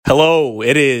Hello,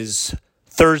 it is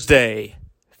Thursday,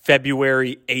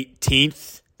 February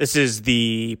 18th. This is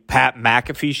the Pat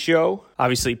McAfee Show.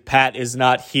 Obviously, Pat is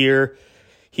not here.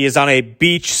 He is on a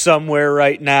beach somewhere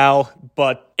right now,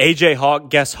 but AJ Hawk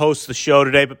guest hosts the show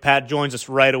today, but Pat joins us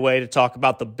right away to talk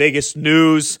about the biggest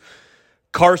news.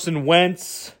 Carson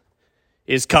Wentz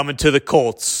is coming to the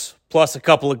Colts, plus a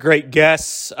couple of great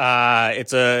guests.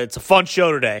 It's a fun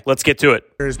show today. Let's get to it.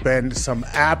 There's been some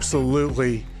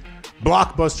absolutely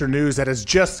blockbuster news that has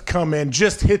just come in,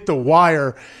 just hit the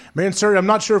wire. Man, sir, I'm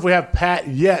not sure if we have Pat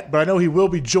yet, but I know he will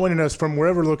be joining us from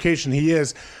wherever location he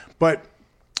is. But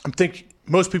I think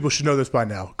most people should know this by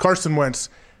now. Carson Wentz,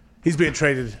 he's being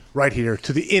traded right here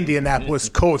to the Indianapolis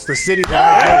Colts, the city that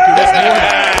I go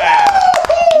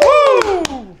to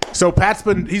this morning. So Pat's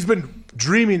he's been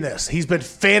dreaming this. He's been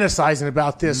fantasizing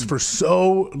about this for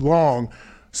so long.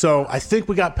 So I think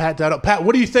we got Pat dialed up. Pat,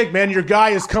 what do you think, man? Your guy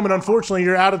is coming. Unfortunately,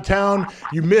 you're out of town.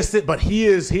 You missed it, but he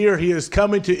is here. He is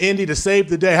coming to Indy to save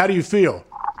the day. How do you feel?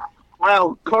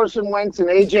 Well, Carson Wentz and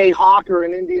AJ Hawk are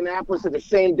in Indianapolis at the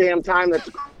same damn time. That's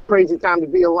a crazy time to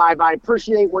be alive. I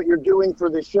appreciate what you're doing for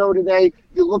the show today.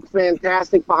 You look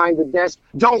fantastic behind the desk.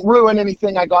 Don't ruin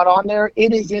anything I got on there.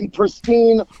 It is in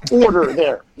pristine order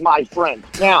there, my friend.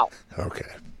 Now, okay,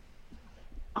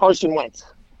 Carson Wentz,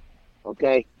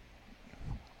 okay?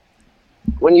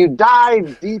 When you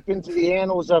dive deep into the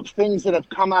annals of things that have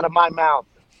come out of my mouth,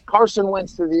 Carson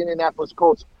Wentz to the Indianapolis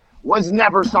Colts was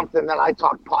never something that I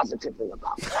talked positively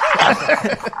about.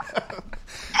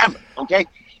 Ever, okay?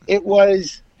 It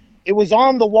was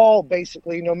on the wall,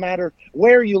 basically, no matter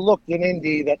where you looked in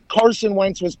Indy, that Carson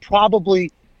Wentz was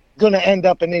probably going to end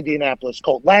up in Indianapolis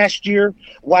Colt. Last year,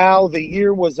 while the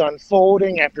year was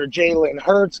unfolding after Jalen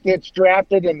Hurts gets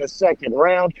drafted in the second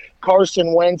round,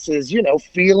 Carson Wentz's,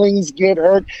 feelings get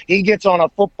hurt. He gets on a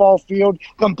football field,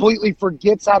 completely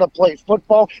forgets how to play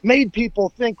football, made people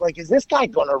think, is this guy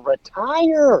going to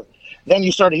retire? Then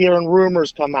you started hearing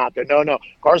rumors come out that, no,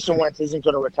 Carson Wentz isn't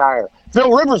going to retire.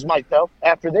 Phil Rivers might, though,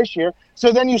 after this year.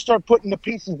 So then you start putting the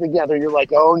pieces together. You're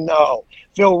like, oh, no.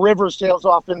 Phil Rivers sails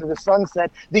off into the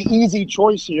sunset. The easy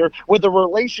choice here with a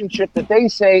relationship that they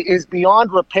say is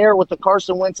beyond repair with the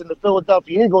Carson Wentz and the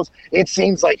Philadelphia Eagles. It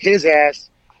seems like his ass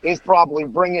is probably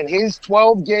bringing his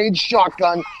 12-gauge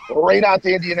shotgun right out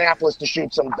to Indianapolis to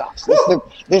shoot some ducks.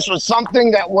 This was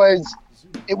something that was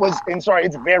 –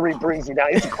 it's very breezy down.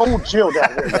 It's a cold chill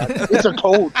down here, guys. It's a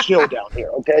cold chill down here,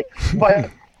 okay? But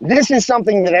this is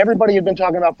something that everybody had been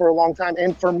talking about for a long time.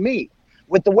 And for me,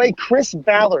 with the way Chris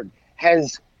Ballard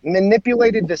has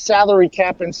manipulated the salary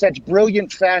cap in such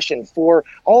brilliant fashion for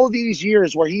all these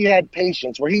years where he had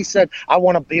patience, where he said, I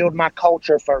want to build my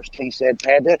culture first, he said,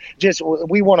 Pat.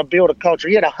 We want to build a culture.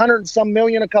 He had $100-some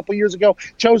million a couple years ago,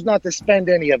 chose not to spend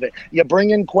any of it. You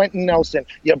bring in Quentin Nelson.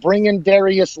 You bring in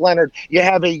Darius Leonard. You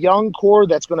have a young core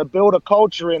that's going to build a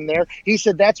culture in there. He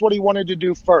said that's what he wanted to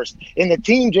do first. And the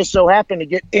team just so happened to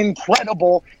get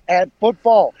incredible at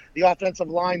football. The offensive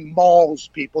line mauls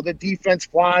people. The defense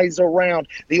flies around.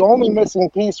 The only missing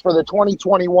piece for the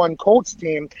 2021 Colts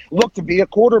team looked to be a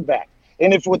quarterback.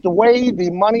 And if with the way the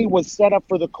money was set up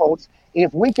for the Colts,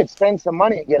 if we could spend some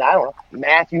money and get,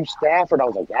 Matthew Stafford, I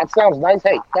was like, that sounds nice.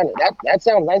 Hey, Kenny, that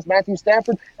sounds nice, Matthew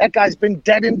Stafford. That guy's been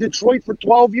dead in Detroit for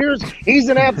 12 years. He's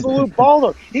an absolute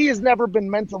baller. He has never been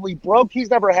mentally broke. He's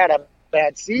never had a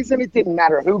bad season. It didn't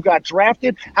matter who got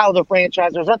drafted, how the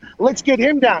franchise was run. Let's get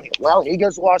him down here. Well, he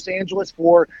goes to Los Angeles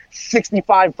for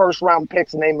 65 first-round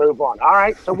picks, and they move on. All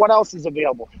right, so what else is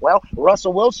available? Well,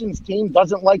 Russell Wilson's team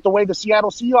doesn't like the way the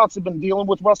Seattle Seahawks have been dealing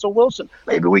with Russell Wilson.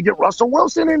 Maybe we get Russell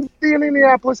Wilson in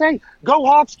Indianapolis. Hey, go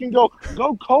Hawks can go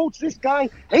Colts. This guy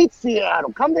hates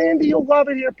Seattle. Come to Indy. You'll love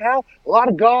it here, pal. A lot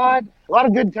of God. A lot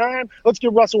of good time. Let's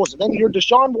get Russell Wilson. Then you hear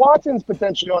Deshaun Watson's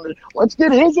potentially on it. Let's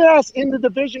get his ass in the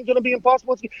division. Going to be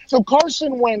impossible. So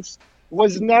Carson Wentz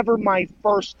was never my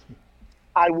first,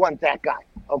 I want that guy,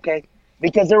 okay?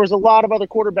 Because there was a lot of other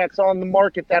quarterbacks on the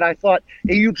market that I thought,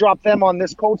 hey, you drop them on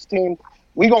this Colts team,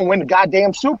 we going to win the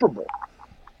goddamn Super Bowl.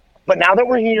 But now that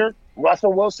we're here,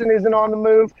 Russell Wilson isn't on the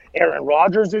move. Aaron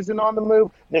Rodgers isn't on the move.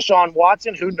 Deshaun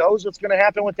Watson, who knows what's going to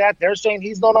happen with that? They're saying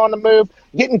he's not on the move.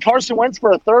 Getting Carson Wentz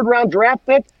for a third-round draft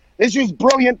pick, this is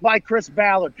brilliant by Chris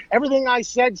Ballard. Everything I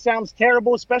said sounds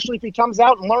terrible, especially if he comes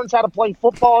out and learns how to play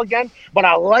football again. But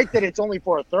I like that it's only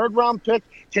for a third-round pick,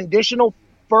 conditional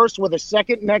first with a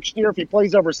second next year. If he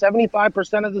plays over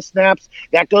 75% of the snaps,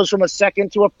 that goes from a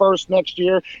second to a first next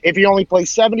year. If he only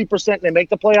plays 70% and they make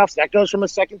the playoffs, that goes from a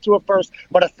second to a first.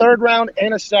 But a third round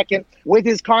and a second with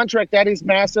his contract, that is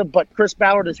massive. But Chris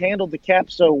Ballard has handled the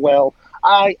cap so well.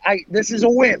 This is a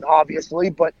win, obviously,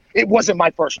 but it wasn't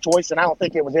my first choice, and I don't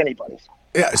think it was anybody's.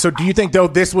 Yeah. So do you think, though,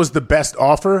 this was the best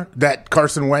offer that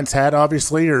Carson Wentz had,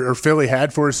 obviously, or Philly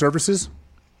had for his services?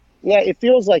 Yeah, it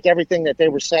feels like everything that they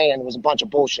were saying was a bunch of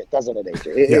bullshit, doesn't it,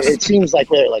 AJ? Yes. It seems like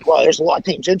they're like, well, there's a lot of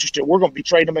teams interested. We're going to be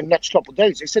trading them in the next couple of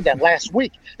days. They said that last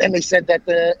week. Then they said that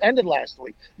the end of last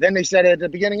week. Then they said it at the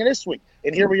beginning of this week.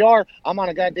 And here we are. I'm on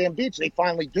a goddamn beach. They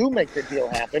finally do make the deal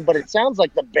happen. But it sounds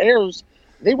like the Bears,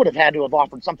 they would have had to have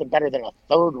offered something better than a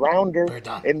third rounder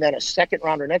and then a second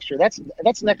rounder next year.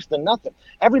 That's next to nothing.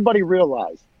 Everybody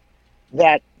realized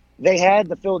that they had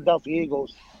the Philadelphia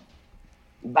Eagles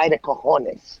by the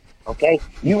cojones. Okay,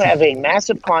 you have a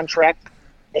massive contract,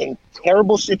 a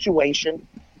terrible situation,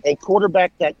 a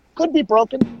quarterback that could be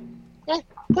broken.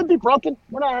 Could be broken.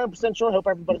 We're not 100% sure. Hope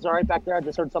everybody's all right back there. I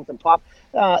just heard something pop.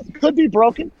 Could be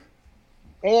broken.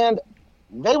 And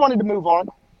they wanted to move on.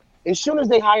 As soon as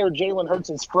they hired Jalen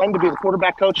Hurts' friend to be the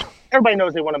quarterback coach, everybody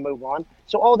knows they want to move on.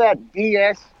 So all that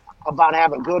BS about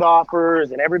having good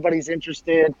offers and everybody's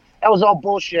interested, that was all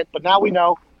bullshit. But now we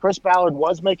know Chris Ballard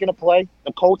was making a play.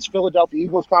 The Colts, Philadelphia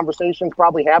Eagles conversations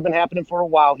probably have been happening for a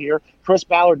while here. Chris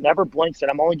Ballard never blinks,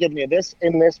 and I'm only giving you this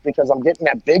in this because I'm getting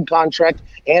that big contract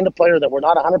and a player that we're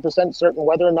not 100% certain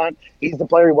whether or not he's the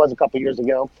player he was a couple years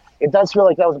ago. It does feel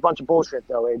like that was a bunch of bullshit,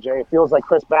 though, AJ. It feels like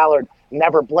Chris Ballard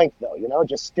never blinked, though,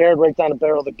 just stared right down the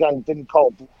barrel of the gun, didn't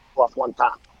call bluff one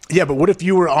time. Yeah, but what if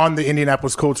you were on the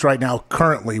Indianapolis Colts right now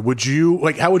currently?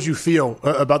 How would you feel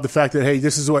about the fact that, hey,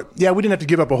 this is we didn't have to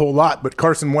give up a whole lot, but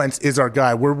Carson Wentz is our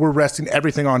guy. We're resting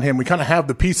everything on him. We kind of have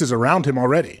the pieces around him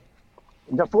already.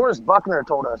 DeForest Buckner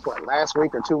told us, last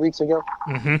week or 2 weeks ago?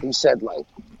 Mm-hmm. He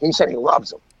said he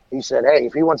loves him. He said, hey,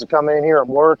 if he wants to come in here and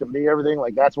work and do everything,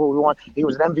 that's what we want. He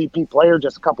was an MVP player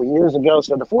just a couple of years ago.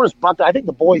 So DeForest Buckner, I think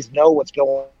the boys know what's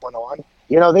going on.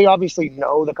 They obviously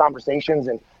know the conversations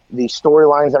and the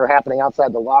storylines that are happening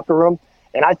outside the locker room.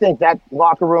 And I think that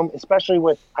locker room, especially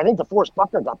I think DeForest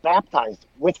Buckner got baptized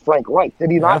with Frank Reich.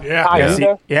 Did he not?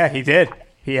 Yeah, he did.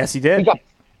 Yes, he did.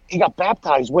 He got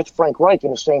baptized with Frank Reich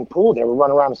in the same pool. They were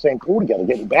running around the same pool together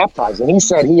getting baptized. And he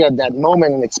said he had that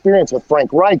moment and experience with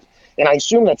Frank Reich. And I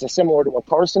assume that's similar to what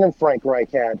Carson and Frank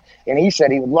Reich had. And he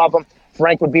said he would love him.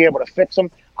 Frank would be able to fix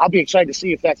him. I'll be excited to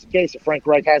see if that's the case, if Frank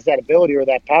Reich has that ability or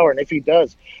that power. And if he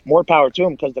does, more power to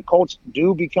him, because the Colts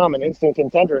do become an instant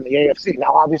contender in the AFC.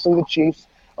 Now, obviously, the Chiefs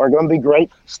are going to be great.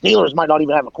 Steelers might not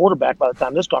even have a quarterback by the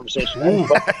time this conversation ends.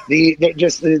 But the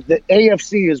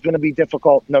AFC is going to be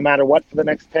difficult no matter what for the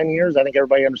next 10 years. I think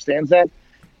everybody understands that.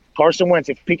 Carson Wentz,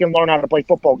 if he can learn how to play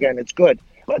football again, it's good.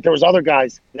 But there was other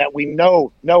guys that we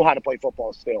know how to play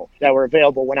football still that were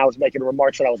available when I was making the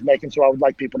remarks that I was making, so I would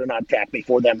like people to not attack me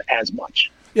for them as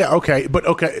much. Yeah, okay.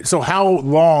 So how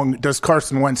long does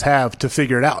Carson Wentz have to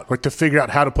figure it out? To figure out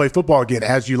how to play football again,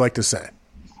 as you like to say?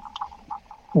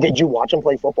 Did you watch him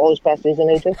play football this past season,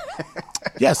 AJ?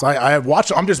 Yes, I have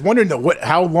watched him. I'm just wondering, though,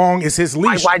 how long is his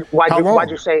leash? Why'd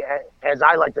you say, as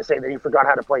I like to say, that he forgot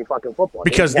how to play fucking football?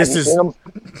 Because it's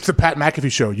the Pat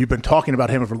McAfee show. You've been talking about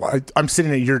him. I'm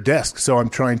sitting at your desk, so I'm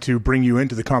trying to bring you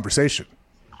into the conversation.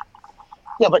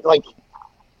 Yeah,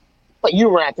 but you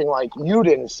were acting like you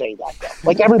didn't say that,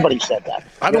 though. Everybody said that.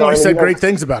 I've only said great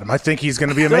things about him. I think he's going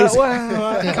to be amazing.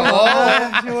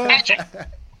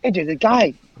 AJ, the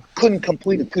guy couldn't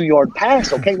complete a 2-yard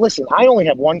pass, okay? Listen, I only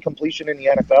have one completion in the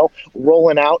NFL,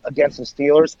 rolling out against the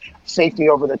Steelers, safety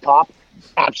over the top,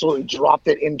 absolutely dropped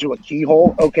it into a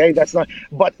keyhole, okay? That's not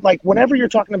 – but, whenever you're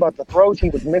talking about the throws he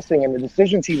was missing and the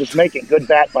decisions he was making, good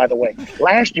bat, by the way,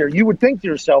 last year you would think to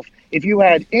yourself, if you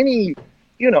had any –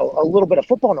 a little bit of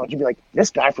football knowledge, you'd be like,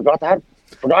 this guy forgot how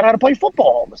to play football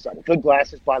all of a sudden. Good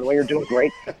glasses, by the way, you're doing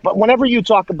great. But whenever you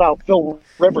talk about Phil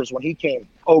Rivers when he came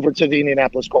over to the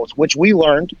Indianapolis Colts, which we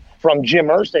learned from Jim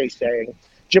Irsay said,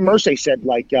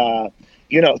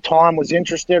 Tom was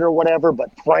interested or whatever, but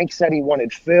Frank said he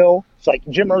wanted Phil. It's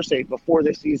Jim Irsay before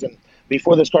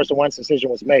this Carson Wentz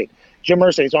decision was made, Jim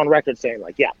Irsay is on record saying,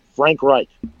 Frank Reich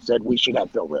said we should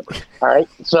have Phil Rivers. All right?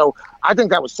 So I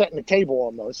think that was setting the table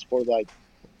almost for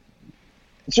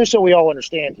it's just so we all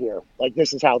understand here,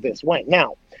 this is how this went.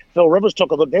 Now, Phil Rivers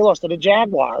took a look. They lost to the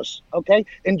Jaguars, okay?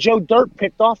 And Joe Dirt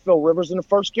picked off Phil Rivers in the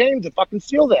first game to fucking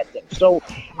seal that thing. So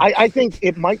I think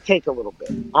it might take a little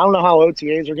bit. I don't know how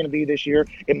OTAs are going to be this year.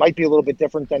 It might be a little bit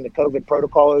different than the COVID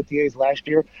protocol OTAs last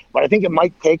year. But I think it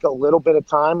might take a little bit of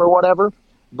time or whatever.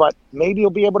 But maybe you'll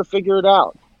be able to figure it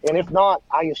out. And if not,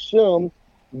 I assume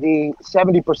the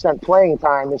 70% playing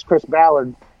time is Chris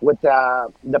Ballard with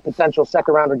the potential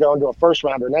second rounder going to a first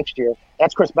rounder next year.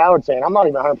 That's Chris Ballard saying, I'm not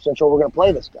even 100% sure we're going to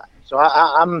play this guy. So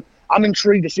I'm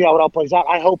intrigued to see how it all plays out.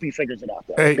 I hope he figures it out,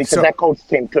 though, because that Colts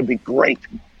team could be great.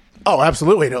 Oh,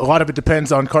 absolutely. A lot of it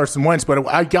depends on Carson Wentz, but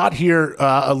I got here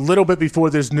a little bit before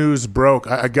this news broke.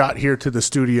 I got here to the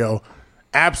studio.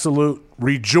 Absolute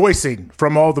rejoicing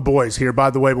from all the boys here, by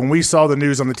the way, when we saw the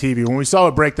news on the TV, when we saw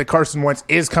it break that Carson Wentz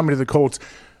is coming to the Colts.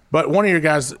 But one of your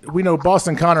guys, we know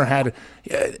Boston Connor had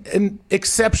an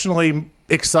exceptionally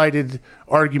excited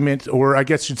argument, or I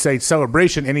guess you'd say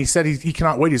celebration, and he said he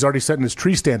cannot wait. He's already setting his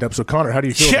tree stand up. So, Connor, how do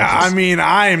you feel about this? I mean,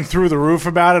 I am through the roof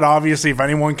about it. Obviously, if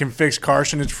anyone can fix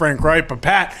Carson, it's Frank Wright. But,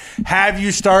 Pat, have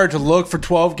you started to look for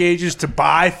 12 gauges to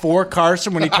buy for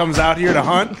Carson when he comes out here to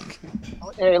hunt?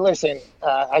 Hey, listen,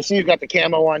 I see you got the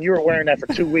camo on. You were wearing that for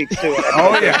 2 weeks, too.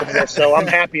 Oh, yeah. So I'm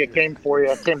happy it came for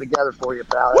you. It came together for you,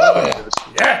 pal.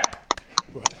 Yeah.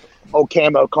 Oh,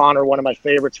 camo Connor, one of my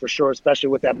favorites for sure, especially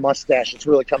with that mustache. It's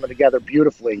really coming together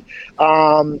beautifully.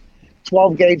 12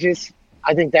 gauges,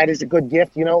 I think that is a good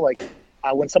gift. You know, like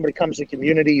when somebody comes to the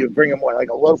community, you bring them like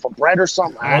a loaf of bread or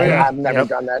something. I've never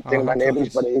done that thing with my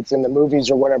neighbors, but it's in the movies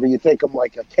or whatever. You think them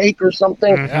like a cake or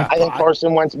something. I think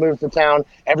Carson Wentz moves to town.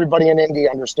 Everybody in Indy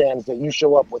understands that you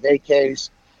show up with AKs,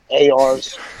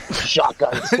 ARs,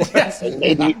 shotguns, and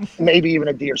maybe even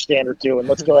a deer stand or two. And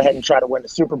let's go ahead and try to win the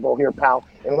Super Bowl here, pal.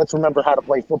 And let's remember how to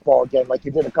play football again, like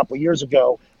you did a couple of years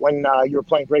ago when you were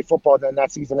playing great football. Then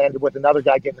that season ended with another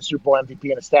guy getting the Super Bowl MVP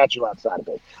and a statue outside of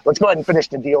it. Let's go ahead and finish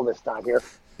the deal this time here.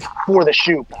 For the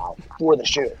shoe, pal. For the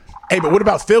shoe. Hey, but what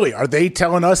about Philly? Are they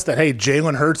telling us that, hey,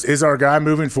 Jalen Hurts is our guy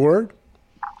moving forward?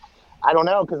 I don't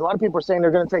know, because a lot of people are saying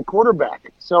they're going to take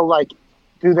quarterback. So, like,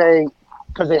 do they –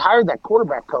 because they hired that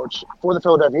quarterback coach for the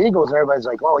Philadelphia Eagles, and everybody's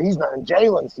like, oh, he's not in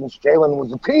Jalen since Jalen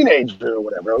was a teenager or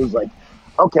whatever. I was like,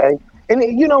 okay.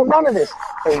 And, you know, none of this,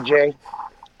 AJ.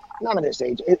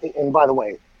 And by the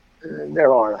way,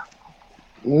 there are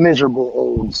miserable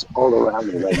olds all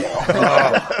around me right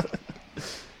now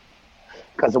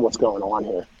because of what's going on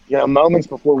here. You know, moments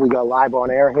before we go live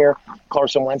on air here,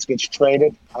 Carson Wentz gets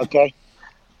traded, okay?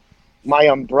 My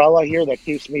umbrella here that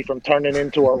keeps me from turning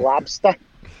into a lobster.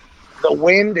 The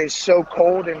wind is so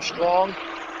cold and strong,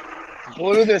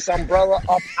 blew this umbrella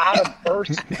up out of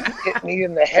first, hit me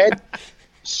in the head,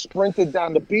 sprinted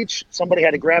down the beach. Somebody had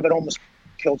to grab it, almost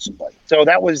killed somebody. So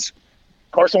that was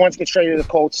Carson Wentz gets traded to the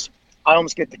Colts. I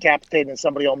almost get decapitated, and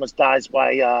somebody almost dies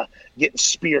by getting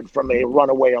speared from a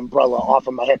runaway umbrella off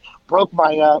of my head. Broke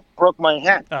my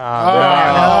hat.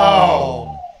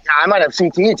 Oh. I might have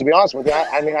CTE, to be honest with you.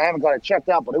 I mean, I haven't got it checked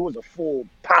out, but it was a full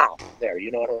pow there.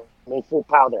 You know what I mean? Full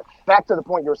pow there. Back to the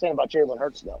point you were saying about Jalen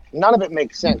Hurts, though. None of it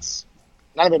makes sense.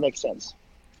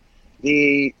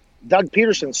 The Doug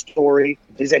Peterson story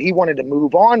is that he wanted to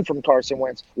move on from Carson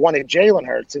Wentz, wanted Jalen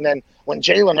Hurts. And then when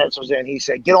Jalen Hurts was in, he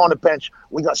said, get on the bench.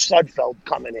 We got Sudfeld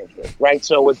coming in here, right?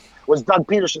 So it was Doug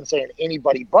Peterson saying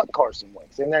anybody but Carson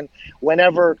Wentz. And then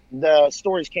whenever the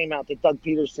stories came out that Doug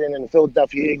Peterson and the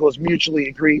Philadelphia Eagles mutually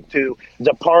agreed to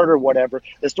depart or whatever,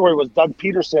 the story was Doug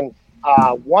Peterson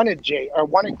wanted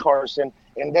Carson,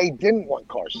 and they didn't want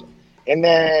Carson. And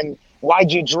then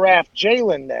why'd you draft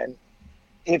Jalen then?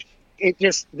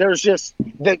 There's just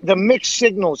the mixed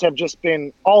signals have just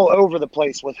been all over the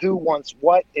place with who wants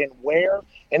what and where.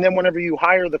 And then whenever you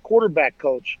hire the quarterback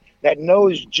coach that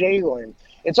knows Jalen,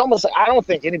 it's almost like I don't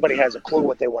think anybody has a clue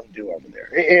what they want to do over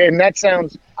there. And that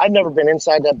sounds – I've never been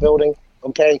inside that building,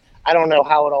 okay? I don't know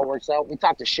how it all works out. We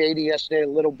talked to Shady yesterday a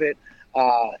little bit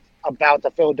about the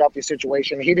Philadelphia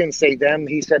situation. He didn't say them.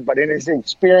 He said, but in his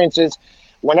experiences,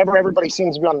 whenever everybody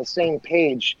seems to be on the same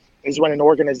page is when an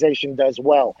organization does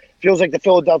well. Feels like the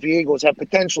Philadelphia Eagles have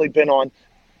potentially been on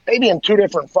maybe in two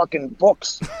different fucking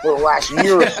books for the last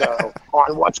year or so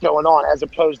on what's going on, as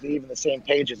opposed to even the same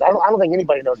pages. I don't think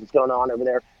anybody knows what's going on over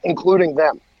there, including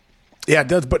them. Yeah, it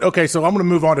does. But, okay, so I'm going to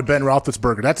move on to Ben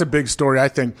Roethlisberger. That's a big story, I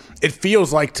think. It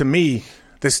feels like, to me,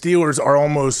 the Steelers are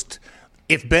almost –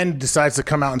 if Ben decides to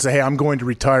come out and say, hey, I'm going to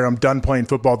retire, I'm done playing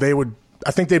football,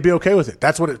 I think they'd be okay with it.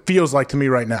 That's what it feels like to me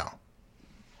right now.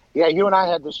 Yeah, you and I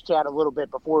had this chat a little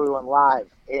bit before we went live,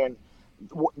 and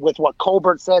with what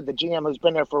Colbert said, the GM has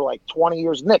been there for like 20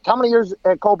 years. Nick, how many years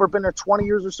had Colbert been there? 20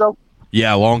 years or so?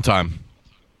 Yeah, a long time.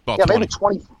 About 20. Maybe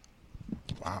 20.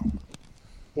 Wow.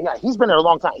 Yeah, he's been there a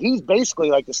long time. He's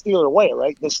basically like the Steeler way,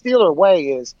 right? The Steeler way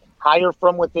is hire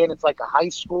from within. It's like a high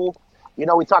school. You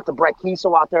know, we talked to Brett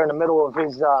Kiesel out there in the middle of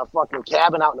his fucking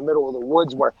cabin out in the middle of the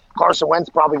woods where Carson Wentz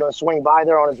probably going to swing by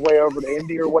there on his way over to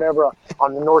Indy or whatever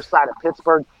on the north side of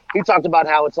Pittsburgh. He talked about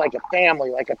how it's like a family,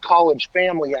 like a college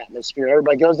family atmosphere.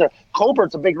 Everybody goes there.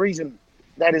 Colbert's a big reason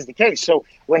that is the case. So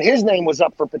when his name was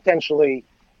up for potentially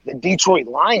the Detroit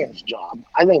Lions job,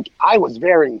 I think I was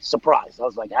very surprised. I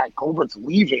was like, Colbert's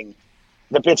leaving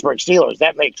the Pittsburgh Steelers.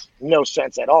 That makes no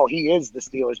sense at all. He is the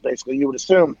Steelers, basically. You would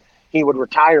assume he would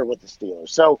retire with the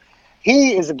Steelers. So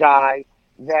He is a guy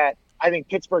that I think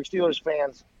Pittsburgh Steelers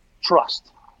fans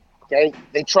trust. Okay,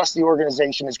 they trust the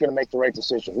organization is going to make the right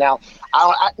decision. Now,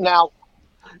 now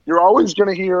you're always going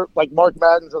to hear like Mark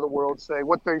Maddens of the world say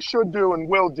what they should do and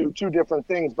will do, two different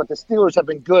things. But the Steelers have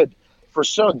been good for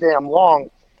so damn long.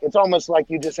 It's almost like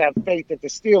you just have faith that the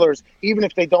Steelers, even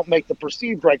if they don't make the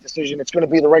perceived right decision, it's going to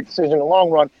be the right decision in the long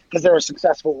run because they're a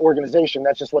successful organization.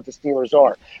 That's just what the Steelers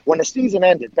are. When the season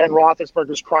ended, Ben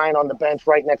Roethlisberger's crying on the bench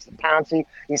right next to Pouncey.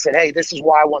 He said, hey, this is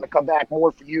why I want to come back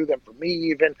more for you than for me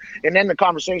even. And then the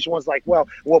conversation was like, well,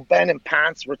 will Ben and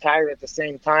Pounce retire at the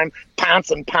same time?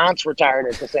 Pounce and Pounce retired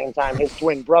at the same time, his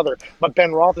twin brother. But Ben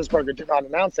Roethlisberger did not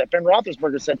announce that. Ben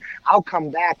Roethlisberger said, I'll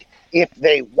come back if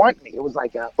they want me. It was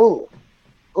like, a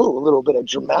little bit of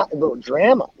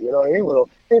drama, you know what I mean?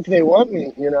 If they want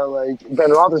me, like Ben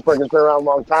Roethlisberger's been around a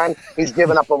long time. He's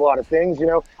given up a lot of things,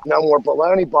 no more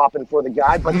baloney bopping for the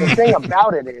guy. But the thing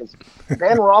about it is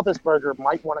Ben Roethlisberger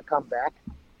might want to come back.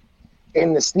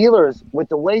 And the Steelers, with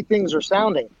the way things are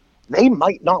sounding, they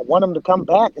might not want him to come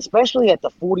back, especially at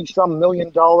the $40-some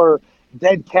million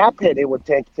dead cap hit it would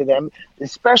take to them,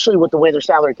 especially with the way their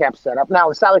salary cap's set up. Now,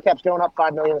 the salary cap's going up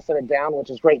 $5 million instead of down, which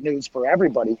is great news for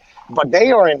everybody. But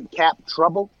they are in cap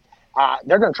trouble.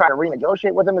 They're going to try to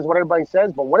renegotiate with him, is what everybody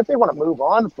says. But what if they want to move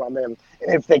on from him?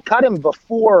 And if they cut him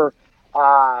before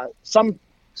they save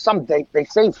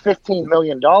 $15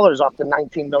 million off the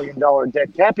 $19 million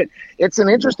dead cap hit, it's an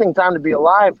interesting time to be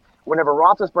alive. Whenever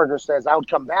Roethlisberger says, I would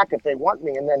come back if they want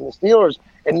me. And then the Steelers,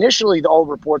 initially the old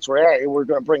reports were, hey, we're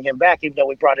going to bring him back, even though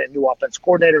we brought in a new offensive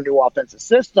coordinator, new offensive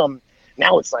system.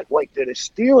 Now it's like, wait, did the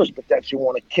Steelers potentially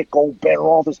want to kick old Ben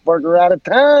Roethlisberger out of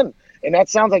town? And that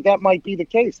sounds like that might be the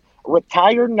case.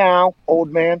 Retire now,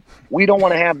 old man. We don't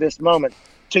want to have this moment.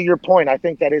 To your point, I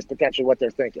think that is potentially what they're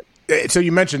thinking. So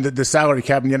you mentioned that the salary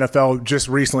cap in the NFL just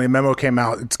recently, a memo came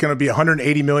out. It's going to be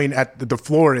 $180 million at the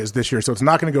floor is this year, so it's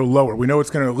not going to go lower. We know it's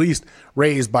going to at least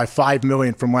raise by $5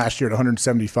 million from last year to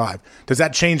 $175. Does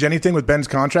that change anything with Ben's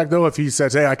contract, though, if he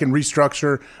says, hey, I can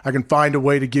restructure, I can find a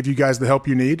way to give you guys the help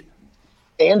you need?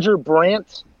 Andrew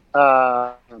Brandt,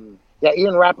 Ian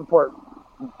Rappaport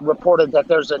reported that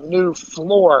there's a new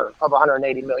floor of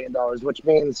 $180 million, which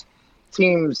means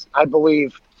teams, I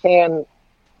believe,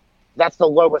 that's the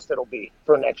lowest it'll be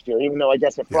for next year, even though I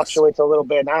guess it fluctuates a little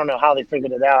bit. And I don't know how they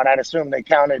figured it out. I'd assume they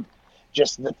counted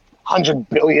just the $100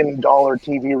 billion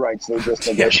TV rights they just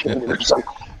negotiated or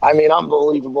something. I mean,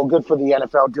 unbelievable. Good for the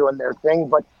NFL doing their thing.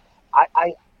 But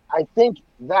I think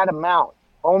that amount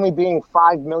only being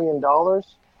 $5 million,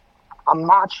 I'm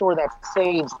not sure that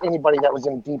saves anybody that was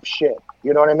in deep shit.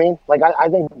 You know what I mean? Like, I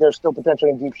think they're still potentially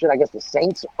in deep shit. I guess the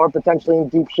Saints are potentially in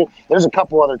deep shit. There's a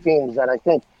couple other teams that I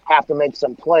think have to make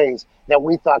some plays that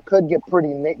we thought could get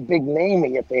pretty big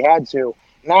namey if they had to.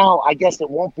 Now, I guess it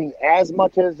won't be as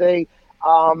much as a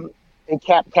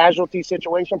cap casualty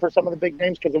situation for some of the big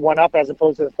names because it went up as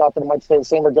opposed to the thought that it might stay the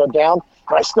same or go down.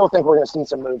 But I still think we're going to see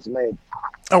some moves made.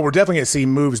 Oh, we're definitely going to see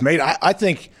moves made. I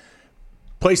think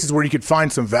places where you could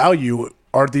find some value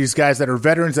are these guys that are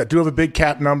veterans that do have a big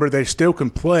cap number. They still can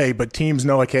play, but teams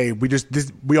know, like, hey,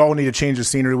 we all need to change the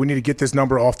scenery. We need to get this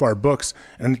number off our books.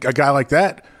 And a guy like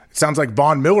that, it sounds like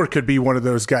Von Miller could be one of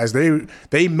those guys. We're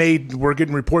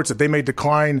getting reports that they may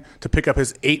decline to pick up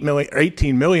his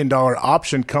 $18 million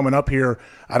option coming up here,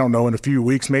 I don't know, in a few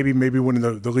weeks, maybe when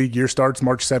the league year starts,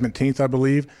 March 17th, I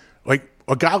believe. Like,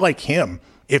 a guy like him,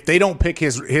 if they don't pick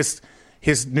his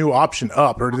new option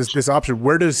up or this option,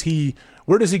 where does he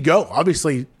go?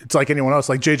 Obviously, it's like anyone else,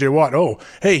 like J.J. Watt. Oh,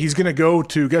 hey, he's going to go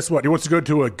to, guess what? He wants to go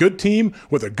to a good team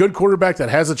with a good quarterback that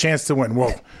has a chance to win.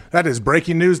 Whoa, that is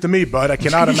breaking news to me, bud. I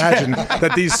cannot imagine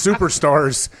that these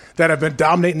superstars that have been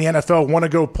dominating the NFL want to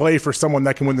go play for someone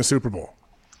that can win the Super Bowl.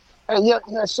 Yeah,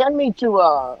 send me to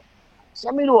a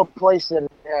place that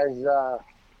has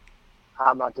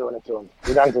I'm not doing it to him.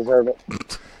 He doesn't deserve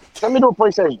it. Send me to a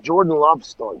place that has Jordan Love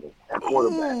starting at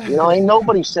quarterback. Ain't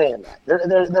nobody saying that.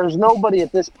 There's nobody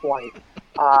at this point.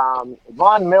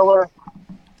 Von Miller,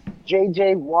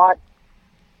 J.J. Watt.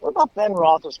 What about Ben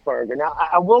Roethlisberger? Now,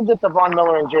 I will get the Von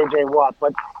Miller and J.J. Watt,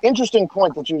 but interesting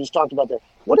point that you just talked about there.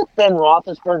 What if Ben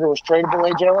Roethlisberger was tradable,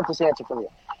 AJ? I want this answer from you.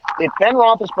 If Ben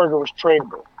Roethlisberger was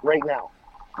tradable right now,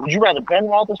 would you rather Ben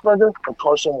Roethlisberger or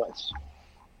Carson Wentz?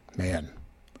 Man,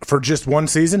 for just one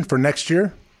season, for next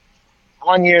year?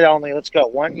 1 year only. Let's go.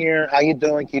 1 year. How you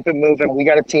doing? Keep it moving. We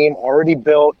got a team already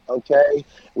built. Okay.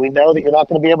 We know that you're not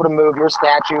going to be able to move your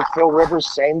statue. Phil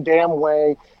Rivers, same damn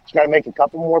way. He's got to make a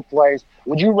couple more plays.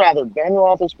 Would you rather Ben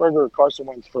Roethlisberger or Carson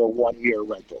Wentz for a 1 year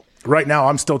rental? Right now,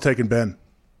 I'm still taking Ben.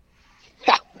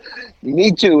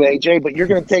 Me too, AJ, but you're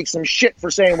going to take some shit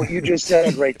for saying what you just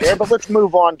said right there. But let's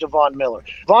move on to Von Miller.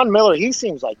 Von Miller, he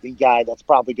seems like the guy that's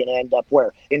probably going to end up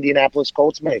where? Indianapolis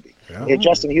Colts, maybe. Yeah. If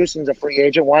Justin Houston's a free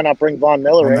agent, why not bring Von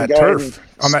Miller on in? That turf.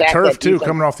 On that turf, too,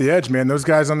 coming off the edge, man. Those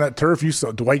guys on that turf, you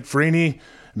saw Dwight Freeney,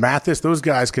 Mathis, those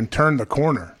guys can turn the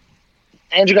corner.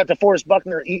 And you got DeForest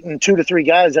Buckner eating 2 to 3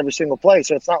 guys every single play,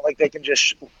 so it's not like they can't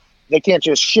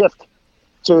just shift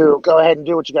to go ahead and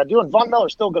do what you got to do. And Von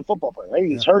Miller's still a good football player. Right?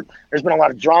 He's hurt. There's been a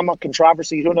lot of drama,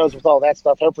 controversy. Who knows with all that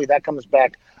stuff? Hopefully that comes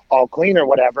back all clean or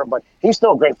whatever. But he's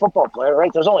still a great football player,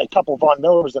 right? There's only a couple Von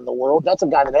Millers in the world. That's a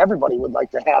guy that everybody would like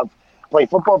to have play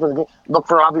football for the game. Look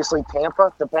for, obviously,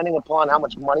 Tampa, depending upon how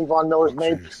much money Von Miller's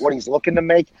made, what he's looking to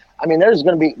make. I mean, there's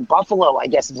going to be Buffalo, I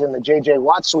guess, is in the J.J.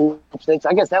 Watt sweepstakes.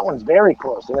 I guess that one's very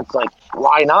close. And it's like,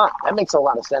 why not? That makes a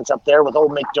lot of sense up there with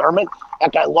old McDermott.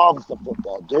 That guy loves the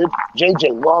football, dude.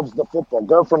 J.J. loves the football.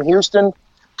 Go from Houston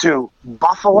to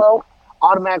Buffalo,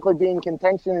 automatically be in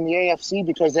contention in the AFC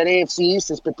because that AFC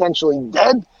East is potentially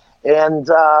dead. And,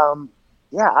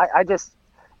 I just –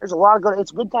 there's a lot of good.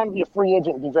 It's a good time to be a free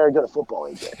agent and be very good at football,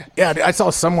 AJ. Yeah, I saw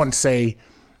someone say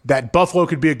that Buffalo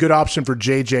could be a good option for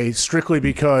JJ strictly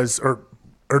because, or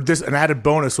this an added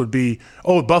bonus would be,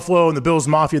 Buffalo and the Bills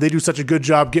Mafia, they do such a good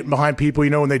job getting behind people,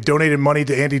 when they donated money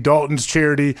to Andy Dalton's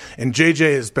charity, and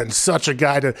JJ has been such a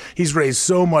guy he's raised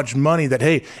so much money that,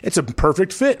 hey, it's a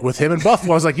perfect fit with him in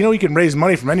Buffalo. I was like, he can raise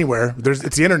money from anywhere.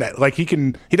 It's the internet. Like he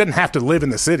doesn't have to live in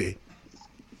the city.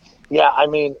 Yeah, I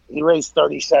mean, he raised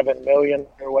 $37 million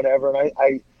or whatever, and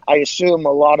I assume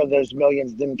a lot of those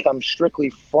millions didn't come strictly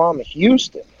from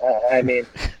Houston. I mean,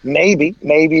 maybe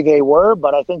they were,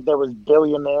 but I think there was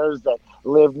billionaires that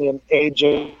lived in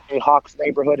A.J. Hawk's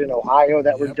neighborhood in Ohio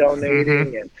that were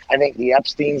donating, and I think the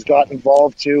Epsteins got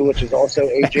involved too, which is also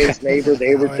A.J.'s neighbor.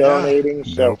 They were donating.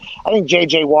 So I think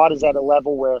J.J. Watt is at a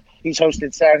level where he's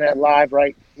hosted Saturday Night Live,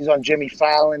 right? He's on Jimmy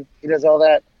Fallon. He does all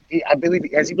that. I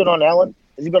believe has he been on Ellen?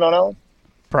 Has he been on Ellen?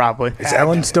 Probably. Is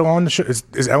Ellen still on the show?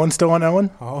 Is Ellen still on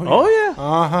Ellen? Oh yeah.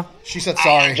 Uh-huh. She said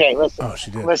sorry. Jay, listen. Oh, she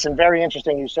did. Listen, very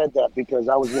interesting you said that because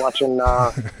I was watching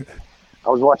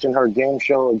her game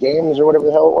show, Games or whatever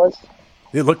the hell it was.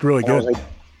 It looked really good. I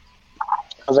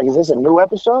was like, is this a new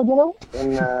episode,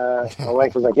 And my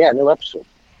wife was like, yeah, new episode.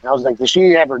 And I was like, does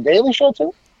she have her daily show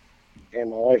too? And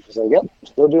my wife was like, yep,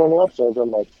 still doing new episodes. I'm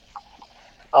like,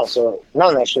 oh, so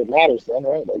none of that shit matters then,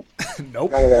 right? Like,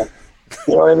 nope. None of that.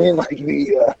 You know what I mean? Like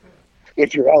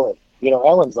if you're Ellen,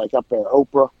 Ellen's like up there.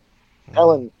 Oprah,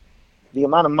 Ellen, the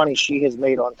amount of money she has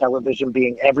made on television,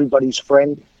 being everybody's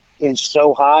friend, is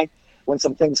so high. When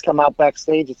some things come out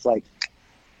backstage, it's like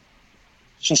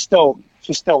she's still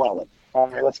Ellen. All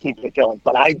right, let's keep it going.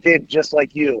 But I did just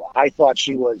like you. I thought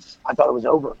it was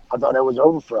over. I thought it was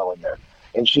over for Ellen there,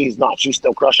 and she's not. She's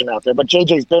still crushing out there. But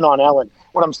JJ's been on Ellen.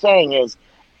 What I'm saying is,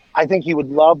 I think he would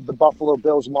love the Buffalo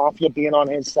Bills Mafia being on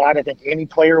his side. I think any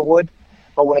player would.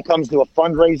 But when it comes to a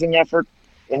fundraising effort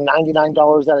and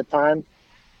 $99 at a time,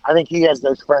 I think he has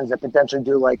those friends that potentially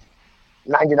do like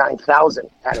 $99,000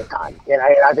 at a time. And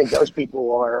I think those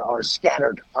people are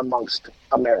scattered amongst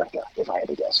America, if I had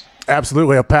to guess.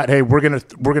 Absolutely. Pat, hey, we're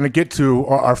gonna get to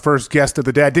our first guest of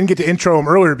the day. I didn't get to intro him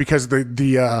earlier because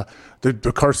the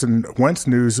Carson Wentz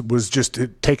news was just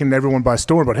taking everyone by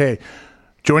storm. But hey,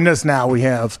 joining us now, we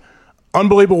have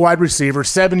unbelievable wide receiver,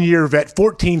 7-year vet,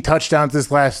 14 touchdowns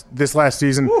this last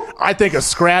season. Woo. I think a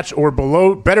scratch or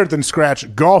better than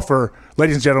scratch golfer,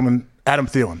 ladies and gentlemen, Adam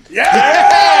Thielen.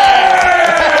 Yeah!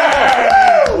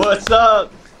 What's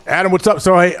up? Adam, what's up?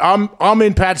 So hey, I'm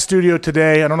in Pat's studio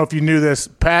today. I don't know if you knew this.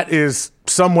 Pat is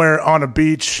somewhere on a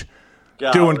beach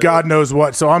doing God knows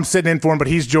what. So I'm sitting in for him, but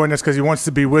he's joining us because he wants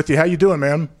to be with you. How you doing,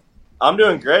 man? I'm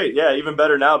doing great. Yeah, even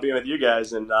better now being with you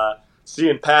guys and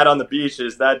seeing Pat on the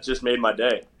beaches. That just made my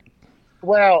day.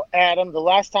 Well, Adam, the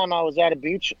last time I was at a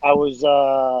beach, I was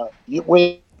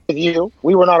with you.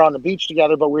 We were not on the beach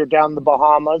together, but we were down in the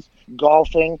Bahamas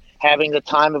golfing, having the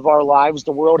time of our lives.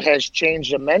 The world has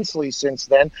changed immensely since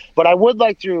then. But I would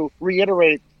like to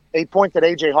reiterate a point that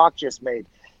A.J. Hawk just made.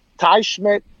 Ty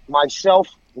Schmidt, myself,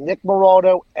 Nick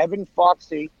Moraldo, Evan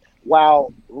Foxy,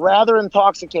 while rather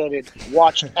intoxicated,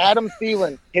 watched Adam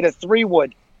Thielen hit a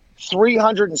 3-wood,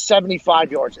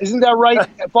 375 yards. Isn't that right,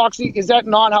 Foxy? Is that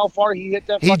not how far he hit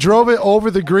that? He drove it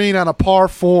over the green on a par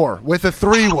 4 with a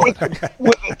 3-wood.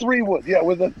 with a 3-wood, yeah,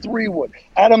 with a 3-wood.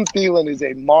 Adam Thielen is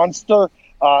a monster.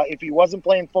 If he wasn't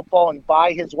playing football and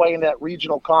buy his way in that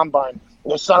regional combine,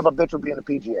 the son of a bitch would be in the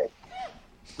PGA.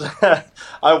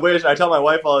 I wish. I tell my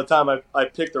wife all the time I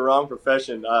picked the wrong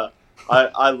profession.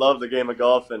 I love the game of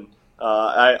golf, and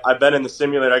I've been in the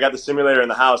simulator. I got the simulator in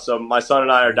the house, so my son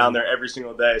and I are down there every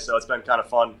single day, so it's been kind of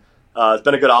fun it's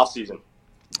been a good off season.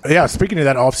 Yeah, speaking of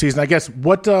that offseason, I guess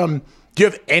do you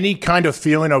have any kind of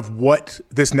feeling of what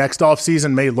this next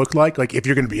offseason may look like? Like if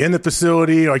you're going to be in the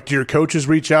facility, like do your coaches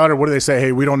reach out or what do they say?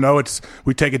 Hey, we don't know.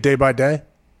 We take it day by day?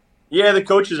 Yeah, the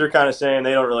coaches are kind of saying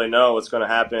they don't really know what's going to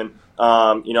happen.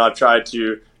 I've tried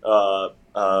to,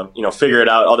 figure it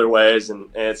out other ways, and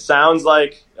it sounds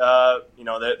like,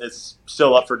 that it's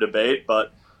still up for debate,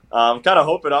 but I'm kind of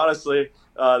hoping, honestly,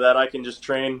 that I can just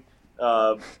train,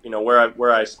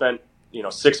 where I spent,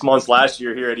 6 months last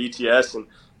year here at ETS and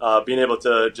being able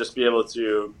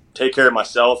to take care of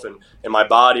myself and my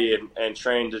body and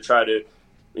train to try to,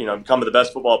 become the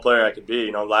best football player I could be.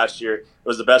 Last year it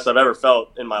was the best I've ever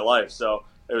felt in my life. So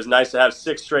it was nice to have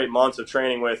 6 straight months of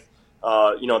training with,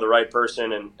 the right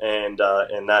person,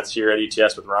 and that's here at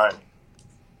ETS with Ryan.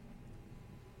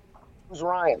 Who's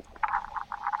Ryan?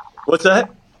 What's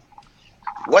that?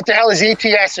 What the hell is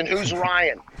ETS and who's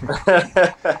Ryan?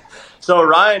 So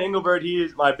Ryan Engelbert, he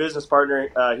is my business partner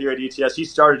here at ETS. He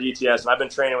started ETS, and I've been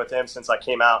training with him since I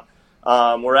came out.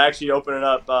 We're actually opening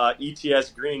up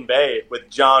ETS Green Bay with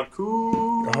John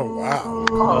Koo. Oh,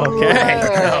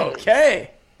 wow. Okay.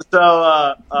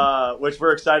 So, which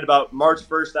we're excited about. March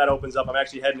 1st, that opens up. I'm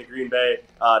actually heading to Green Bay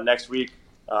next week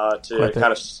to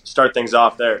kind of start things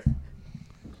off there.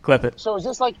 Clip it. So is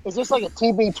this like a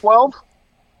TB12?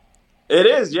 It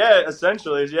is, yeah,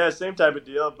 essentially. Yeah, same type of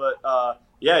deal. But,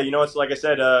 it's like I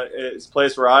said, it's a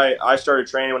place where I started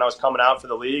training when I was coming out for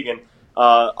the league, and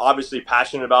obviously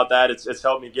passionate about that. It's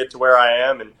helped me get to where I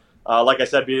am. And like I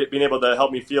said, being able to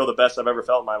help me feel the best I've ever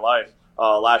felt in my life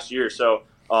last year. So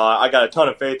I got a ton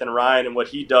of faith in Ryan and what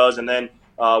he does. And then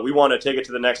we want to take it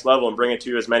to the next level and bring it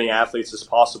to as many athletes as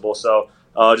possible. So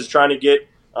just trying to get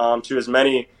to as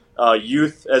many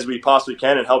youth as we possibly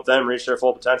can and help them reach their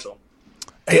full potential.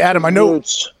 Hey, Adam, I know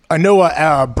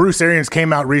Bruce Arians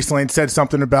came out recently and said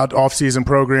something about off-season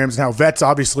programs and how vets,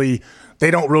 obviously, they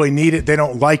don't really need it. They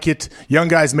don't like it. Young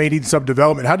guys may need some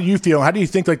development. How do you feel? How do you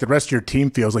think like the rest of your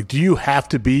team feels? Like, do you have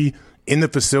to be in the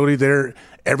facility there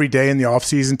every day in the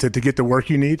off-season to get the work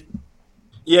you need?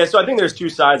 Yeah, so I think there's two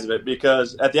sides of it,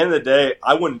 because at the end of the day,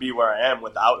 I wouldn't be where I am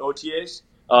without OTAs,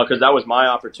 because that was my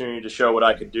opportunity to show what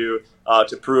I could do,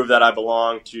 to prove that I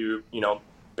belong to,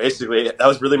 basically, that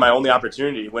was really my only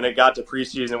opportunity. When it got to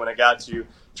preseason, when it got to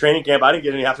training camp, I didn't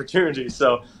get any opportunities.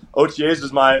 So OTAs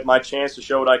was my chance to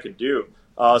show what I could do.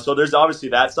 So there's obviously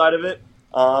that side of it.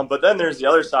 But then there's the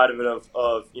other side of it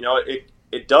of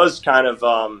it does kind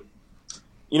of,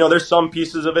 there's some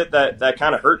pieces of it that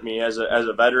kind of hurt me as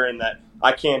a veteran, that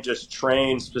I can't just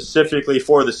train specifically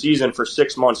for the season for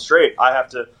 6 months straight. I have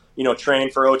to,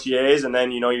 train for OTAs, and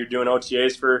then, you're doing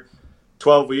OTAs for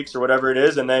 12 weeks or whatever it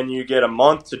is, and then you get a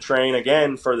month to train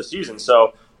again for the season.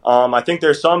 So I think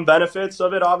there's some benefits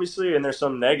of it, obviously, and there's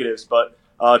some negatives, but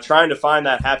trying to find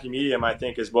that happy medium, I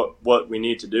think, is what we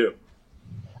need to do.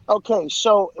 Okay,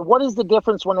 so what is the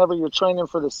difference whenever you're training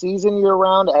for the season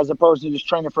year-round as opposed to just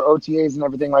training for OTAs and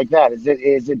everything like that?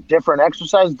 Is it different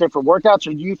exercises, different workouts,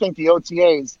 or do you think the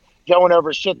OTAs going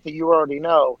over shit that you already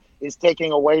know is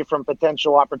taking away from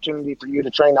potential opportunity for you to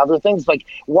train other things? Like,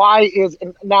 why is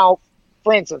 – now,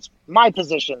 for instance, my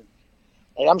position,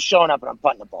 hey, I'm showing up and I'm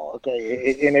putting the ball,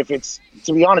 okay? And if it's –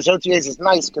 to be honest, OTAs is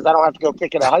nice because I don't have to go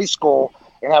kick it at high school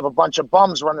and have a bunch of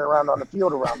bums running around on the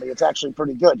field around me. It's actually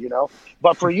pretty good,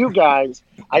 But for you guys,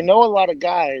 I know a lot of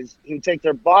guys who take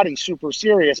their body super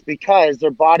serious because their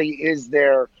body is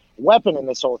their weapon in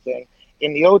this whole thing.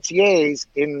 In the OTAs,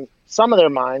 in some of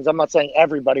their minds, I'm not saying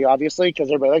everybody, obviously, because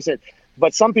everybody likes it,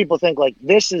 but some people think, like,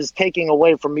 this is taking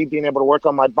away from me being able to work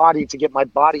on my body to get my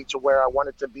body to where I want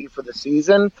it to be for the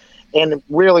season, and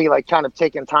really, like, kind of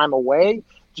taking time away.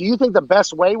 Do you think the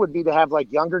best way would be to have,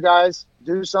 like, younger guys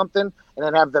do something and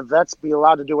then have the vets be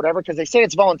allowed to do whatever? Because they say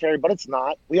it's voluntary, but it's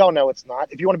not. We all know it's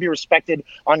not. If you want to be respected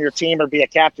on your team or be a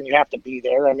captain, you have to be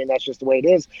there. I mean, that's just the way it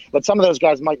is. But some of those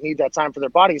guys might need that time for their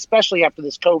body, especially after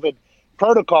this COVID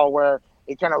protocol where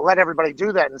it kind of let everybody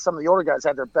do that, and some of the older guys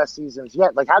had their best seasons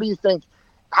yet. Like, how do you fix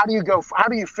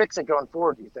it going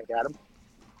forward, do you think, Adam?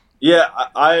 Yeah,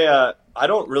 I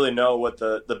don't really know what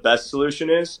the best solution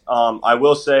is. I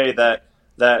will say that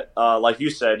like you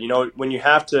said, when you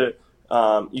have to,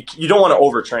 you don't want to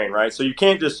overtrain, right? So you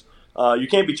can't just, you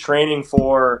can't be training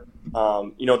for,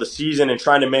 the season and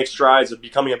trying to make strides of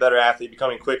becoming a better athlete,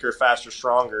 becoming quicker, faster,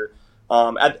 stronger,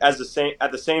 at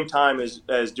the same time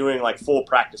as doing like full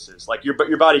practices. Like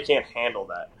your body can't handle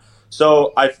that.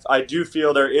 So I do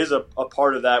feel there is a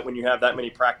part of that when you have that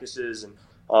many practices and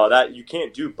that you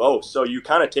can't do both. So you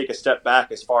kind of take a step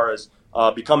back as far as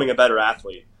becoming a better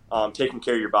athlete. Taking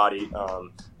care of your body,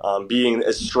 being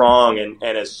as strong and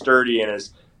as sturdy and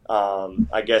as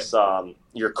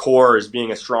your core is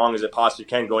being as strong as it possibly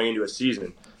can going into a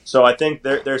season. So I think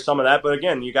there's some of that. But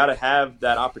again, you got to have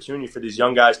that opportunity for these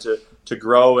young guys to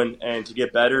grow and to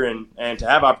get better and to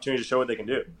have opportunity to show what they can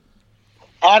do.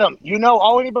 Adam,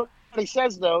 all anybody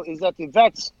says, though, is that the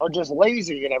vets are just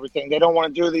lazy and everything. They don't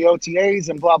want to do the OTAs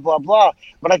and blah, blah, blah.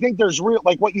 But I think there's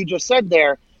like what you just said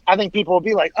there, I think people will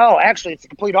be like, oh, actually, it's the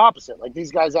complete opposite. Like,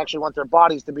 these guys actually want their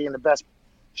bodies to be in the best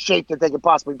shape that they could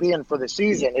possibly be in for the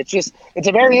season. It's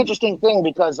a very interesting thing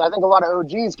because I think a lot of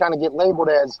OGs kind of get labeled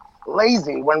as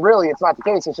lazy when really it's not the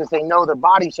case. It's just they know their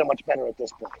body so much better at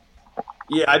this point.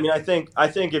 Yeah, I mean, I think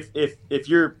if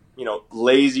you're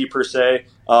lazy per se,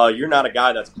 you're not a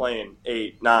guy that's playing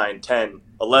 8, 9, 10,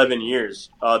 11 years.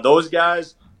 Those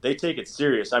guys, they take it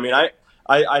serious. I mean,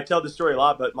 I tell this story a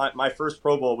lot, but my first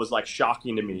Pro Bowl was like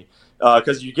shocking to me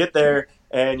because you get there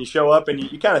and you show up and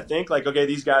you kind of think like, okay,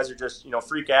 these guys are just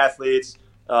freak athletes,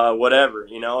 whatever,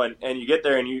 and you get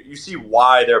there and you see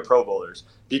why they're Pro Bowlers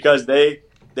because they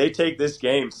take this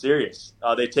game serious.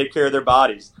 They take care of their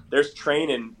bodies. There's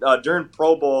training during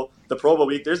the Pro Bowl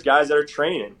week. There's guys that are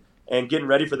training and getting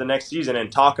ready for the next season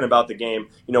and talking about the game.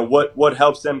 What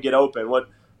helps them get open,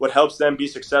 what helps them be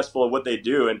successful at what they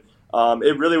do. And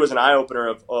it really was an eye opener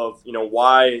of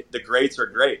why the greats are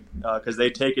great because they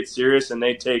take it serious and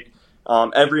they take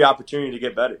every opportunity to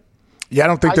get better. Yeah, I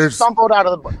don't think there's. I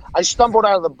stumbled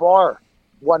out of the bar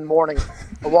one morning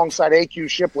alongside AQ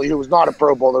Shipley, who was not a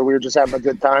Pro Bowler. We were just having a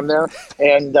good time there,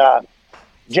 and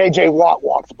J.J. Watt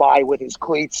walked by with his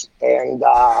cleats and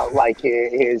he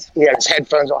had his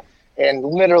headphones on, and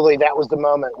literally that was the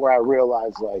moment where I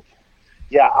realized, like,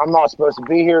 yeah, I'm not supposed to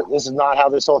be here. This is not how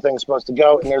this whole thing is supposed to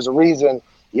go, and there's a reason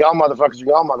y'all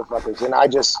motherfuckers, and I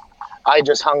just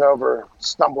hung over,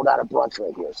 stumbled out of brunch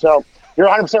right here. So you're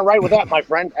 100% right with that, my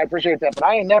friend. I appreciate that, but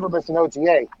I ain't never missed an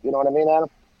OTA. You know what I mean, Adam?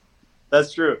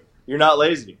 That's true. You're not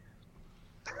lazy.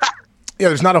 Yeah,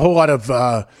 there's not a whole lot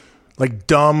of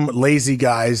dumb, lazy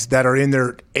guys that are in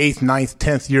their 8th, 9th,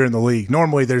 10th year in the league.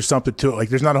 Normally there's something to it. Like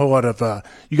there's not a whole lot of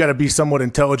you got to be somewhat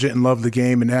intelligent and love the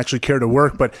game and actually care to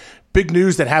work. But big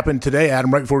news that happened today,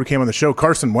 Adam, right before we came on the show,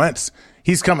 Carson Wentz.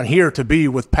 He's coming here to be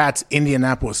with Pat's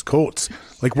Indianapolis Colts.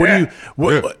 Like, what do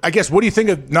you think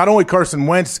of not only Carson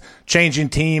Wentz changing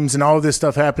teams and all of this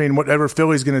stuff happening, whatever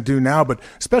Philly's going to do now, but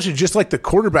especially just like the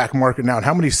quarterback market now and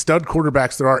how many stud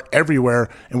quarterbacks there are everywhere.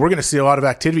 And we're going to see a lot of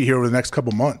activity here over the next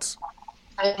couple months.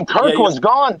 And Kirk was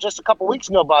gone just a couple weeks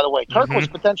ago, by the way. Kirk was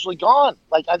potentially gone.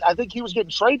 Like, I think he was getting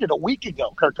traded a week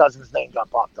ago. Kirk Cousins' name got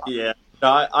popped up. Yeah.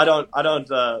 No, I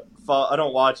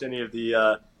don't watch any of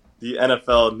the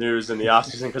NFL news in the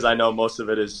offseason because I know most of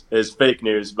it is fake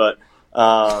news. But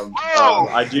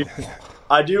I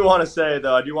do want to say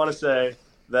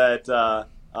that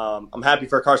I'm happy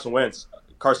for Carson Wentz,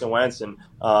 and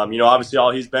obviously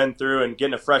all he's been through and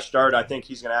getting a fresh start. I think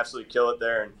he's going to absolutely kill it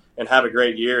there and have a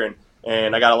great year.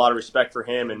 And I got a lot of respect for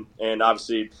him and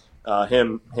obviously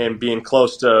him being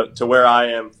close to where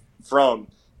I am from,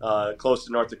 close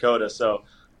to North Dakota. So.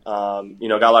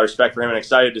 Got a lot of respect for him and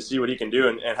excited to see what he can do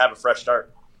and have a fresh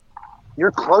start.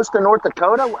 You're close to North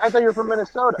Dakota? I thought you were from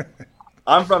Minnesota.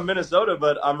 I'm from Minnesota,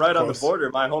 but I'm right on the border.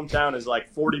 My hometown is like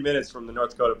 40 minutes from the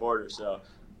North Dakota border, so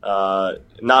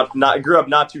grew up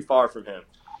not too far from him.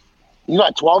 You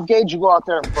got 12 gauge? You go out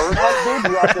there and bird hunt,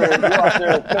 dude? You out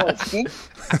there killing skeet?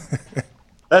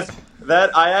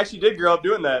 I actually did grow up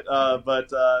doing that,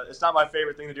 but it's not my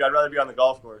favorite thing to do. I'd rather be on the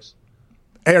golf course.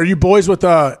 Hey, are you boys with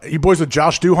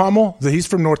Josh Duhamel? He's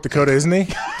from North Dakota, isn't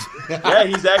he? Yeah,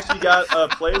 he's actually got a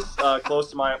place close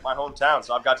to my hometown,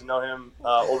 so I've got to know him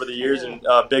over the years, and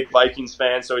big Vikings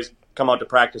fan, so he's come out to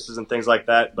practices and things like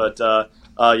that. But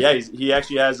he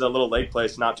actually has a little lake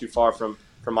place not too far from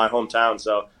my hometown,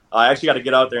 so I actually got to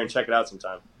get out there and check it out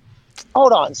sometime.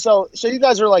 Hold on, so you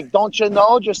guys are like, don't you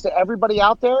know, just to everybody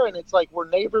out there, and it's like we're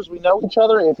neighbors, we know each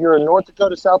other. If you're in North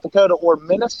Dakota, South Dakota, or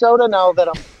Minnesota, now that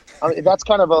that's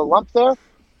kind of a lump there.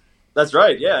 That's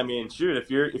right. Yeah, I mean, shoot,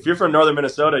 if you're from northern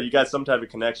Minnesota, you got some type of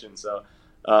connection. So,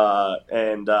 a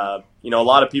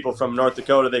lot of people from North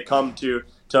Dakota, they come to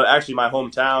actually my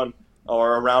hometown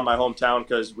or around my hometown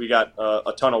because we got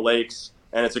a ton of lakes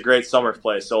and it's a great summer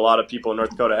place. So a lot of people in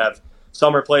North Dakota have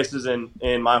summer places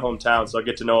in my hometown. So I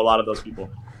get to know a lot of those people.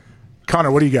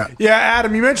 Connor, what do you got? Yeah,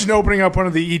 Adam, you mentioned opening up one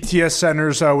of the ETS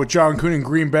centers with John Kuhn in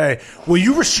Green Bay. Will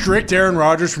you restrict Aaron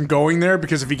Rodgers from going there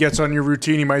because if he gets on your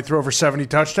routine, he might throw for 70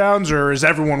 touchdowns, or is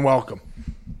everyone welcome?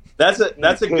 That's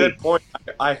a good point.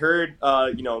 I heard,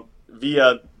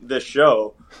 via this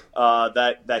show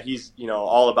that he's,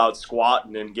 all about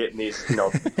squatting and getting these,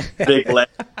 big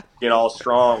legs, all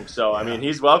strong. So, I mean,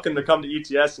 he's welcome to come to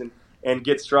ETS and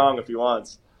get strong if he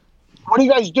wants. What do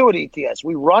you guys do at ETS?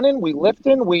 We running? We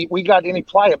lifting? We got any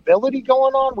pliability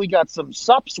going on? We got some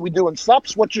sups? We doing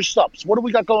sups? What's your sups? What do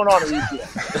we got going on at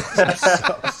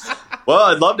ETS? Well,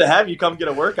 I'd love to have you come get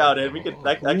a workout in. We could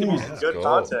that could be some good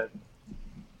content.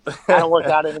 I don't work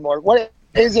out anymore. What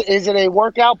is it? Is it a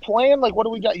workout plan? Like, what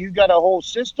do we got? You got a whole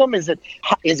system? Is it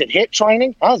HIIT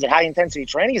training? Is it high intensity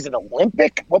training? Is it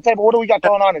Olympic? What do we got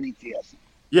going on at ETS?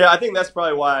 Yeah, I think that's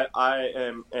probably why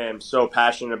I am so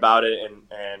passionate about it, and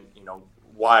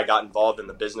why I got involved in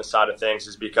the business side of things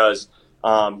is because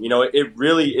it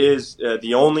really is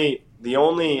the only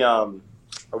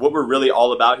what we're really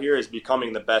all about here is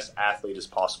becoming the best athlete as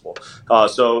possible.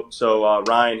 So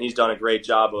Ryan, he's done a great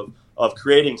job of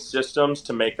creating systems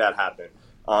to make that happen.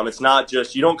 It's not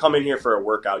just, you don't come in here for a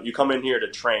workout. You come in here to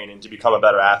train and to become a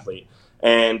better athlete.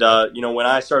 And when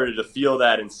I started to feel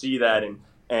that and see that and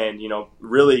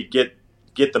really get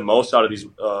the most out of these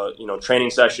training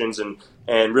sessions and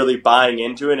really buying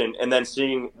into it and then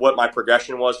seeing what my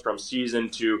progression was from season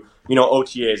to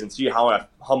OTAs and see how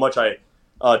much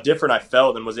different I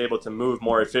felt and was able to move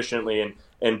more efficiently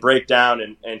and break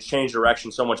down and change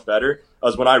direction so much better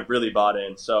was when I really bought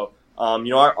in. So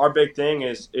our big thing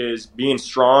is being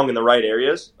strong in the right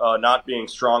areas, not being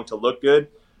strong to look good,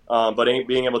 but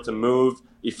being able to move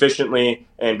efficiently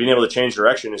and being able to change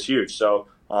direction is huge. So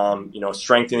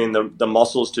strengthening the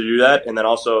muscles to do that, and then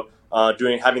also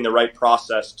having the right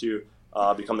process to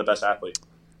become the best athlete.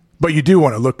 But you do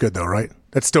want to look good, though, right?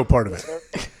 That's still part of it.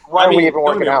 Why are we even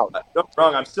working out? Don't get me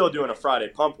wrong, I'm still doing a Friday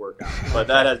pump workout, but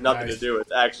that has nothing to do with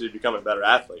actually becoming a better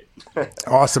athlete.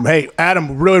 Awesome. Hey,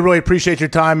 Adam, really, really appreciate your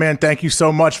time, man. Thank you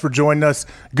so much for joining us.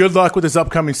 Good luck with this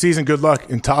upcoming season. Good luck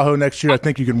in Tahoe next year. I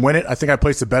think you can win it. I think I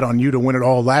placed a bet on you to win it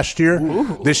all last year.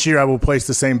 Ooh. This year I will place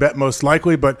the same bet most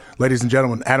likely, but ladies and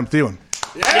gentlemen, Adam Thielen.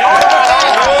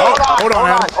 Yeah!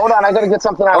 Hold on. I got to get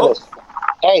something out of this.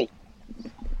 Hey,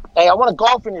 I want to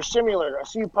golf in your simulator. I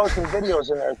see you posting videos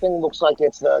in there. The thing looks like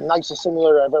it's the nicest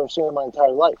simulator I've ever seen in my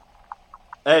entire life.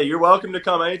 Hey, you're welcome to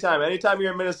come anytime. Anytime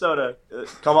you're in Minnesota,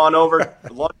 come on over.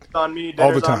 Lunch on me,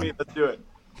 dinner's on me. Let's do it.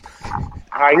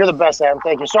 All right, you're the best, Adam.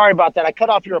 Thank you. Sorry about that. I cut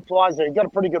off your applause there. You got a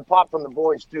pretty good pop from the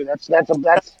boys, too. That's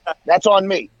on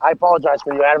me. I apologize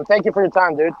for you, Adam. Thank you for your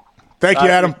time, dude. Thank you,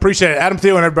 Adam. Appreciate it. Adam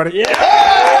Thielen, everybody.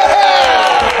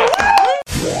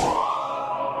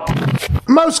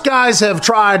 Most guys have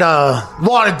tried a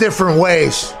lot of different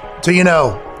ways to,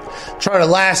 try to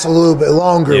last a little bit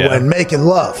longer when making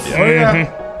love.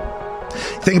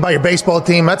 Think about your baseball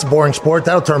team. That's a boring sport.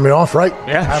 That'll turn me off, right?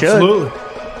 Yeah, absolutely.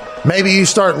 Maybe you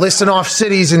start listing off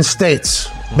cities and states.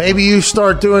 Maybe you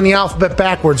start doing the alphabet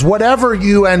backwards. Whatever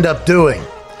you end up doing,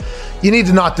 you need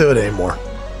to not do it anymore.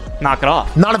 Knock it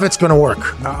off. None of it's going to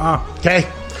work. Okay?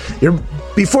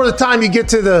 Before the time you get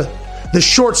to the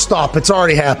shortstop, it's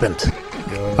already happened.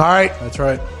 All right? That's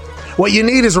right. What you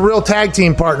need is a real tag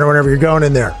team partner whenever you're going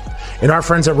in there. And our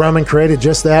friends at Roman created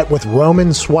just that with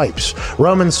Roman Swipes.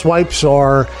 Roman Swipes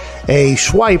are a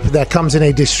swipe that comes in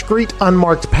a discreet,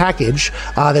 unmarked package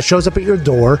that shows up at your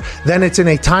door. Then it's in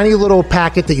a tiny little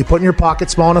packet that you put in your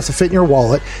pocket, small enough to fit in your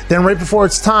wallet. Then right before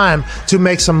it's time to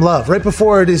make some love, right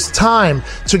before it is time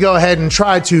to go ahead and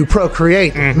try to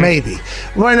procreate, maybe.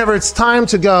 Whenever it's time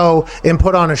to go and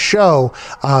put on a show,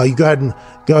 you go ahead and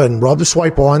rub the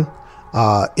swipe on.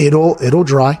 It'll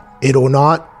dry. It'll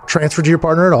not transfer to your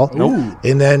partner at all. Nope.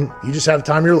 And then you just have the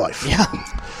time of your life. Yeah.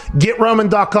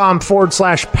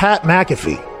 GetRoman.com/Pat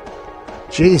McAfee.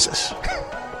 Jesus.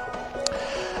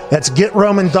 That's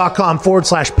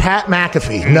GetRoman.com/Pat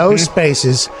McAfee. No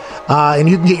spaces. And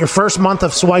you can get your first month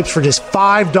of swipes for just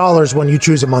 $5 when you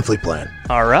choose a monthly plan.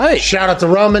 All right. Shout out to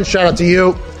Roman. Shout out to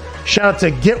you. Shout out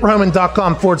to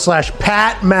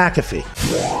GetRoman.com/Pat McAfee.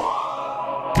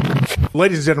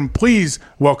 Ladies and gentlemen, please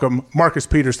welcome Marcus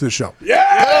Peters to the show.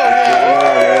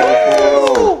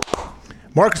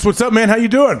 Marcus, what's up, man? How you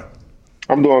doing?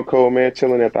 I'm doing cool, man.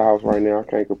 Chilling at the house right now. I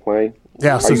can't complain.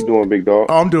 Yeah, How you doing, big dog?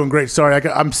 Oh, I'm doing great. Sorry,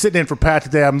 I'm sitting in for Pat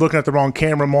today. I'm looking at the wrong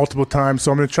camera multiple times,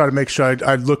 so I'm going to try to make sure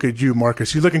I look at you,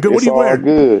 Marcus. You looking good? What are you wearing?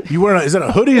 Good. You wearing? Is that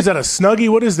a hoodie? Is that a Snuggie?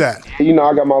 What is that?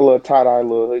 I got my little tie-dye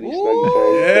little hoodie Snuggie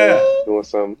thing. Yeah. Doing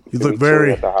something. You look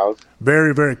very at the house.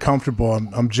 Very, very comfortable.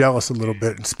 I'm jealous a little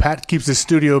bit. Pat keeps his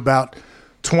studio about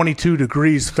 22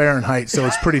 degrees Fahrenheit, so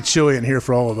it's pretty chilly in here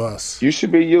for all of us. You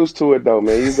should be used to it, though,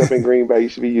 man. You're up in Green Bay. You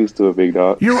should be used to it, big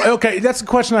dog. You're okay. That's a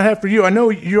question I have for you. I know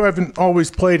you haven't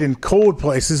always played in cold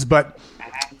places, but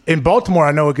in Baltimore,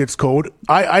 I know it gets cold.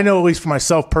 I know, at least for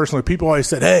myself personally, people always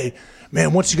said, hey,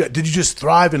 man, did you just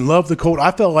thrive and love the cold? I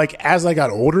felt like as I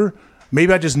got older,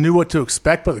 maybe I just knew what to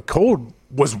expect, but the cold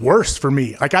was worse for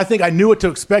me. Like, I think I knew what to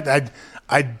expect. I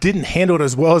didn't handle it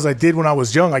as well as I did when I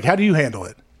was young. Like, how do you handle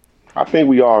it? I think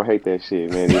we all hate that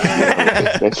shit, man.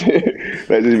 Let's just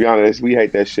be honest. We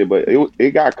hate that shit, but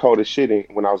it got cold as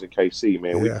shit when I was in KC,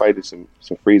 man. We played some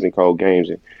freezing cold games,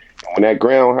 and when that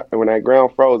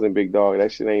ground frozen, big dog,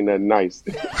 that shit ain't nothing nice.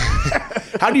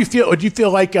 How do you feel? Do you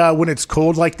feel like when it's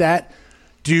cold like that,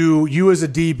 do you as a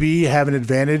DB have an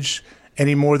advantage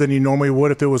any more than you normally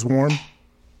would if it was warm?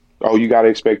 Oh, you got to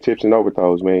expect tips and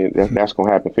overthrows, man. That's going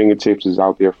to happen. Fingertips is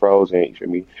out there frozen. For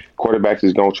me, quarterbacks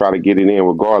is going to try to get it in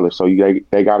regardless. So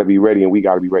they got to be ready, and we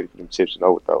got to be ready for them tips and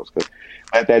overthrows. Because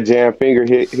let that jam finger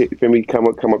hit for me come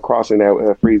across in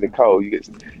that freezing cold,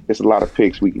 there's a lot of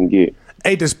picks we can get.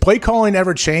 Hey, does play calling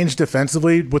ever change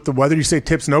defensively with the weather? You say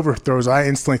tips and overthrows. I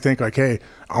instantly think like, hey,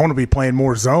 I want to be playing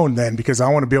more zone then because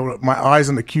I want to be able to, my eyes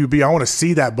on the QB. I want to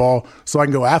see that ball so I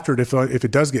can go after it if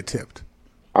it does get tipped.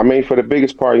 I mean, for the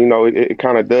biggest part, it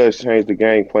kind of does change the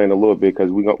game plan a little bit because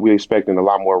we're expecting a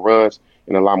lot more runs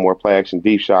and a lot more play action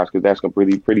deep shots because that's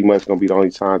pretty much going to be the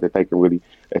only time that they can really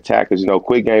attack. Because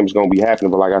quick game is going to be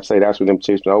happening, but like I say, that's where them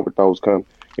tips and overthrows come.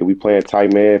 If we playing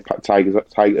tight man, tight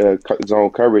zone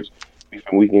coverage,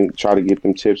 we can try to get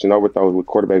them tips and overthrows with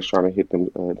quarterbacks trying to hit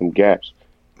them gaps.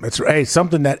 That's right. Hey,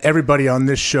 something that everybody on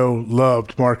this show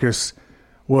loved, Marcus,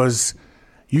 was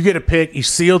you get a pick, you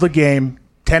seal the game.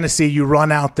 Tennessee, you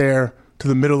run out there to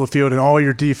the middle of the field, and all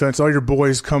your defense, all your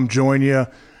boys come join you.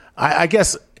 I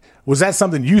guess, was that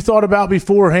something you thought about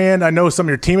beforehand? I know some of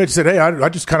your teammates said, hey, I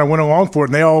just kind of went along for it,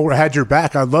 and they all had your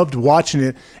back. I loved watching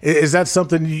it. Is that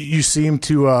something you seem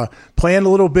to plan a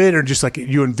little bit, or just like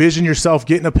you envision yourself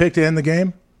getting a pick to end the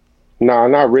game? No,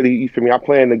 not really. For me, I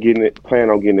plan on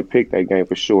getting a pick that game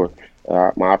for sure.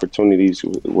 My opportunities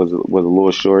was a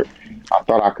little short. I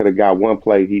thought I could have got one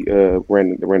play. He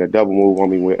ran a double move on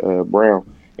me with Brown,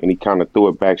 and he kind of threw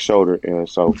it back shoulder. And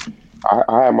so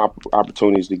I had my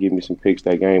opportunities to give me some picks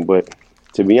that game. But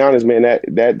to be honest, man,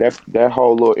 that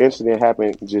whole little incident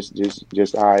happened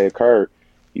just how it occurred.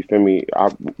 You feel me?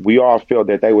 We all felt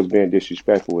that they was being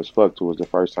disrespectful as fuck to us the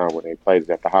first time when they played us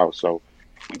at the house. So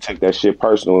we took that shit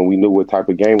personal, and we knew what type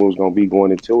of game it was going to be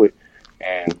going into it.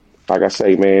 And like I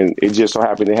say, man, it just so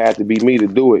happened it had to be me to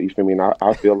do it. You feel me? And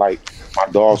I feel like my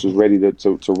dogs was ready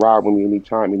to ride with me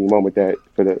anytime, any moment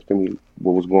for me,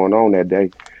 what was going on that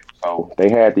day. So they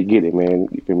had to get it, man.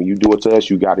 You feel me? You do it to us,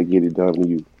 you got to get it done to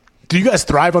you. Do you guys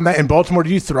thrive on that in Baltimore?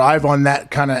 Do you thrive on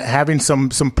that kind of having some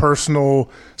personal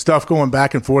stuff going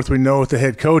back and forth? We know with the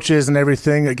head coaches and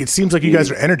everything. Like, it seems like you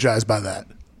guys are energized by that.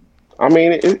 I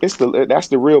mean, that's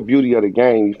the real beauty of the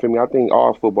game. You feel me? I think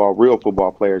all real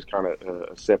football players kind of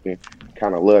accept and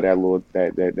kind of love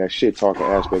that shit talking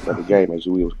aspect of the game, as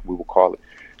we will call it.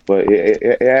 But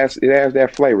it has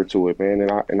that flavor to it, man,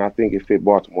 and I think it fit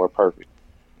Baltimore perfect.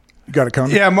 You got it,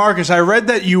 Connor? Yeah, Marcus, I read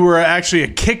that you were actually a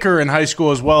kicker in high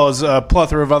school as well as a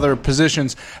plethora of other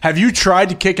positions. Have you tried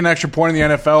to kick an extra point in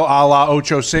the NFL a la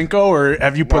Ocho Cinco, or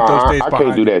have you put those days behind? I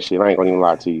can't do that shit. I ain't going to even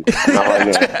lie to you. Not right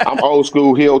now. I'm old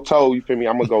school, heel toe, you feel me?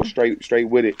 I'm going to go straight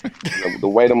with it. The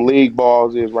way them league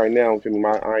balls is right now, you feel me?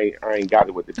 I ain't got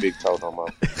it with the big toe no more.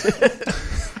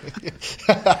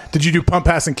 Did you do pump,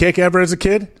 pass, and kick ever as a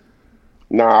kid?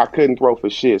 Nah, I couldn't throw for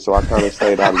shit, so I kind of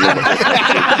stayed out of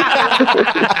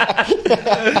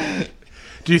it.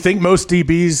 Do you think most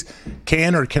DBs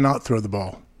can or cannot throw the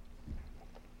ball?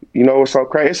 It's so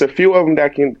crazy. It's a few of them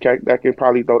that can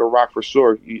probably throw the rock for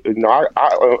sure.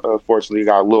 I unfortunately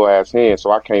got a little ass hand,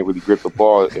 so I can't really grip the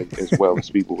ball as well as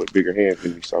people with bigger hands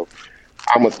than me. So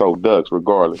I'm gonna throw ducks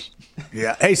regardless.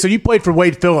 Yeah. Hey, so you played for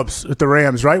Wade Phillips at the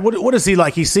Rams, right? What is he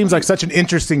like? He seems like such an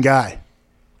interesting guy.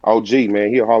 OG, man,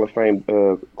 he a Hall of Fame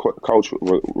coach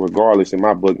regardless in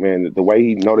my book, man. The way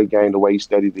he know the game, the way he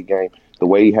studied the game, the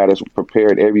way he had us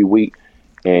prepared every week,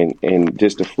 and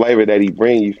just the flavor that he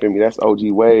bring, you feel me? That's OG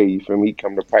Wade, you feel me? He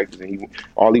come to practice, and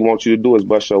all he wants you to do is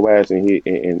bust your ass and hit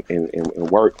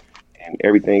and work, and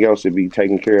everything else should be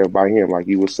taken care of by him, like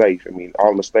he was safe. I mean,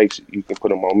 all mistakes, you can put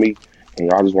them on me,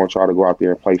 and I just want y'all to go out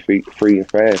there and play free and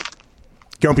fast.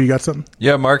 Gumpy, you got something?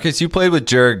 Yeah, Marcus, you played with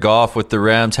Jared Goff with the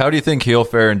Rams. How do you think he'll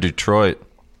fare in Detroit?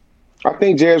 I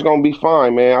think Jared's going to be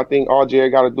fine, man. I think all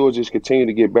Jared got to do is just continue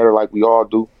to get better like we all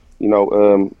do.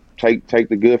 Take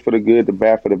the good for the good, the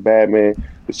bad for the bad, man.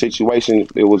 The situation,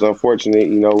 it was unfortunate,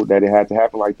 that it had to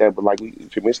happen like that. But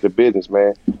it's the business,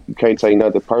 man. You can't take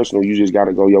nothing personal. You just got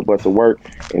to go your butt to work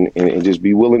and just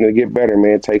be willing to get better,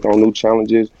 man. Take on new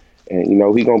challenges. And,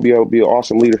 he's going to be able to be an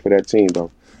awesome leader for that team,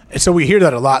 though. So we hear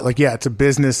that a lot. Like, yeah, it's a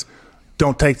business.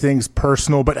 Don't take things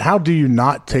personal. But how do you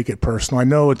not take it personal? I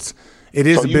know it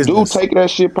is a business. You do take that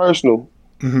shit personal,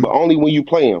 but only when you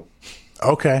play them.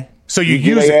 Okay. So you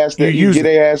use it. You get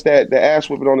their ass the ass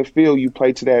whipping on the field. You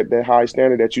play to that high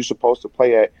standard that you're supposed to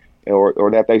play at,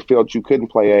 or that they felt you couldn't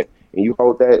play at, and you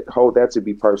hold that to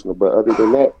be personal. But other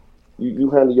than that, you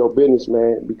handle your business,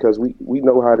 man, because we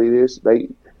know how it is.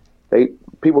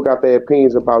 People got their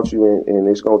opinions about you, and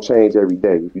it's gonna change every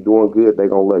day. If you're doing good, they're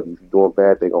gonna love you. If you're doing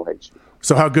bad, they're gonna hate you.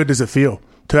 So how good does it feel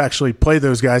to actually play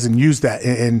those guys and use that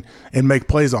and make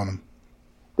plays on them?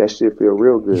 That shit feel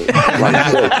real good.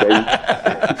 Like baby.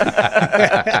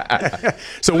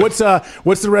 So what's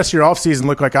the rest of your offseason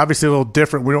look like? Obviously a little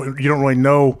different. You don't really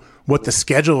know what the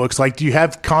schedule looks like. Do you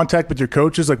have contact with your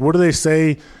coaches? Like, what do they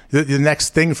say the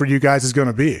next thing for you guys is going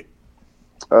to be?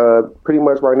 Pretty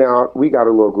much right now, we got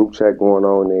a little group chat going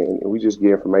on, and we just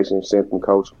get information sent from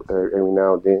coach every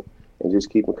now and then, and just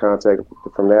keep in contact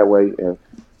from that way.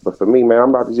 But for me, man, I'm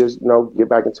about to just get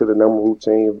back into the normal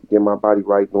routine, get my body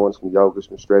right, doing some yoga,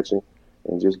 some stretching,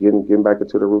 and just getting back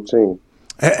into the routine.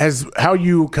 Has how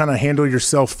you kind of handle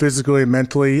yourself physically and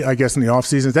mentally, I guess, in the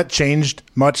offseason, has that changed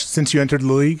much since you entered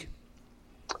the league?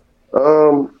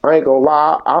 I ain't gonna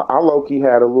lie. I low-key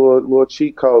had a little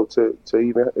cheat code to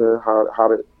even how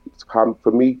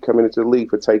for me coming into the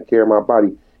league for taking care of my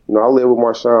body. I lived with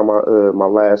Marshawn my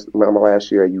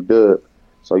last year at UW.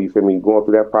 So you feel me, going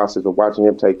through that process of watching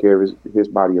him take care of his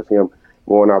body, of him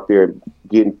going out there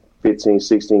getting 15,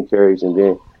 16 carries, and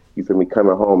then you feel me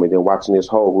coming home and then watching this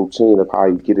whole routine of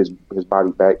how he get his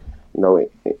body back,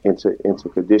 into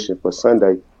condition for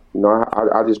Sunday.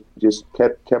 I just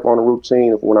kept on the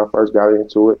routine when I first got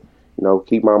into it.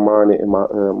 Keep my mind and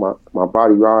my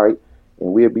body right,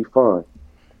 and we'll be fine.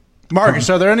 Marcus,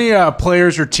 are there any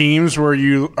players or teams where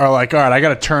you are like, all right, I got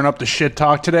to turn up the shit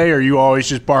talk today, or are you always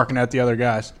just barking at the other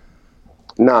guys?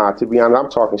 Nah, to be honest, I'm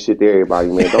talking shit to everybody,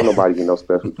 man. Don't nobody get no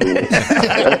special treatment.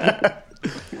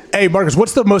 Hey, Marcus,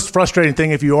 what's the most frustrating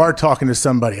thing if you are talking to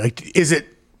somebody? Like, is it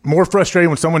more frustrating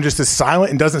when someone just is silent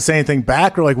and doesn't say anything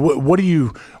back, or like what do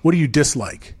you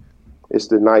dislike? It's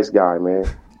the nice guy, man.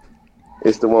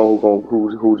 It's the one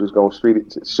who just gonna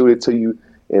shoot it to you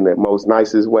in the most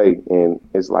nicest way, and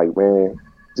it's like, man,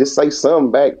 just say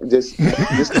something back. Just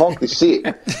talk the shit.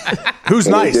 Who's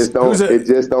and nice? It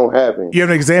just don't happen. You have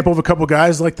an example of a couple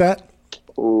guys like that?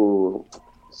 Ooh,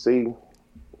 see,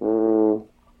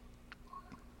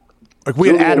 like we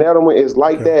had Adam. Edelman is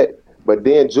like that, but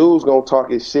then Jules gonna talk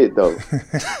his shit though.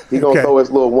 He gonna throw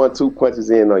his little 1-2 punches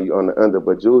in on you on the under,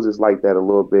 but Jules is like that a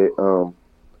little bit.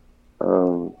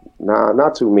 Nah,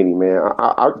 not too many, man.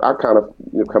 I kind of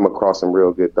come across some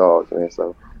real good dogs, man.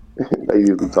 So they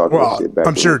usually talk this shit back.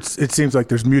 I'm sure it seems like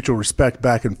there's mutual respect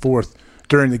back and forth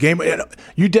during the game.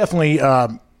 You definitely,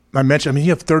 you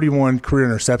have 31 career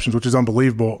interceptions, which is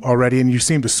unbelievable already, and you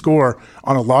seem to score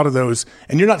on a lot of those.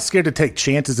 And you're not scared to take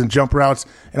chances and jump routes.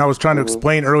 And I was trying to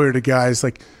explain earlier to guys,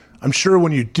 like, I'm sure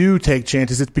when you do take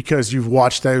chances, it's because you've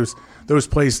watched those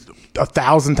plays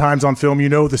 1,000 times on film. You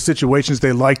know the situations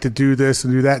they like to do this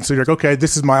and do that. And so you're like, okay,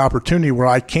 this is my opportunity where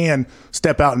I can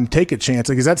step out and take a chance.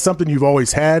 Like, is that something you've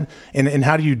always had? And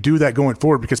how do you do that going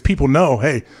forward? Because people know,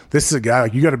 hey, this is a guy,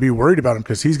 like, you got to be worried about him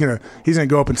because he's gonna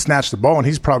go up and snatch the ball, and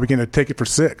he's probably going to take it for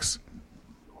 6.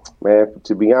 Man,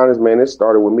 to be honest, man, it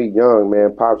started with me young,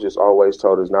 man. Pops just always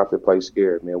told us not to play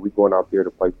scared, man. We going out there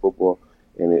to play football.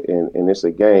 And it's a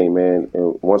game, man.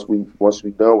 And once we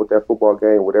done with that football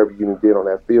game, whatever you did on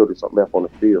that field, it's left on the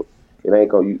field. It ain't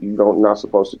gonna. You don't not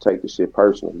supposed to take the shit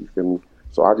personally. You feel me?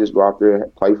 So I just go out there,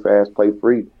 play fast, play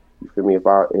free. You feel me? If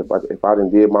I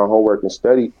done did my homework and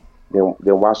studied, then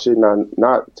why shouldn't I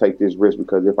not take this risk?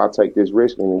 Because if I take this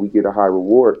risk and we get a high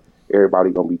reward, everybody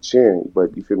gonna be cheering.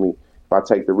 But you feel me? If I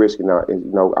take the risk and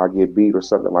I get beat or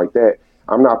something like that,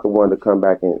 I'm not the one to come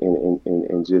back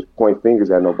and just point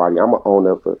fingers at nobody. I'm going to own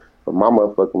up for my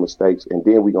motherfucking mistakes, and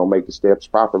then we're going to make the steps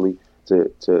properly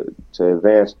to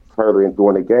advance further in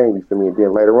during the game, you feel me? And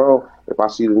then later on, if I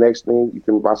see the next thing, you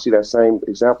feel me? If I see that same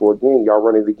example again, y'all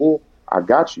run it again, I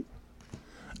got you.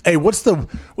 Hey, what's the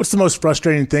most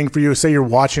frustrating thing for you? Say you're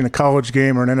watching a college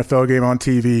game or an NFL game on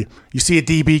TV. You see a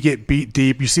DB get beat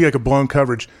deep. You see like a blown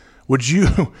coverage. Would you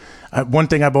one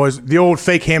thing I've always – the old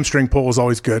fake hamstring pull is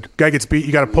always good. Guy gets beat,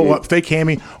 you got to pull up, fake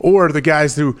hammy, or the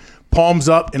guys who palms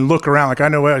up and look around. Like I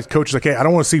know as coaches like, hey, I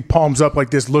don't want to see palms up like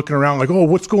this looking around like, oh,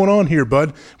 what's going on here,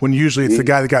 bud? When usually it's the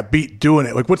guy that got beat doing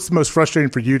it. Like what's the most frustrating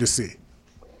for you to see?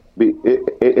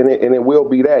 It will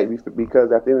be that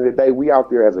because at the end of the day, we out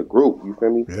there as a group. You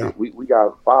feel me? Yeah. We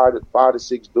got five to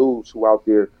six dudes who out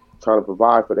there trying to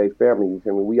provide for their family. You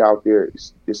feel me? We out there.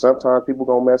 Sometimes people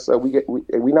gonna mess up. We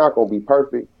not gonna be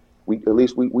perfect. We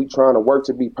trying to work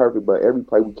to be perfect, but every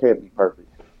play we can't be perfect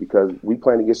because we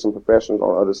plan to get some professionals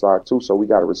on the other side too. So we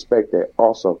got to respect that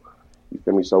also. You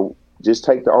feel me? So just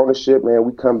take the ownership, man.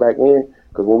 We come back in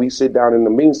because when we sit down in the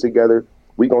meetings together,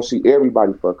 we gonna see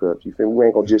everybody fuck up. You feel me? We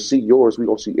ain't gonna just see yours. We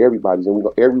gonna see everybody's, and we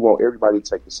want everybody to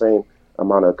take the same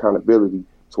amount of accountability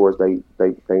towards they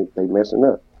messing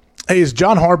up. Hey, is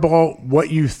John Harbaugh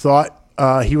what you thought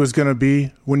he was going to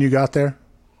be when you got there?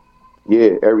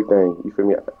 Yeah, everything. You feel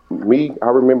me? I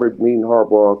remember meeting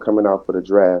Harbaugh coming out for the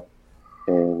draft,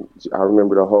 and I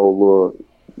remember the whole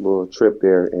little trip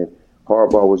there. And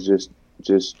Harbaugh was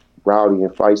just rowdy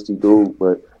and feisty dude,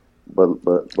 but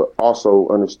also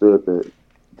understood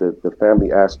the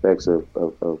family aspects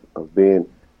of being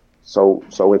so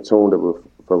in tune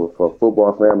for a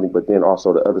football family, but then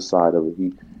also the other side of it.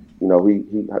 He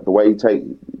the way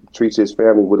he treats his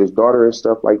family with his daughter and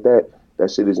stuff like that. That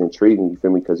shit is intriguing. You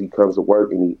feel me? Because he comes to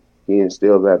work and he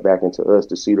instills that back into us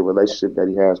to see the relationship that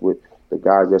he has with the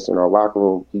guys that's in our locker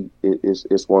room.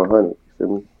 It's 100. You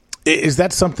feel me? Is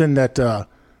that something that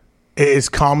is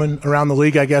common around the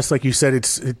league? I guess, like you said,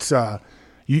 it's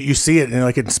you see it and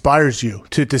like it inspires you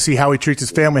to see how he treats his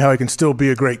family, how he can still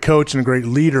be a great coach and a great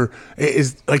leader.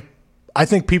 Is like, I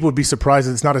think people would be surprised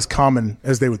that it's not as common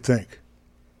as they would think.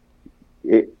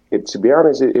 To be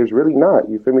honest, it's really not.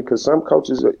 You feel me? Because some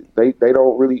coaches they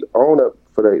don't really own up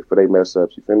for they mess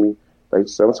ups. You feel me? They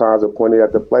sometimes are pointed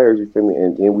at the players. You feel me?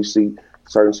 And then we see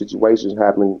certain situations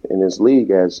happen in this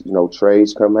league as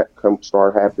trades come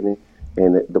start happening,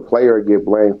 and the player get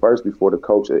blamed first before the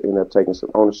coach end up taking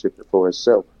some ownership for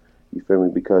himself. You feel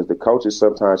me? Because the coaches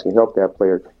sometimes can help that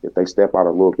player if they step out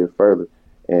a little bit further.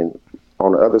 And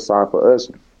on the other side for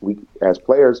us, we as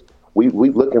players. We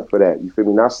looking for that. You feel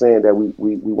me? Not saying that we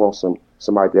want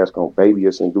somebody that's gonna baby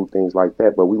us and do things like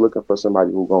that, but we looking for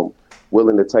somebody who's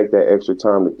willing to take that extra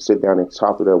time to sit down and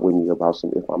talk it up with me about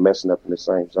if I'm messing up in the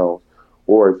same zone,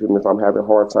 or if I'm having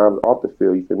hard times off the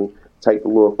field. You feel me? Take the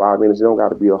little 5 minutes. It don't got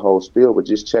to be a whole spiel, but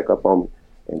just check up on me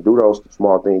and do those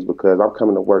small things, because I'm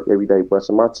coming to work every day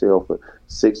busting my tail for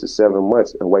 6 to 7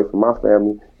 months away from my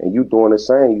family, and you doing the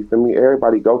same. You feel me?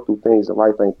 Everybody go through things, and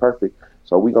life ain't perfect.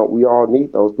 So we all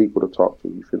need those people to talk to.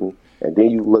 You feel me? And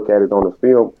then you look at it on the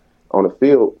field,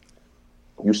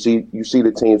 you see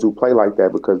the teams who play like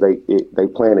that because they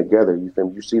playing together. You feel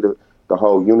me? You see the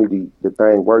whole unity, the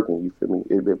thing working. You feel me?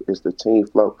 It's the team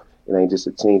flow. It ain't just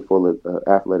a team full of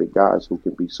athletic guys who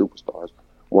can be superstars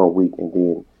one week and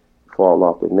then fall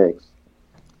off the next.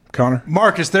 Connor?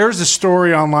 Marcus, there's a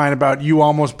story online about you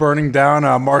almost burning down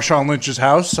Marshawn Lynch's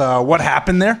house. What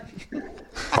happened there?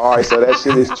 All right, so that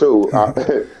shit is true.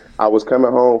 I was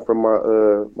coming home from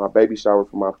my baby shower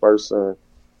for my first son,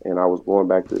 and I was going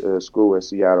back to school in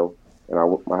Seattle, and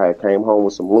I had came home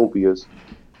with some lumpias,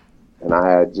 and I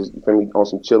had just on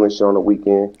some chilling shit on the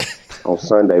weekend on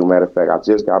Sunday. Matter of fact, I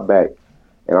just got back,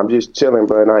 and I'm just chilling,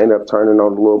 but I ended up turning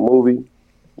on the little movie.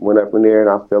 Went up in there and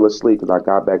I fell asleep because I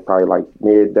got back probably like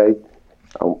midday.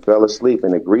 I fell asleep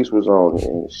and the grease was on,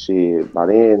 and shit. By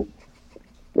then,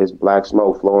 there's black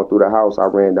smoke flowing through the house. I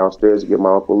ran downstairs to get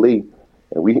my Uncle Lee,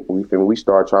 and we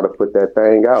started trying to put that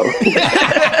thing out.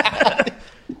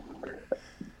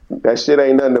 That shit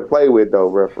ain't nothing to play with, though,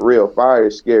 bro. For real, fire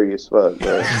is scary as fuck,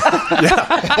 man. Yeah,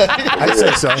 I'd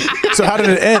say so. So how did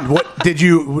it end?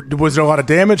 Was there a lot of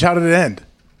damage? How did it end?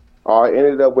 It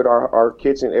ended up with our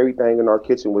kitchen. Everything in our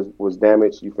kitchen was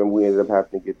damaged. You feel me? We ended up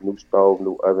having to get new stove,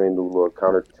 new oven, new little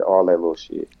counter, all that little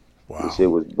shit. Wow. The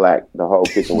shit was black. The whole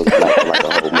kitchen was black for like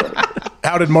a whole month.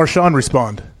 How did Marshawn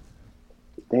respond?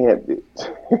 Damn, dude.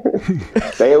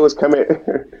 They was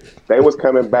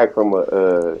coming back from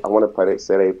I want to play. They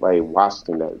said they played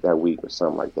Washington that week or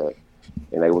something like that,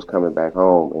 and they was coming back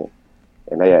home,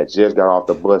 and they had just got off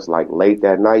the bus like late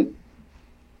that night.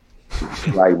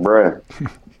 Like, bruh,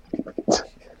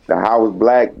 the house was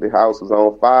black. The house was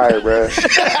on fire, bruh.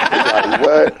 Like,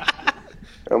 what?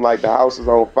 I'm like, the house is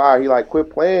on fire. He like, quit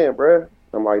playing, bruh.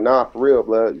 I'm like, nah, for real,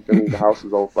 blood. You feel me? The house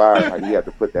is on fire. Like, he had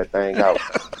to put that thing out.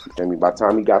 You feel me? By the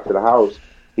time he got to the house,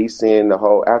 he's seeing the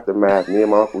whole aftermath. Me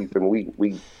and my uncle,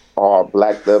 we all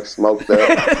blacked up, smoked up,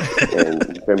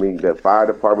 and you feel me? The fire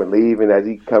department leaving as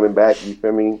he coming back. You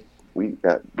feel me?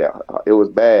 It was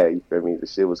bad. You feel me? The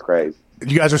shit was crazy.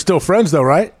 You guys are still friends, though,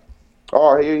 right?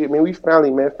 Oh, I mean, we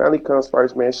family, man. Family comes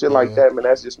first, man. Shit like that, man.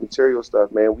 That's just material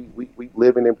stuff, man. We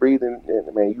living and breathing,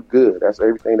 and man, you good. That's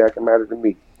everything that can matter to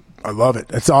me. I love it.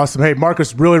 That's awesome. Hey,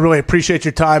 Marcus, really, really appreciate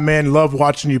your time, man. Love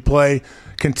watching you play.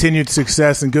 Continued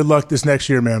success, and good luck this next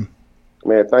year, man.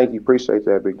 Man, thank you. Appreciate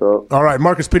that, big dog. All right,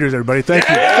 Marcus Peters, everybody. Thank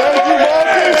you.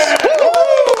 Thank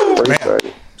you, Marcus. Appreciate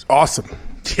it. Awesome.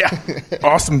 Yeah.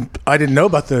 Awesome. I didn't know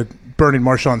about the burning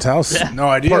Marshawn's house. Yeah. No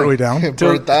idea. Partway down.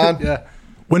 Burnt down? Yeah.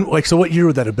 So what year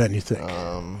would that have been, you think?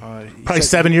 Probably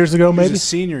 7 years ago, maybe? He's a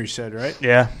senior, he said, right?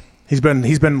 Yeah. He's been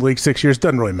in the league 6 years.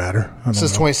 Doesn't really matter.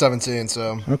 Since 2017,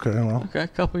 so. Okay, well. Okay, a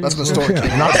couple That's years. the story.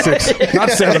 Yeah, not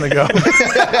 7 ago.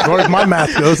 As far as my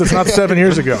math goes, it's not 7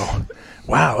 years ago.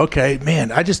 Wow, okay. Man,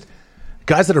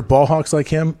 guys that are ball hawks like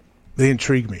him, they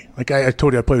intrigue me. Like I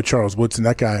told you, I played with Charles Woodson,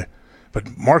 that guy.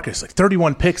 But Marcus, like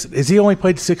 31 picks. Has he only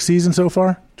played 6 seasons so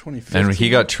far? 2015. And when he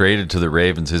got traded to the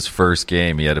Ravens, his first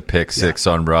game, he had a pick 6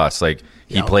 on Ross. Like,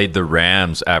 he played the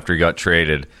Rams after he got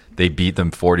traded. They beat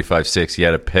them 45-6. He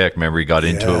had a pick. Remember, he got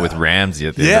into it with Ramsey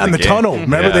at the end of in the the game. tunnel.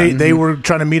 Remember, they were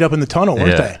trying to meet up in the tunnel,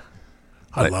 weren't they?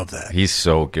 I love that. He's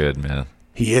so good, man.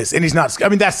 He is. And he's not – I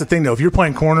mean, that's the thing, though. If you're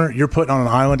playing corner, you're putting on an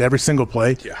island every single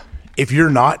play. Yeah. If you're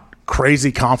not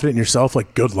crazy confident in yourself,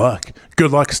 like, good luck.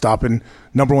 Good luck stopping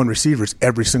number one receivers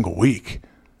every single week.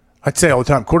 I'd say all the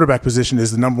time, quarterback position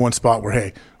is the number one spot where,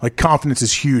 hey, like, confidence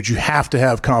is huge. You have to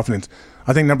have confidence.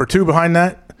 I think number 2 behind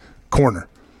that, corner.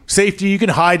 Safety, you can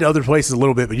hide other places a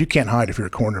little bit, but you can't hide if you're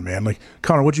a corner, man. Like,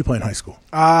 Connor, what'd you play in high school?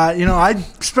 I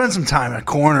spent some time at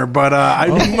corner, but I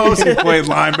mostly played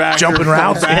linebacker. Jumping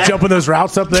routes? Jumping those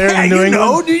routes up there in New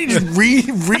England? You just read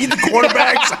the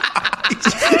quarterbacks.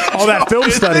 All that film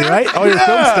study, right? All your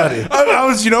film study. I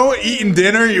was, eating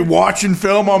dinner, you're watching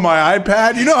film on my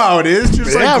iPad. You know how it is,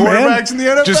 just like quarterbacks in the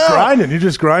NFL. Just grinding. You're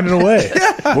just grinding away.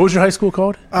 What was your high school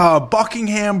called?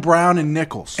 Buckingham, Brown, and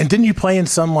Nichols. And didn't you play in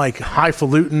some, like,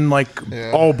 highfalutin, like,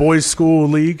 all-boys school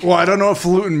league? Well, I don't know what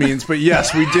falutin means, but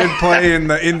yes, we did play in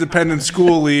the independent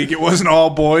school league. It wasn't all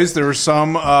boys. There were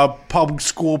some public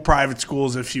school, private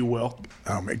schools, if you will.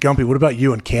 Oh, man. Gumpy, what about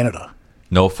you in Canada?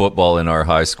 No football in our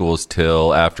high schools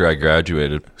till after I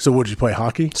graduated. So what, did you play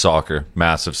hockey? Soccer.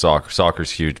 Massive soccer.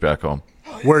 Soccer's huge back home.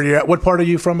 Where are you at? What part are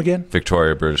you from again?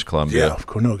 Victoria, British Columbia. Yeah, of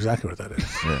course. Know exactly what that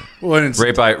is. Yeah. Well, it's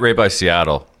right by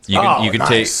Seattle. You can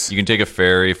nice. you can take a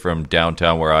ferry from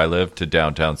downtown where I live to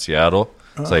downtown Seattle.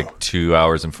 It's like 2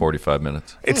 hours and 45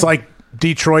 minutes. It's like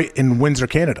Detroit and Windsor,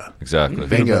 Canada. Exactly.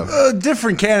 Bingo.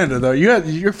 different Canada, though.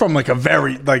 You're from like a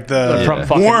very From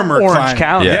fucking warmer Orange climate.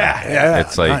 County. Yeah.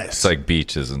 It's like nice. it's like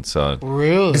beaches and sun.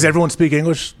 Really? Does everyone speak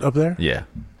English up there? Yeah.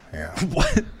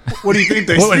 What do you think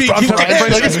they What, speak? I'm talking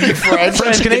They speak French.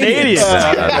 French Canadians.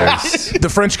 There's- The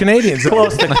French Canadians.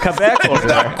 Close to Quebec over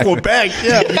there. Quebec,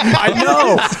 yeah. I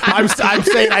know. I'm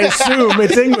saying I assume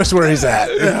it's English where he's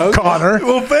at. Connor.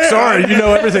 Well, fair. Sorry, you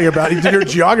know everything about it. You're a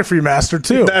geography master,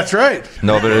 too. That's right.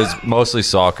 no, but it was mostly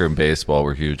soccer and baseball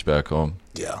were huge back home.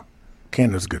 Yeah.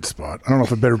 Canada's a good spot. I don't know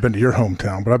if I've ever been to your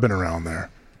hometown, but I've been around there.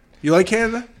 You like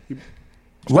Canada?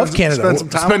 Love Canada.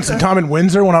 Spend some time time in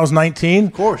Windsor when I was 19.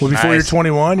 Of course. Well, before you're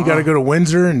 21, you got to go to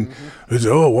Windsor and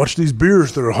watch these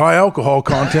beers that are high alcohol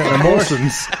content and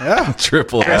emulsions.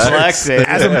 Triple That's X. Lexi.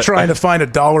 As I'm trying to find a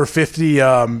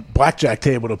 $1.50 blackjack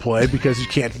table to play because you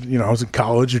can't. I was in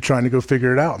college. You're trying to go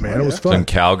figure it out, man. It was So in fun.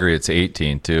 Calgary, it's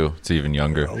 18 too. It's even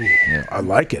younger. I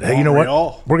like it. Hey, you know what?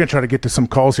 Montreal. We're gonna try to get to some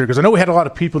calls here because I know we had a lot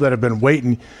of people that have been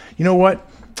waiting. You know what?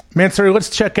 Man, sorry, let's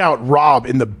check out Rob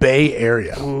in the Bay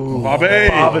Area. Bobby.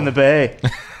 Bob in the Bay.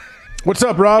 What's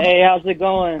up, Rob? Hey, how's it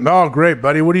going? Oh, great,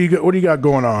 buddy. What do you got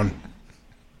going on?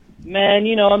 Man,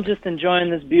 I'm just enjoying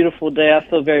this beautiful day. I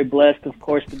feel very blessed, of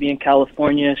course, to be in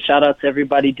California. Shout out to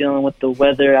everybody dealing with the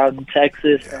weather out in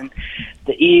Texas and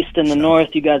the east and the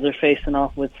north. You guys are facing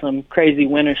off with some crazy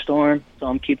winter storm, so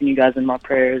I'm keeping you guys in my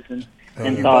prayers and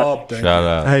thoughts. Shout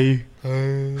out. Hey.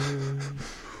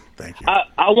 Thank you.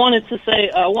 I wanted to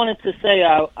say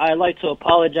I'd like to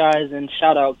apologize and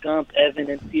shout out Gump, Evan,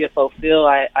 and CFO Phil.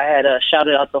 I had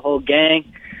shouted out the whole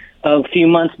gang a few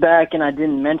months back, and I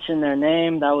didn't mention their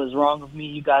name. That was wrong of me.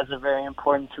 You guys are very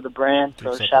important to the brand,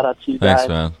 so shout out to you guys. Thanks,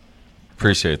 man.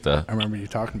 Appreciate that. I remember you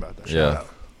talking about that. Yeah.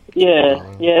 Yeah,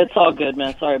 it's all good,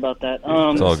 man. Sorry about that.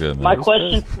 It's all good, man. My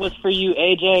question was for you,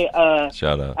 AJ.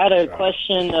 Shout out. I had a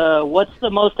question. What's the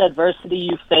most adversity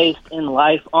you faced in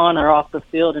life, on or off the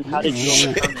field, and how did you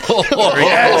overcome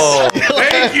it?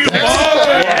 Thank you,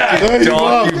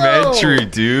 Bob. Documentary,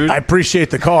 dude. I appreciate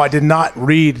the call. I did not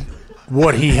read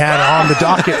what he had on the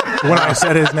docket when I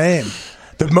said his name.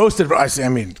 The most advice. I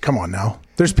mean, come on now.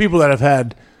 There's people that have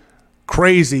had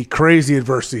crazy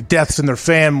adversity, deaths in their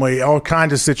family, all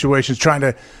kinds of situations.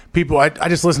 I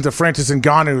just listened to Francis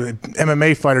Ngannou, an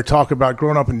MMA fighter, talk about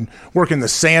growing up and working the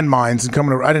sand mines and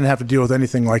coming over. I didn't have to deal with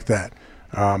anything like that.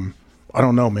 I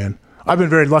don't know, man. I've been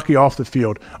very lucky off the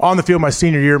field. On the field, my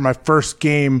senior year, my first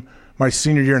game, my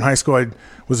senior year in high school, I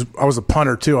I was a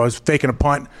punter too. I was faking a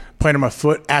punt, planting my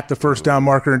foot at the first down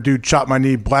marker, and dude chopped my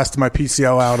knee, blasted my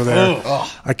PCL out of there.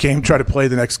 I came, tried to play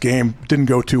the next game, didn't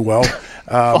go too well.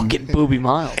 Fucking Booby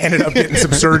Miles. Ended up getting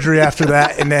some surgery after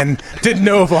that, and then didn't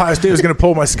know if Ohio State was going to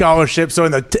pull my scholarship. So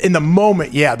in the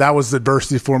moment, yeah, that was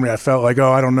adversity for me. I felt like,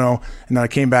 I don't know. And then I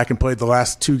came back and played the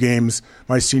last 2 games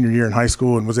my senior year in high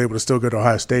school and was able to still go to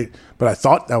Ohio State. But I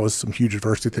thought that was some huge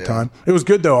adversity at the time. It was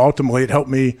good, though. Ultimately, it helped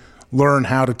me learn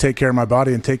how to take care of my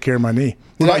body and take care of my knee.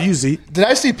 What about you, Zeke? Did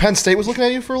I see Penn State was looking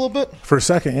at you for a little bit? For a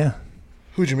second, yeah.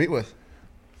 Who'd you meet with?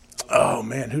 Oh,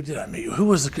 man, who did I meet? Who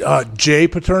was Jay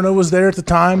Paterno was there at the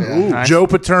time. Yeah. Nice. Joe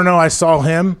Paterno, I saw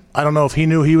him. I don't know if he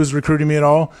knew he was recruiting me at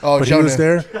all, but Joe he was knew.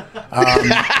 there.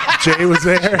 Jay was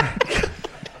there.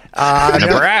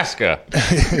 Nebraska.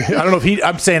 I don't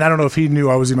know if he knew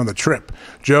I was even on the trip.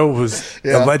 Joe was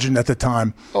a legend at the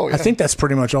time. Oh, yeah. I think that's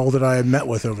pretty much all that I had met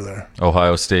with over there.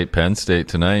 Ohio State, Penn State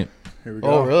tonight. Here we go.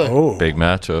 Oh, really? Oh, Big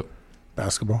matchup.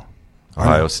 basketball.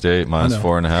 Ohio State minus I know.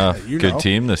 4.5. You Good know.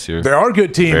 team this year. They are a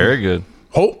good team. Very good.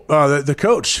 Holt, the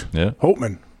coach. Yeah.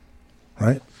 Holtman,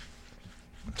 right?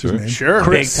 That's his name. Sure.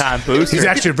 Chris. Big time booster. He's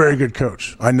actually a very good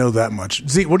coach. I know that much.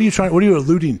 Zeke, what are you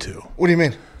alluding to? What do you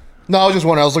mean? No, I was just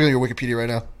wondering. I was looking at your Wikipedia right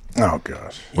now. Oh,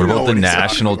 gosh. What You know about the he's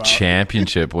national talking about.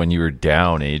 championship when you were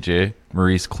down, AJ?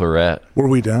 Maurice Claret. Were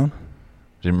we down?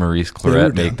 Did Maurice Yeah, we were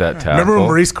Claret down. make that tackle? Remember when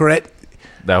Maurice Claret,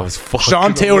 That was fucking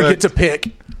Sean Taylor lit. gets a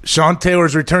pick. Sean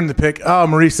Taylor's returned the pick. Oh,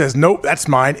 Maurice says, nope, that's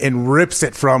mine, and rips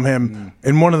it from him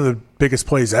in one of the biggest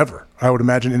plays ever, I would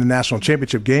imagine, in the national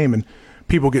championship game. And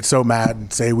people get so mad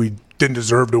and say we didn't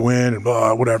deserve to win and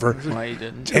blah, whatever. Why you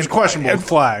didn't? It's questionable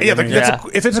flag. Yeah, I mean,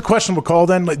 if it's a questionable call,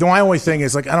 then like, my only thing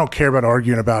is, like, I don't care about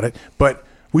arguing about it, but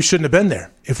we shouldn't have been there.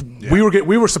 If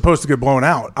we were supposed to get blown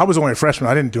out. I was only a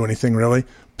freshman. I didn't do anything really.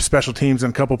 Special teams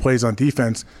and a couple plays on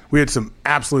defense. We had some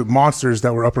absolute monsters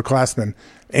that were upperclassmen,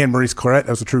 and Maurice Claret,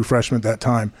 that was a true freshman at that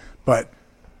time. But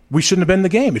we shouldn't have been in the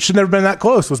game. It should never have been that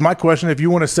close, was my question. If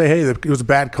you want to say, hey, it was a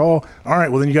bad call, all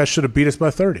right, well, then you guys should have beat us by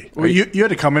 30. Well, you had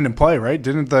to come in and play, right?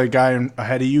 Didn't the guy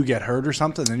ahead of you get hurt or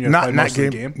something? Then you had to Not play in that most of the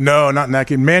game. game? No, not in that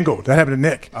game. Mangold. That happened to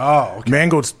Nick. Oh, okay.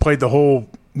 Mangold's played the whole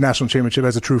national championship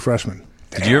as a true freshman.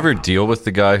 Did you ever deal with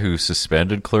the guy who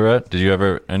suspended Claret? Did you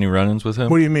ever any run-ins with him?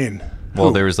 What do you mean? Well,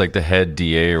 Who? there was like the head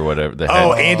DA or whatever.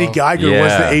 Andy Geiger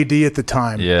was the AD at the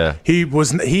time. Yeah. He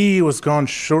was gone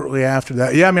shortly after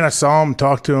that. Yeah, I mean, I saw him,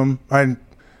 talked to him.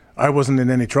 I wasn't in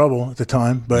any trouble at the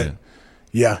time, but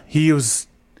yeah, he was.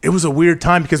 It was a weird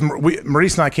time because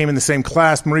Maurice and I came in the same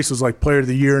class. Maurice was like player of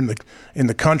the year in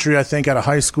the country, I think, out of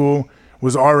high school.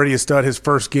 Was already a stud. His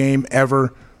first game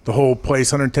ever. The whole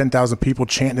place, 110,000 people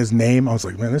chanting his name. I was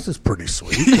like, man, this is pretty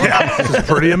sweet. This is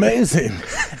pretty amazing.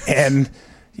 And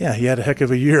yeah, he had a heck of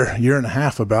a year and a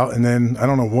half about. And then I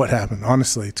don't know what happened.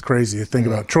 Honestly, it's crazy to think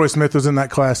about. Troy Smith was in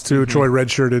that class too. Troy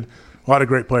redshirted. A lot of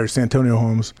great players. Santonio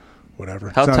Holmes, whatever.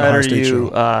 How It's not an tight Ohio are State you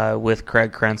show. with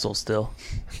Craig Krenzel still?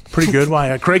 Pretty good.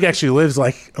 Why? Craig actually lives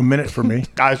like a minute from me.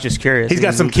 I was just curious. He's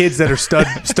got some kids that are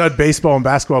stud baseball and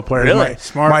basketball players. Really?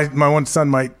 Smart. My one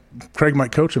son Craig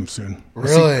might coach him soon.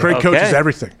 Really? Craig coaches Okay.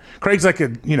 everything. Craig's like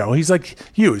he's like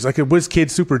you. He's like a whiz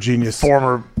kid super genius.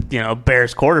 Former,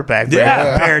 Bears quarterback.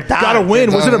 Yeah. Bear Got to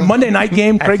win. Was it a Monday night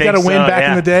game? I Craig think got to win so, back yeah.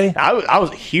 in the day. I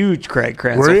was a huge Craig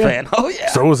Were Krenzel you? fan. Oh, yeah.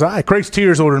 So was I. Craig's 2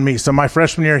 years older than me. So my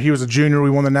freshman year, he was a junior. We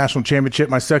won the national championship.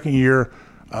 My second year,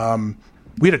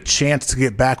 we had a chance to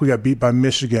get back. We got beat by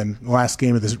Michigan the last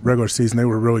game of this regular season. They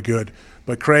were really good.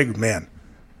 But Craig, man,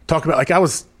 talk about, like, I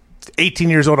was 18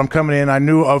 years old. I'm coming in. I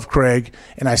knew of Craig,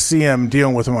 and I see him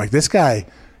dealing with him. Like, this guy,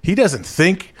 he doesn't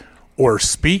think or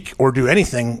speak or do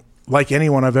anything like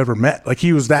anyone I've ever met. Like,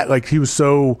 he was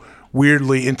so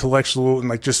weirdly intellectual and,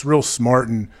 like, just real smart.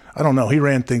 And I don't know. He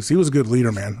ran things. He was a good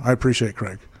leader, man. I appreciate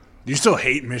Craig. Do you still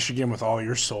hate Michigan with all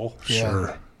your soul?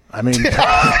 Sure. I mean,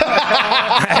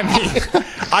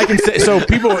 I can say, so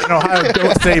people in Ohio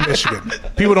don't say Michigan.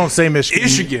 People don't say Michigan.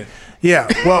 Michigan. Yeah.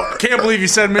 Well, Can't believe you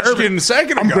said Michigan a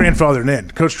second I'm ago. grandfathered in.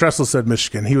 Coach Tressel said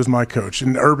Michigan. He was my coach.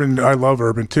 And Urban, I love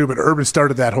Urban too, but Urban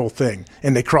started that whole thing.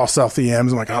 And they cross off the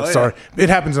M's. I'm like, I'm sorry. It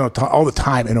happens all the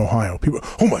time in Ohio. People,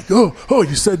 oh my God, oh,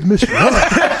 you said Michigan.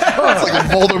 It's like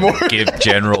Voldemort. Give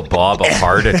General Bob a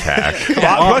heart attack.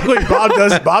 Luckily,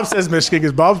 Bob says Michigan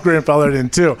because Bob's grandfathered in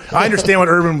too. I understand what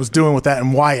Urban was doing with that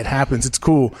and why it happens. It's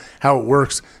cool how it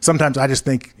works. Sometimes I just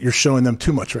think you're showing them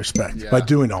too much respect by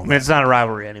doing all I mean, that. it's not a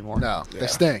rivalry anymore. No, they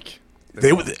stink.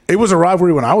 It was a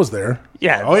rivalry when I was there.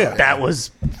 Yeah. Oh, yeah. That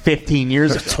was 15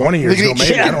 years ago. 20 years ago,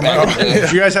 maybe. I don't know.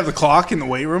 Did you guys have the clock in the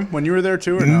weight room when you were there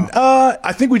too, or no?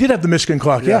 I think we did have the Michigan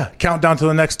clock, yeah. Countdown to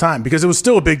the next time, because it was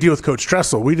still a big deal with Coach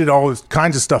Tressel. We did all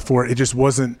kinds of stuff for it. It just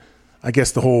wasn't, I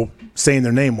guess the whole saying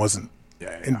their name wasn't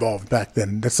involved back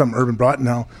then. That's something Urban brought.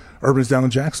 Now Urban's down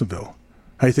in Jacksonville.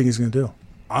 How do you think he's going to do?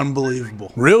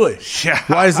 Unbelievable. Really? Yeah.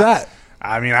 Why is that?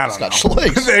 I mean, I don't know.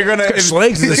 Schlegs. They're gonna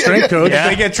Schlegs is the strength coach. If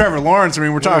they get Trevor Lawrence, I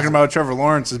mean, we're talking about Trevor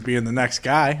Lawrence as being the next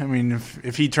guy. I mean,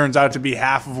 if he turns out to be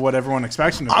half of what everyone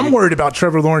expects him to be. I'm worried about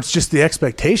Trevor Lawrence, just the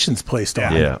expectations placed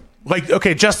on him. Yeah. Like,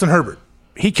 okay, Justin Herbert.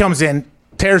 He comes in,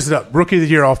 tears it up. Rookie of the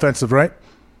year offensive, right?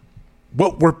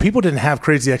 Where people didn't have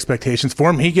crazy expectations for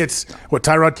him. He gets,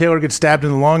 Tyrod Taylor gets stabbed in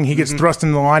the lung. He gets thrust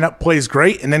in the lineup, plays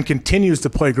great, and then continues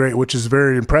to play great, which is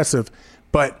very impressive.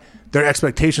 But their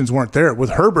expectations weren't there.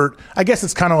 With Herbert, I guess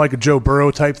it's kind of like a Joe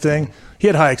Burrow type thing. He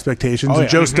had high expectations, and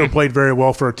Joe still played very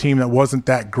well for a team that wasn't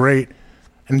that great.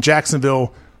 And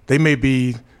Jacksonville, they may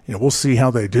be, we'll see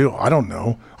how they do. I don't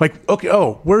know. Like, okay,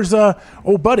 where's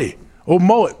old buddy, old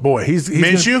mullet boy? He's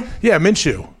Minshew?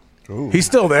 Minshew. Ooh. He's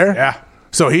still there. Yeah.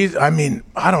 So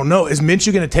I don't know. Is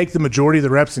Minshew going to take the majority of the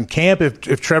reps in camp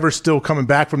if Trevor's still coming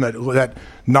back from that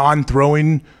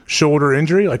non-throwing shoulder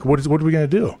injury? Like, what are we going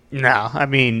to do? No, I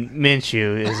mean,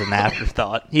 Minshew is an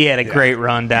afterthought. He had a great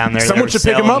run down there. Someone should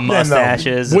pick him up then, though.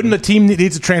 Wouldn't the team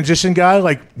needs a transition guy?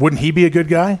 Like, wouldn't he be a good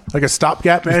guy? Like a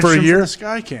stopgap for a year? For the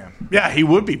Sky Cam. Yeah, he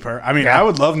would be. I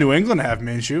would love New England to have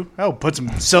Minshew.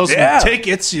 Sell some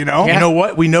tickets, You know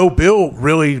what? We know Bill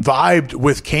really vibed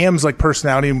with Cam's like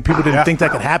personality, and people didn't think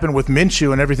that could happen with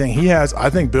Minshew and everything he has. I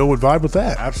think Bill would vibe with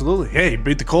that. Absolutely. Hey, he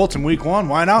beat the Colts in week 1.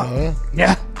 Why not?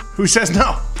 Yeah. Who says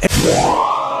no?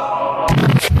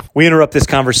 We interrupt this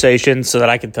conversation so that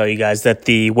I can tell you guys that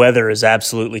the weather is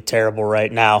absolutely terrible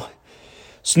right now.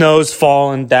 Snow's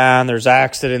falling down. There's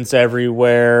accidents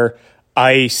everywhere.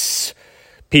 Ice.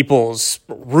 People's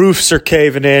roofs are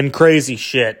caving in. Crazy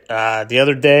shit. The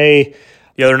other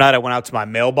night I went out to my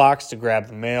mailbox to grab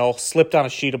the mail, slipped on a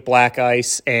sheet of black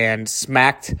ice, and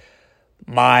smacked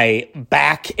my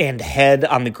back and head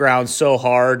on the ground so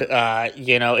hard.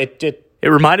 It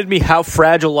reminded me how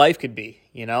fragile life could be,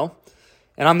 And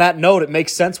on that note, it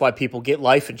makes sense why people get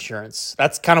life insurance.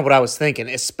 That's kind of what I was thinking,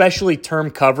 especially term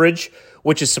coverage,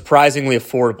 which is surprisingly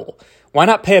affordable. Why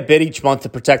not pay a bit each month to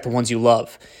protect the ones you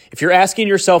love? If you're asking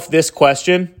yourself this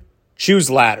question, choose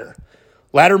Ladder.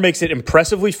 Ladder makes it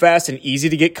impressively fast and easy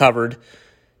to get covered.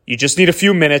 You just need a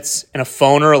few minutes and a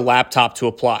phone or a laptop to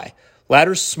apply.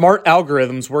 Ladder's smart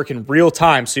algorithms work in real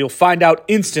time, so you'll find out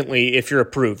instantly if you're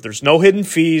approved. There's no hidden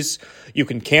fees. You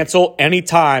can cancel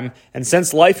anytime. And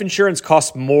since life insurance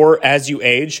costs more as you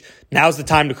age, now's the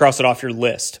time to cross it off your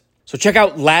list. So check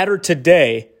out Ladder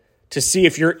today to see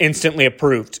if you're instantly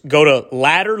approved. Go to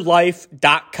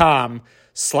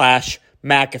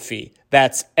ladderlife.com/McAfee.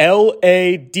 That's LADDER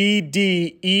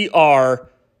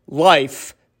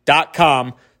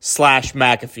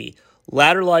life.com/McAfee.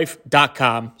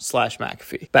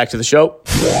 Ladderlife.com/McAfee. Back to the show.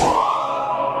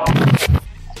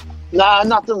 Nah,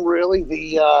 nothing really.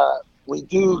 We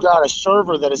do got a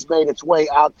server that has made its way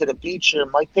out to the beach here.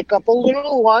 Might pick up a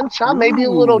little lunch, huh? Maybe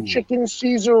a little chicken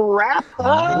Caesar wrap,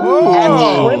 huh?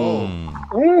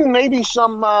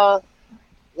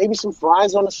 Maybe some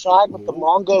fries on the side with the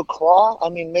Mongo claw. I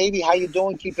mean, maybe how you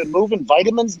doing? Keep it moving.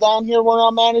 Vitamins down here where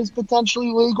I'm at is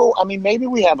potentially legal. I mean, maybe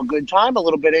we have a good time a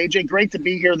little bit, AJ. Great to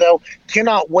be here, though.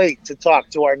 Cannot wait to talk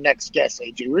to our next guest,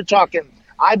 AJ.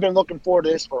 I've been looking forward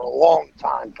to this for a long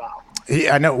time, pal.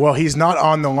 I know. Well, he's not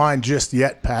on the line just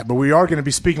yet, Pat, but we are going to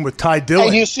be speaking with Ty Dillion.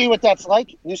 Hey, do you see what that's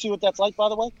like? You see what that's like, by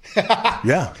the way?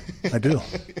 Yeah, I do.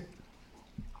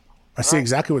 I see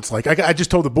exactly what it's like. I just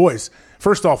told the boys.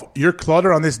 First off, your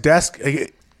clutter on this desk.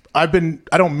 I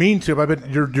don't mean to, but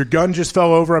your gun just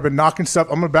fell over. I've been knocking stuff.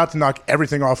 I'm about to knock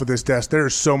everything off of this desk.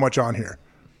 There's so much on here.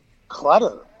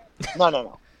 Clutter?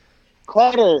 No.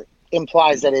 Clutter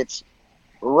implies that it's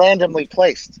randomly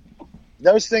placed.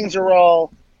 Those things are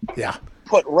all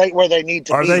put right where they need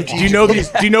to be. Are they? Do you know these?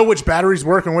 Do you know which batteries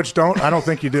work and which don't? I don't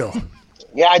think you do.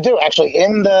 Yeah, I do actually.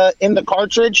 In the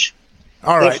cartridge.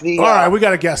 All right, we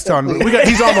got a guest on.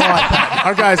 He's on the line. Pat.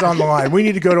 Our guy's on the line. We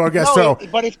need to go to our guest.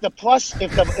 But if the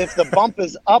bump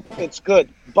is up, it's good.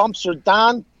 Bumps are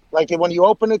down. Like when you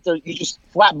open it, you just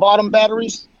flat bottom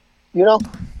batteries.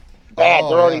 Bad.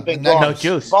 They're already been gone. No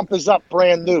juice. Bump is up,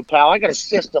 brand new, pal. I got a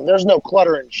system. There's no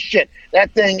clutter and shit.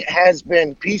 That thing has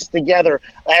been pieced together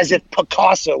as if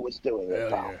Picasso was doing it,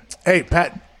 pal. Hey,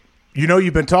 Pat.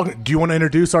 You've been talking. Do you want to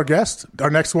introduce our guest, our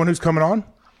next one who's coming on?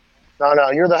 No,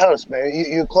 you're the host, man.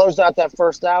 You closed out that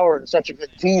first hour in such a good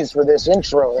tease for this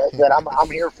intro that I'm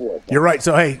here for it. You're right.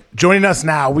 So, hey, joining us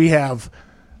now, we have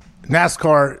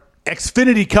NASCAR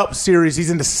Xfinity Cup Series. He's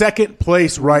into second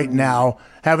place right now,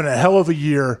 having a hell of a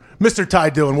year. Mr. Ty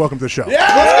Dillion, welcome to the show. Yeah!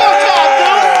 Let's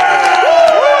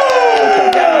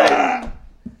go,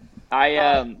 Ty!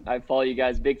 I follow you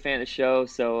guys. Big fan of the show,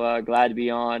 so glad to be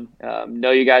on.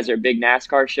 Know you guys are a big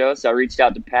NASCAR show, so I reached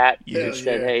out to Pat and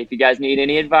said, hey, if you guys need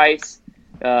any advice,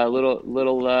 I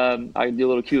can do a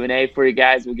little Q&A for you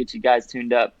guys. We'll get you guys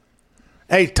tuned up.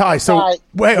 Hey, Ty, so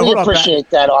wait, hold on. Appreciate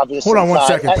that, obviously. Hold on one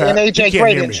second, Pat. And AJ,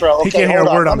 great intro. Okay, he can't hear a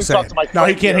word I'm saying. No,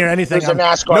 he can't hear anything.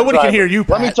 Nobody can hear you,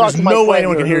 Pat. Let me talk to my friend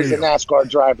who's a NASCAR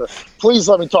driver. Please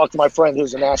let me talk to my friend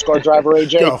who's a NASCAR driver,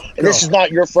 AJ. This is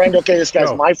not your friend, okay? This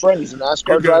guy's my friend. He's a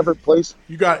NASCAR driver. Please.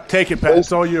 You got take it, Pat.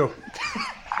 It's all you.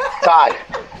 Ty,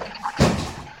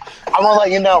 I want to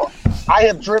let you know, I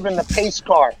have driven the pace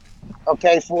car,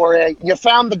 okay, you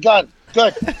found the gun.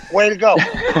 Good. Way to go.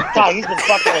 Ty, he's been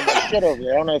fucking with my shit over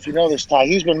here. I don't know if you know this, Ty.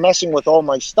 He's been messing with all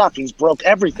my stuff. He's broke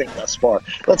everything thus far.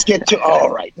 Let's get to all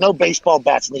right. No baseball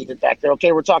bats needed back there,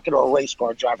 okay? We're talking to a race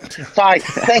car driver. Ty,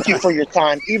 thank you for your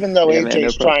time. Even though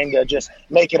AJ's trying to just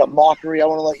make it a mockery, I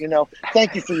want to let you know,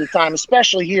 thank you for your time,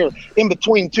 especially here in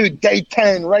between two day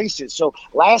 10 races. So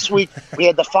last week we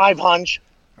had the 500.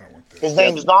 His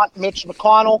name's not Mitch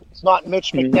McConnell. It's not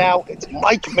Mitch McDowell. It's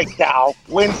Mike McDowell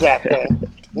wins that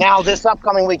thing. Now, this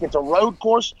upcoming week, it's a road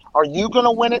course. Are you going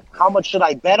to win it? How much should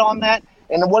I bet on that?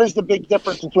 And what is the big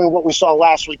difference between what we saw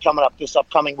last week coming up this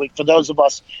upcoming week for those of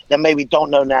us that maybe don't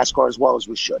know NASCAR as well as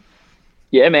we should?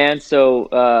 Yeah, man.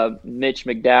 So Mitch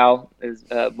McDowell is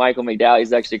Michael McDowell.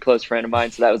 He's actually a close friend of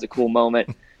mine, so that was a cool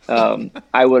moment.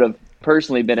 I would have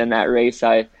personally been in that race.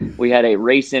 We had a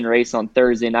race-in race on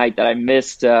Thursday night that I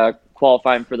missed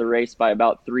qualifying for the race by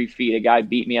about 3 feet. A guy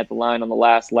beat me at the line on the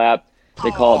last lap. They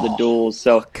call it the duels.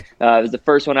 So it was the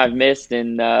first one I've missed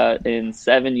in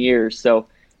 7 years. So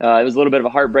it was a little bit of a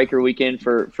heartbreaker weekend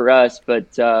for us.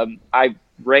 But I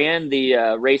ran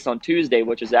the race on Tuesday,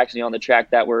 which is actually on the track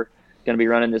that we're going to be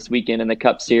running this weekend in the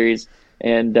Cup Series.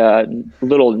 And a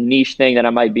little niche thing that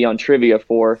I might be on trivia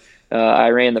for, I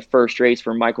ran the first race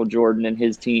for Michael Jordan and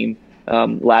his team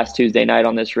last Tuesday night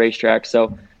on this racetrack.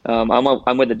 So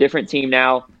I'm with a different team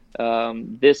now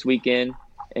this weekend.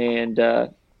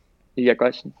 And you got a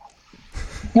question?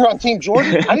 You're on Team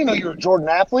Jordan? I didn't know you were a Jordan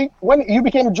athlete. When you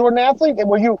became a Jordan athlete?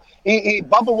 Were you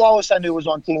Bubba Wallace I knew was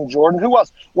on Team Jordan. Who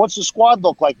else? What's the squad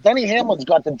look like? Denny Hamlin's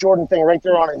got the Jordan thing right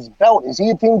there on his belt. Is he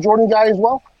a Team Jordan guy as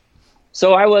well?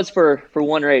 So I was for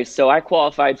one race. So I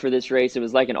qualified for this race. It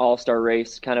was like an all-star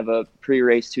race, kind of a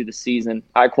pre-race to the season.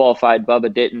 I qualified.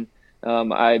 Bubba didn't.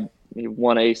 I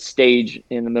won a stage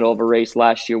in the middle of a race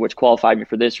last year, which qualified me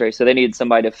for this race. So they needed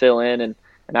somebody to fill in, and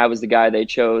I was the guy they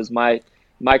chose. My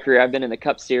career, I've been in the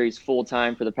Cup Series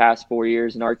full-time for the past 4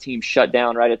 years, and our team shut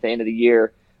down right at the end of the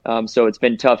year. So it's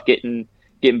been tough getting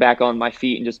back on my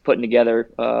feet and just putting together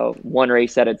one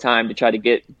race at a time to try to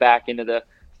get back into the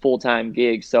full-time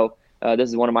gig. So this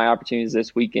is one of my opportunities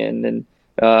this weekend, and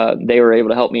they were able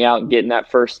to help me out and getting that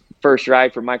first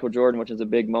ride for Michael Jordan, which is a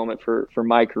big moment for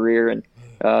my career. And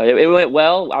it went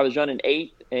well. I was running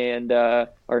 8th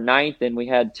or 9th, and we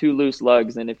had 2 loose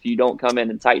lugs. And if you don't come in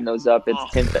and tighten those up, it's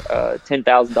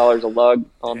 $10,000 a lug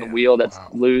on the wheel that's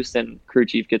loose, and crew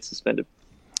chief gets suspended.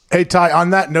 Hey, Ty, on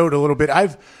that note a little bit,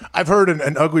 I've heard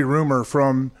an ugly rumor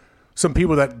from some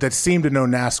people that seem to know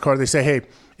NASCAR. They say, hey,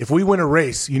 if we win a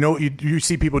race, you know what you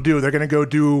see people do? They're going to go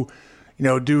do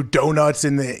donuts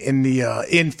in the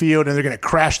infield, and they're going to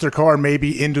crash their car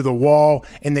maybe into the wall.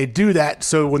 And they do that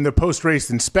so when the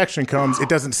post-race inspection comes, it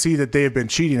doesn't see that they have been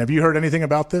cheating. Have you heard anything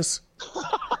about this?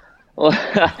 Well,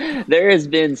 there has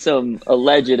been some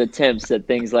alleged attempts at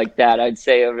things like that, I'd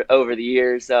say, over the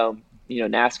years.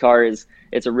 NASCAR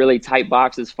it's a really tight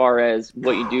box as far as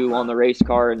what you do on the race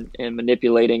car and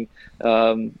manipulating,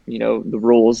 the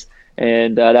rules.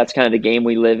 And that's kind of the game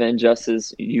we live in, just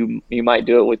as you might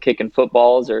do it with kicking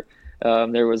footballs. Or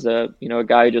there was a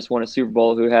guy who just won a Super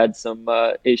Bowl who had some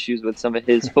issues with some of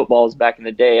his footballs back in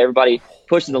the day. Everybody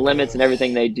pushes the limits in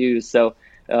everything they do. So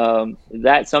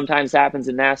that sometimes happens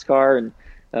in NASCAR,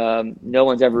 and no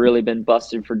one's ever really been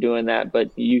busted for doing that,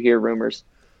 but you hear rumors.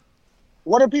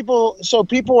 What are people? So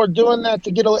people are doing that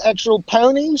to get extra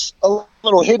ponies, a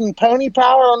little hidden pony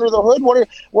power under the hood.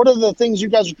 What are the things you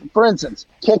guys? For instance,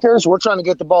 kickers. We're trying to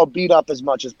get the ball beat up as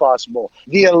much as possible.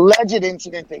 The alleged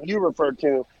incident that you referred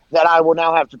to, that I will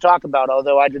now have to talk about,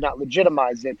 although I did not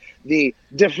legitimize it, the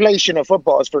deflation of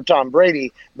footballs for Tom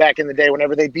Brady back in the day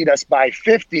whenever they beat us by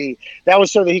 50. That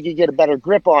was so that he could get a better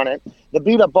grip on it. The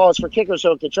beat-up ball is for kickers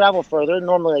so it could travel further,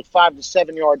 normally like 5 to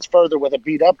 7 yards further with a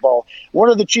beat-up ball. What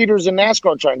are the cheaters in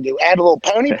NASCAR trying to do? Add a little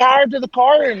pony power to the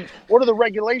car? And what are the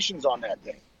regulations on that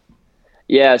thing?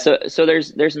 Yeah, so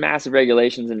there's massive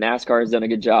regulations, and NASCAR has done a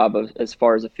good job of as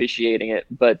far as officiating it.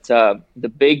 But the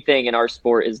big thing in our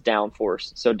sport is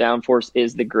downforce. So downforce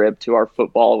is the grip to our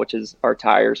football, which is our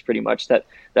tires, pretty much that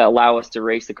allow us to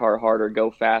race the car harder,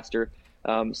 go faster.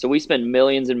 So we spend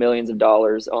millions and millions of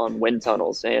dollars on wind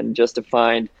tunnels, and just to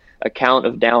find a count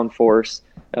of downforce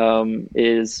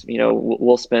is,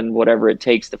 we'll spend whatever it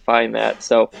takes to find that.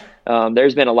 So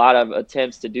there's been a lot of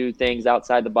attempts to do things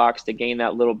outside the box to gain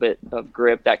that little bit of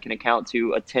grip that can account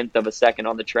to 1/10 of a second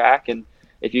on the track. And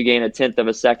if you gain 1/10 of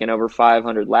a second over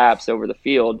 500 laps over the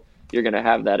field, you're going to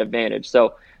have that advantage.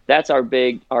 So that's our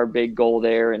big goal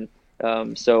there. And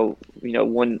so,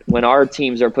 when our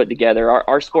teams are put together,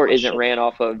 our sport isn't ran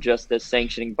off of just this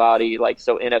sanctioning body.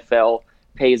 So NFL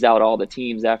pays out all the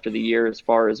teams after the year as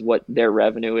far as what their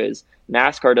revenue is.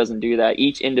 NASCAR doesn't do that.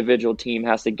 Each individual team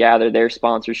has to gather their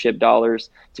sponsorship dollars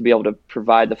to be able to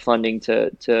provide the funding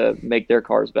to make their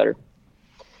cars better.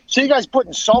 So you guys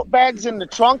putting salt bags in the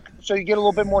trunk so you get a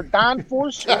little bit more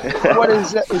downforce? What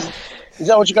is that? Is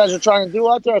that what you guys are trying to do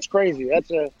out there? That's crazy.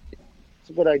 That's a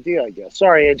good idea, I guess.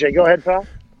 Sorry, AJ. Go ahead, pal.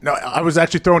 No, I was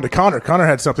actually throwing to Connor. Connor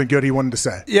had something good he wanted to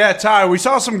say. Yeah, Ty, we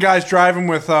saw some guys driving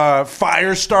with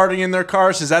fires starting in their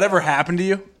cars. Has that ever happened to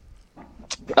you?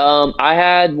 I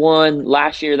had one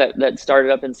last year that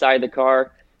started up inside the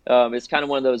car. It's kind of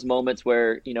one of those moments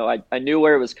where, I knew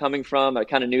where it was coming from. I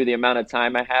kind of knew the amount of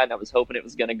time I had, and I was hoping it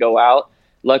was going to go out.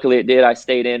 Luckily, it did. I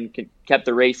stayed in, kept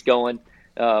the race going.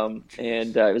 And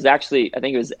it was actually, I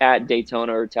think it was at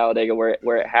Daytona or Talladega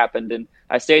where it happened. And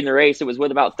I stayed in the race. It was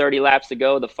with about 30 laps to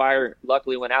go. The fire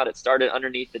luckily went out. It started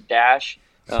underneath the dash.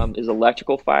 Is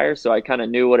electrical fire. So I kind of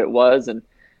knew what it was, and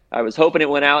I was hoping it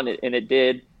went out, and it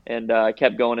did. And I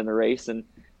kept going in the race. And,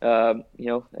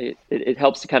 it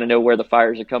helps to kind of know where the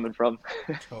fires are coming from.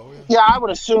 Yeah, I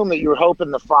would assume that you're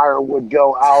hoping the fire would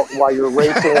go out while you're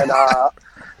racing.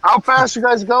 How fast you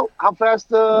guys go? How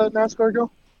fast NASCAR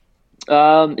go?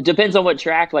 It depends on what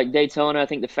track. Like Daytona, I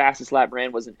think the fastest lap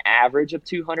ran was an average of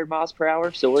 200 miles per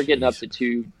hour. So we're getting up to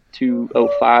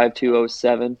 205,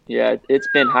 207. Yeah, it's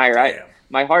been higher.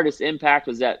 My hardest impact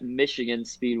was at Michigan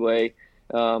Speedway.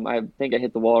 I think I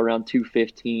hit the wall around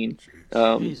 215.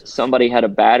 Somebody had a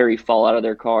battery fall out of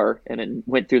their car, and it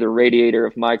went through the radiator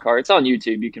of my car. It's on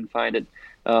YouTube. You can find it.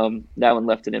 That one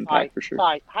left an impact for sure.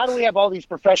 How do we have all these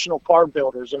professional car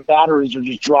builders and batteries are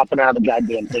just dropping out of the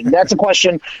goddamn thing? That's a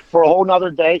question for a whole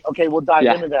nother day. Okay, we'll dive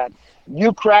into that.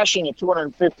 You crashing at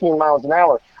 215 miles an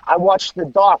hour. I watched the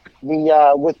doc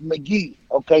with McGee.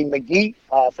 Okay, McGee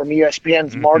from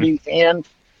ESPN's Marty and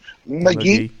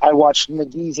McGee. I watched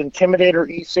McGee's Intimidator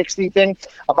E60 thing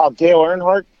about Dale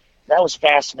Earnhardt. That was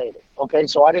fascinating. Okay,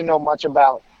 so I didn't know much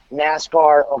about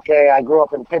NASCAR. Okay, I grew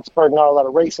up in Pittsburgh, not a lot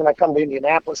of racing. I come to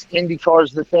Indianapolis. IndyCar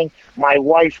is the thing. My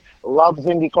wife loves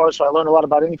IndyCar, so I learned a lot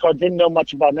about IndyCar. Didn't know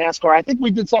much about NASCAR. I think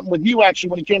we did something with you actually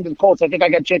when you came to the Colts. I think I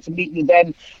got a chance to meet you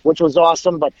then, which was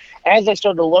awesome. But as I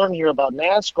started to learn here about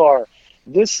NASCAR,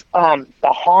 this the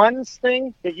Hans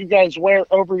thing that you guys wear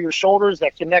over your shoulders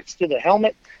that connects to the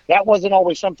helmet, that wasn't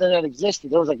always something that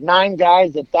existed. There was like 9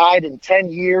 guys that died in 10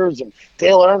 years, and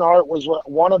Dale Earnhardt was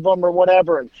one of them or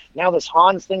whatever, and now this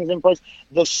Hans thing's in place.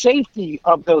 The safety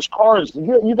of those cars,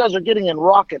 you guys are getting in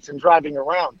rockets and driving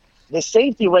around. The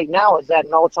safety right now is at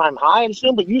an all-time high, I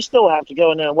assume, but you still have to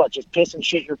go in there and just piss and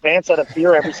shit your pants out of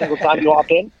fear every single time you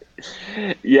hop in?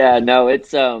 Yeah, no,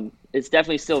 it's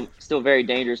definitely still very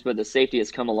dangerous, but the safety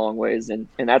has come a long ways, and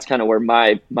that's kind of where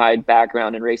my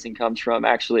background in racing comes from.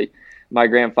 Actually, my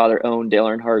grandfather owned Dale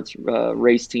Earnhardt's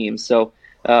race team, so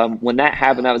when that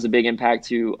happened, that was a big impact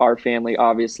to our family,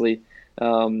 obviously,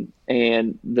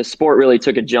 and the sport really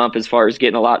took a jump as far as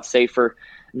getting a lot safer.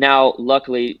 Now,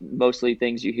 luckily, mostly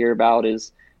things you hear about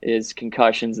is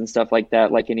concussions and stuff like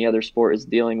that, like any other sport is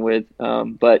dealing with,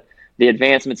 but the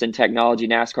advancements in technology,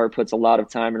 NASCAR puts a lot of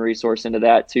time and resource into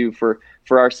that too for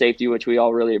our safety, which we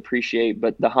all really appreciate.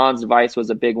 But the Hans device was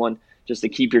a big one, just to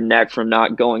keep your neck from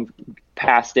not going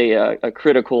past a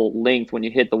critical length when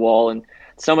you hit the wall. And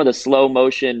some of the slow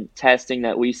motion testing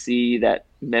that we see that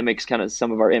mimics kind of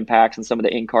some of our impacts and some of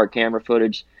the in-car camera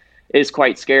footage is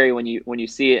quite scary when you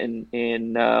see it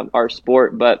in our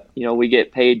sport. But we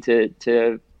get paid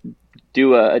to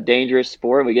do a dangerous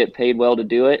sport. We get paid well to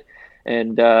do it.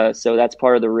 And so that's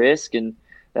part of the risk, and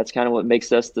that's kind of what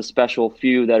makes us the special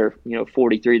few that are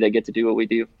 43 that get to do what we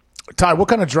do. Ty, what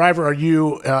kind of driver are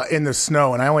you in the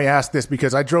snow? And I only ask this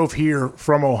because I drove here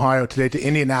from Ohio today to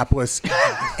Indianapolis,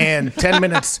 and 10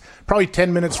 minutes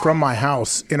from my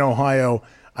house in Ohio,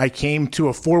 I came to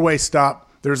a 4-way stop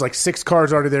There's like 6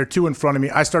 cars already there, 2 in front of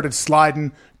me. I started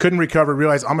sliding, couldn't recover,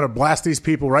 realized I'm going to blast these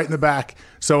people right in the back.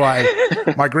 So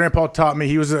my grandpa taught me,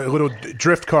 he was a little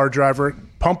drift car driver,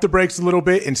 pump the brakes a little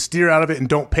bit and steer out of it and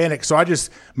don't panic. So I just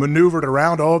maneuvered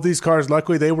around all of these cars.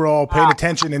 Luckily, they were all paying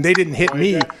attention and they didn't hit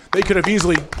me. They could have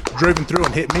easily driven through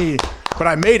and hit me, but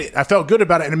I made it. I felt good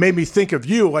about it, and it made me think of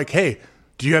you, like, hey,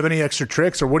 do you have any extra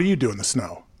tricks, or what do you do in the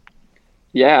snow?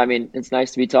 Yeah, I mean, it's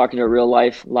nice to be talking to a real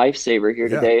lifesaver here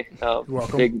today.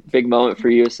 Big moment for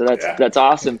you, so that's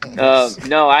awesome.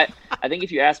 No, I think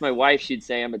if you ask my wife, she'd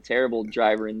say I'm a terrible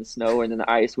driver in the snow and in the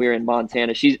ice. We were in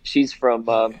Montana. She's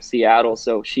from Seattle,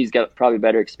 so she's got probably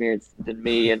better experience than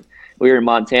me. And we were in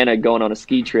Montana going on a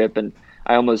ski trip, and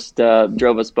I almost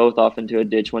drove us both off into a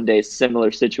ditch one day.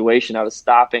 Similar situation. I was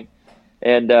stopping,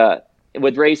 and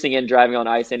with racing and driving on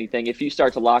ice, anything, if you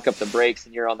start to lock up the brakes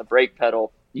and you're on the brake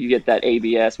pedal, you get that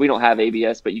ABS. We don't have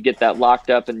ABS, but you get that locked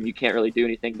up and you can't really do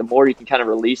anything. The more you can kind of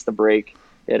release the brake,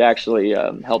 it actually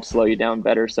helps slow you down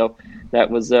better. So that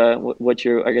was what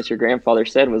your grandfather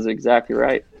said was exactly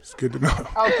right. It's good to know.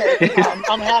 Okay,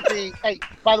 I'm happy. Hey,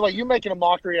 by the way, you making a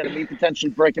mockery out of me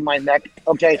potentially breaking my neck,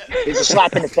 okay, is a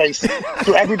slap in the face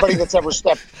to everybody that's ever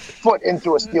stepped foot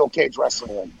into a steel cage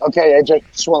wrestling ring. Okay, AJ,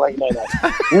 just want to let you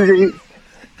know that.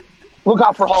 Look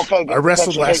out for Hulk Hogan. I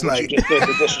wrestled last night. You just did,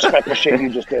 the disrespectful shit you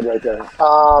just did right there.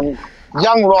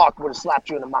 Young Rock would have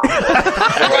slapped you in the mouth.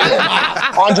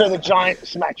 Andre the Giant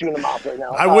smacked you in the mouth right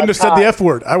now. I wouldn't have said the F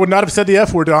word. I would not have said the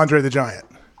F word to Andre the Giant.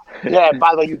 Yeah,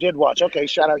 by the way, you did watch. Okay,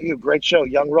 shout out you. Great show.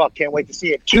 Young Rock. Can't wait to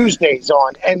see it. Tuesdays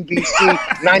on NBC,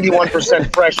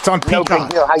 91% fresh. It's on Peacock. No big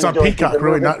deal. How it's you on doing? Peacock.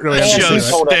 Really, not really. Show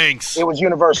stinks. It was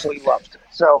universally loved.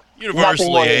 So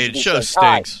universally hated. Show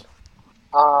stinks.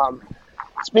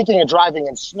 Speaking of driving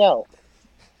in snow,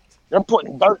 they're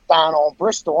putting dirt down on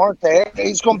Bristol, aren't they?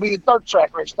 It's going to be a dirt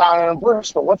track race down in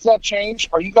Bristol. What's that change?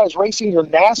 Are you guys racing your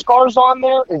NASCARs on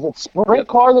there? Is it sprint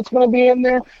car that's going to be in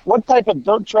there? What type of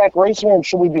dirt track racing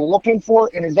should we be looking for?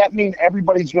 And does that mean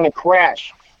everybody's going to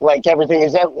crash like everything?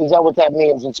 Is that what that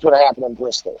means? It's going to happen in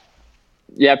Bristol?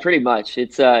 Yeah, pretty much.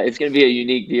 It's going to be a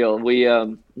unique deal. We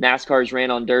NASCARs ran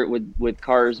on dirt with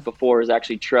cars before. It was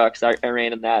actually trucks. I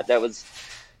ran in that. That was.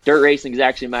 Dirt racing is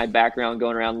actually my background,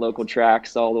 going around local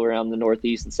tracks all the way around the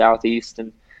Northeast and Southeast,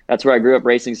 and that's where I grew up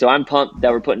racing. So I'm pumped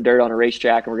that we're putting dirt on a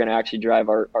racetrack, and we're going to actually drive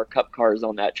our cup cars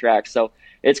on that track. So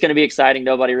it's going to be exciting.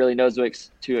 Nobody really knows what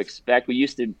to expect. We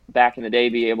used to, back in the day,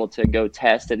 be able to go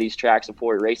test at these tracks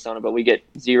before we race on them, but we get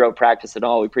zero practice at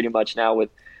all. We pretty much now, with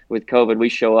COVID, we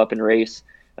show up and race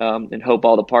and hope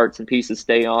all the parts and pieces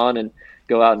stay on and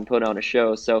go out and put on a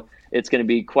show. So it's going to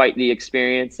be quite the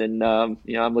experience, and I'm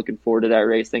looking forward to that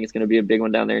race. I think it's going to be a big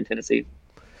one down there in Tennessee.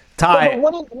 Ty,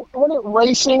 wouldn't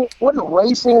racing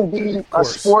be a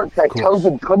sport that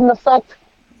COVID couldn't affect?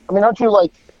 I mean, aren't you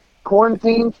like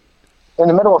quarantined in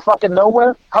the middle of fucking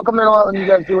nowhere? How come they're not letting you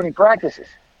guys do any practices?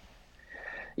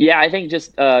 Yeah, I think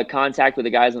just contact with the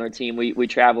guys on our team. We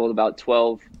travel with about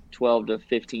 12 to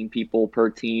 15 people per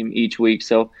team each week,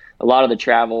 so a lot of the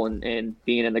travel and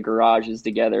being in the garages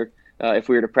together. If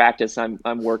we were to practice, I'm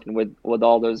working with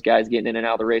all those guys getting in and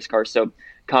out of the race car. So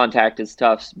contact is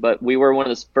tough. But we were one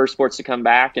of the first sports to come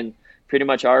back, and pretty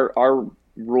much our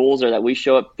rules are that we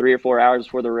show up 3 or 4 hours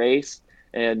before the race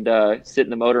and sit in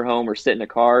the motorhome or sit in a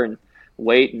car and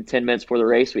wait. And 10 minutes before the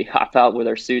race, we hop out with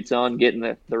our suits on, get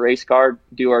in the race car,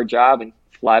 do our job, and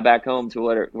fly back home to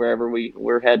wherever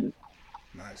we're heading.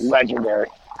 Nice. Legendary.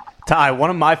 Ty, one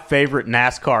of my favorite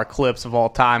NASCAR clips of all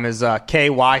time is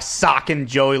KY socking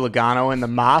Joey Logano in the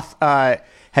mouth.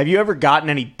 Have you ever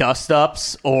gotten any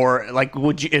dust-ups, or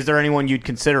is there anyone you'd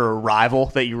consider a rival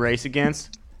that you race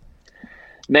against?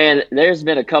 Man, there's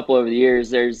been a couple over the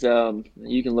years. There's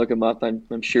you can look them up.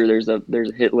 I'm sure there's a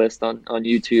hit list on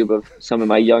YouTube of some of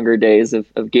my younger days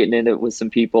of getting into it with some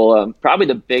people. Probably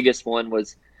the biggest one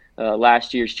was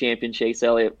last year's champion Chase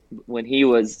Elliott, when he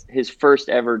was his first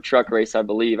ever truck race. I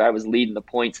believe I was leading the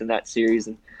points in that series.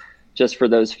 And just for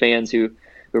those fans who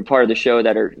are part of the show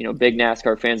that are big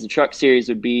NASCAR fans, the truck series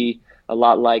would be a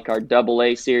lot like our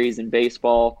AA series in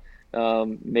baseball,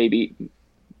 maybe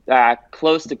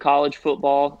close to college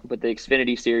football, but the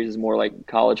Xfinity series is more like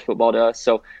college football to us.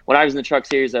 So when I was in the truck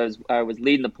series, I was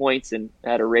leading the points and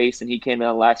at a race, and he came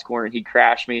down the last corner and he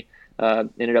crashed me,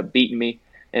 ended up beating me.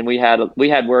 And we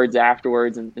had words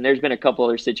afterwards, and there's been a couple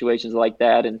other situations like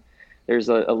that. And there's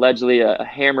allegedly a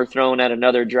hammer thrown at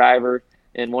another driver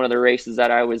in one of the races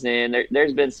that I was in.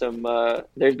 There's been some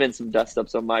dust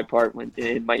ups on my part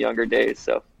in my younger days.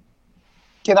 So.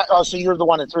 So you're the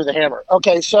one that threw the hammer.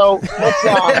 Okay, so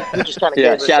let's you just kind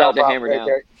of shout out to Hammer now.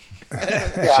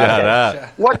 Shut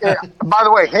up. What? By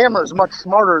the way, Hammer's much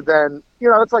smarter than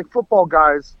It's like football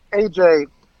guys.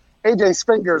 AJ's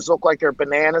fingers look like they're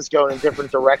bananas going in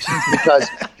different directions because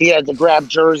he had to grab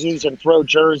jerseys and throw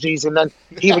jerseys, and then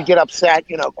he would get upset.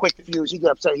 Quick fuse. He'd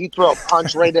get upset. He'd throw a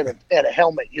punch right at a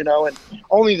helmet. And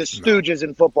only the stooges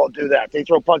in football do that. They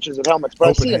throw punches at helmets. But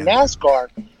I see in NASCAR,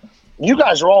 you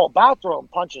guys are all about throwing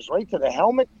punches right to the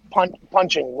helmet,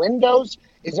 punching windows.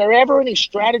 Is there ever any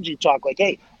strategy talk like,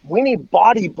 hey, we need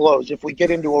body blows if we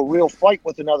get into a real fight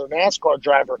with another NASCAR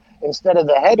driver instead of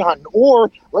the headhunting?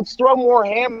 Or let's throw more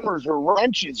hammers or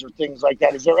wrenches or things like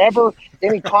that. Is there ever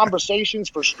any conversations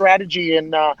for strategy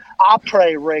in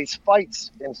après race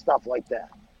fights and stuff like that?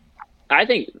 I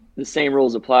think the same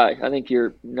rules apply. I think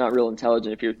you're not real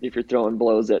intelligent if you're throwing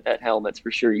blows at helmets for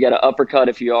sure. You got to uppercut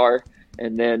if you are.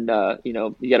 And then,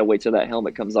 you got to wait till that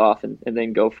helmet comes off and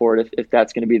then go for it if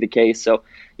that's going to be the case. So,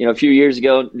 a few years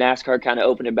ago, NASCAR kind of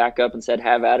opened it back up and said,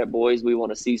 have at it, boys. We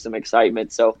want to see some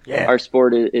excitement. So our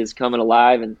sport is coming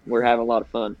alive, and we're having a lot of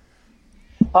fun.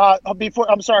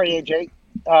 I'm sorry,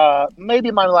 AJ.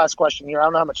 Maybe my last question here. I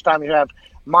don't know how much time you have.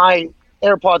 My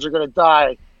AirPods are going to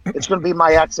die. It's going to be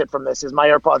my exit from this. Is my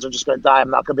AirPods are just going to die.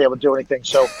 I'm not going to be able to do anything.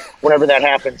 So whenever that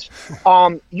happens,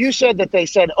 you said that they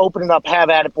said open it up, have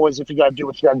at it, boys. If you got to do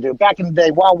what you got to do. Back in the day,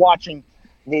 while watching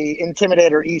the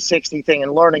Intimidator E60 thing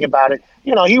and learning about it,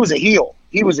 he was a heel.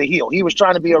 He was a heel. He was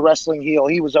trying to be a wrestling heel.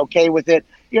 He was okay with it.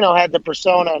 Had the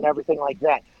persona and everything like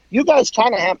that. You guys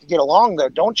kind of have to get along there,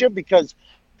 don't you? Because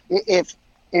if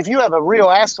you have a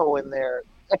real asshole in there,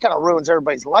 that kind of ruins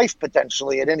everybody's life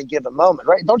potentially at any given moment,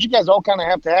 right? Don't you guys all kind of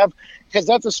have, because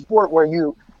that's a sport where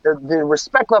the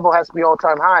respect level has to be all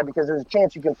time high because there's a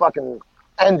chance you can fucking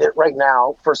end it right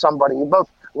now for somebody, both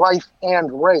life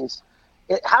and race.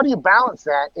 How do you balance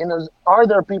that? And are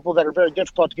there people that are very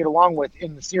difficult to get along with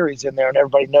in the series in there and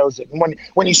everybody knows it? And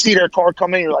when you see their car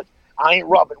come in, you're like, I ain't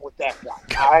rubbing with that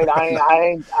guy. All right?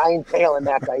 I ain't tailing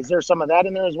that guy. Is there some of that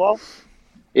in there as well?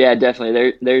 Yeah,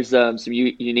 definitely. There's some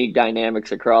unique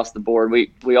dynamics across the board.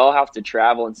 We all have to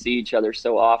travel and see each other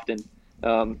so often.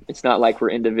 It's not like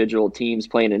we're individual teams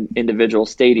playing in individual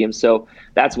stadiums. So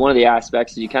that's one of the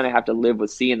aspects. You kind of have to live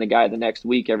with seeing the guy the next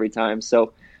week every time.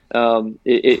 So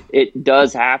it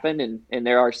does happen, and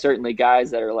there are certainly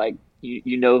guys that are like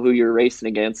you know who you're racing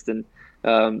against, and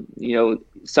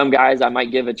some guys I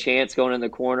might give a chance going in the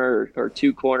corner or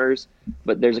two corners,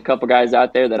 but there's a couple guys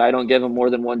out there that I don't give them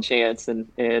more than one chance, and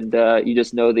you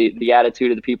just know the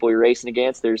attitude of the people you're racing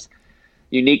against. There's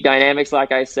unique dynamics,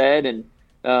 like I said, and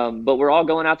but we're all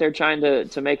going out there trying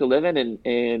to make a living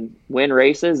and win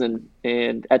races,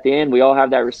 and at the end we all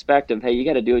have that respect of, hey, you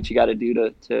got to do what you got to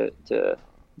do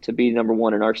to be number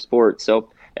one in our sport. So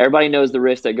everybody knows the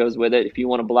risk that goes with it. If you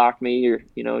want to block me, you're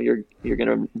going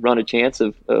to run a chance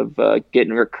of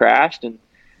getting crashed, and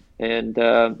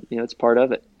it's part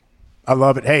of it. I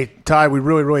love it. Hey, Ty, we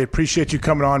really, really appreciate you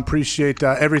coming on. Appreciate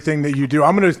everything that you do.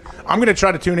 I'm gonna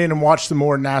try to tune in and watch some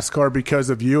more NASCAR because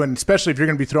of you, and especially if you're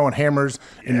gonna be throwing hammers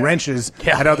and wrenches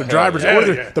at other drivers,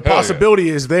 or the possibility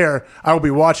is there. I will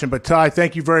be watching. But Ty,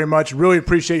 thank you very much. Really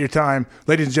appreciate your time,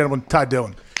 ladies and gentlemen. Ty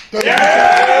Dillion.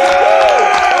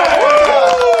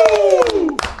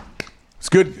 It's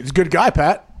good. It's a good guy,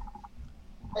 Pat.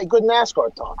 Hey, good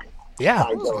NASCAR talk. Yeah.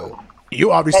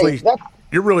 You obviously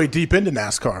you're really deep into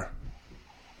NASCAR.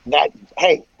 That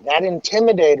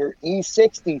Intimidator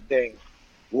E60 thing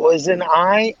was an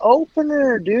eye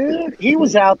opener, dude. He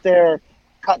was out there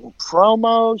cutting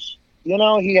promos.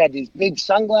 He had these big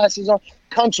sunglasses on.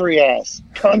 Country ass,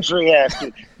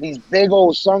 dude. These big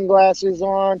old sunglasses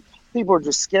on. People were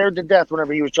just scared to death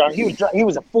whenever he was trying. He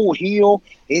was a full heel.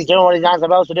 He's doing what he's not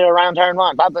supposed to do around turn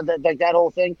one. That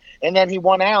whole thing. And then he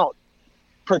won out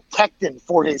protecting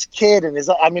for his kid and his.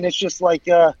 I mean, it's just like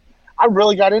I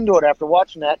really got into it after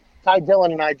watching that. Ty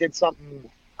Dillion and I did something.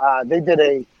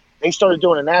 They started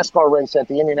doing a NASCAR race at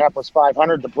the Indianapolis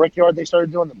 500, the Brickyard. They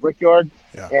started doing the Brickyard,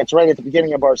 and it's right at the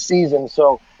beginning of our season.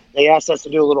 So they asked us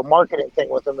to do a little marketing thing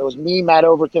with them. It was me, Matt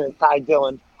Overton, and Ty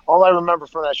Dillion. All I remember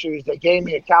from that shoot is they gave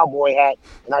me a cowboy hat,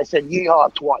 and I said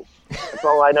yeehaw twice. That's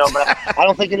all I know. But I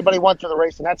don't think anybody went to the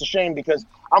race, and that's a shame because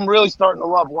I'm really starting to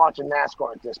love watching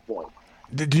NASCAR at this point.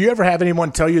 Did you ever have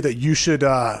anyone tell you that you should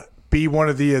be one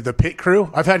of the pit crew?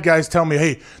 I've had guys tell me,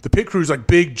 hey, the pit crew's like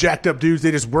big, jacked up dudes.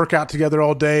 They just work out together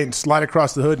all day and slide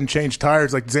across the hood and change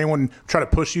tires. Like, does anyone try to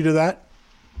push you to that?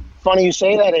 Funny you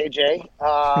say that, AJ.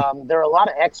 There are a lot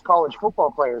of ex-college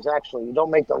football players, actually. You don't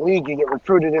make the league, you get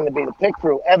recruited in to be the pit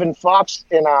crew. Evan Fox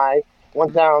and I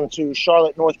went down to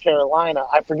Charlotte, North Carolina.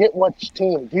 I forget what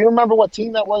team. Do you remember what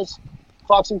team that was?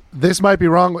 Foxy? This might be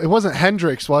wrong. It wasn't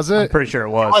Hendricks, was it? I'm pretty sure it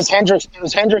was. It was Hendricks. It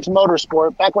was Hendricks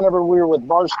Motorsport. Back whenever we were with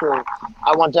Barstool,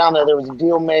 I went down there. There was a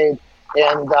deal made,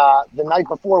 and the night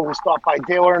before we stopped by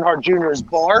Dale Earnhardt Jr.'s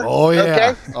bar. Oh yeah.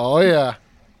 Okay? Oh yeah.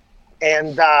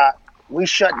 And we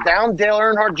shut down Dale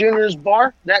Earnhardt Jr.'s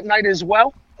bar that night as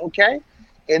well. Okay.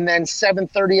 And then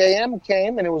 7:30 a.m.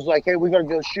 came, and it was like, hey, we got to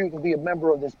go shoot and be a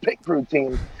member of this pit crew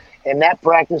team. And that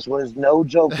practice was no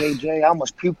joke, AJ. I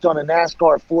almost puked on a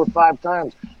NASCAR 4 or 5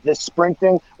 times. This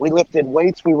sprinting, we lifted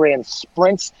weights, we ran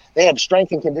sprints. They have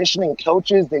strength and conditioning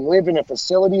coaches. They live in a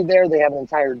facility there. They have an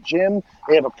entire gym.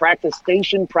 They have a practice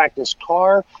station, practice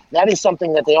car. That is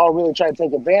something that they all really try to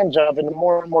take advantage of. And the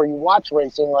more and more you watch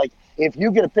racing, like if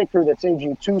you get a pit crew that saves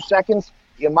you 2 seconds,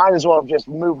 you might as well have just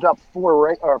moved up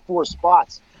 4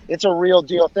 spots. It's a real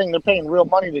deal thing. They're paying real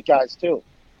money to guys too.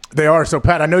 They are. So,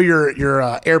 Pat, I know your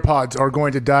AirPods are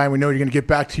going to die, and we know you're going to get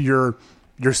back to your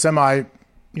semi,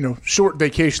 short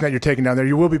vacation that you're taking down there.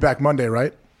 You will be back Monday,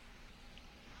 right?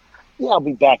 Yeah, I'll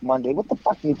be back Monday. What the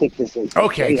fuck do you think this is?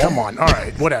 Okay, come on. All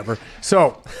right, whatever.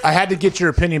 So, I had to get your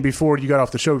opinion before you got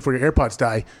off the show, before your AirPods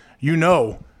die.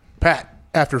 Pat,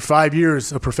 after 5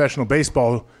 years of professional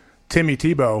baseball, Timmy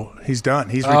Tebow, he's done.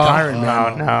 He's retiring,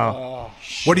 man. No.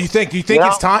 What do you think? Do you think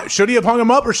it's time? Should he have hung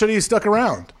him up, or should he have stuck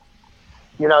around?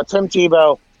 Tim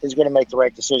Tebow is going to make the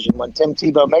right decision. When Tim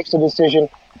Tebow makes a decision,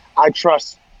 I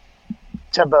trust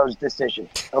Tebow's decision.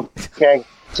 Okay?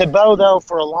 Tebow, though,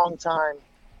 for a long time,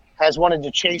 has wanted to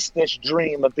chase this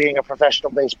dream of being a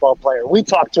professional baseball player. We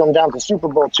talked to him down at the Super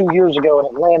Bowl 2 years ago in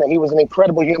Atlanta. He was an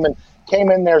incredible human,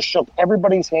 came in there, shook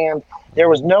everybody's hand. There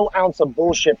was no ounce of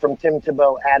bullshit from Tim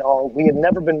Tebow at all. We have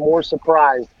never been more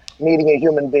surprised meeting a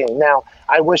human being. Now,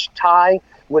 I wish Ty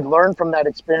would learn from that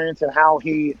experience and how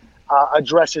he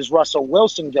addresses Russell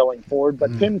Wilson going forward, but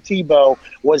Tim Tebow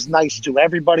was nice to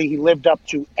everybody. He lived up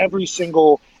to every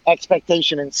single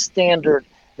expectation and standard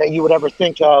that you would ever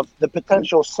think of. The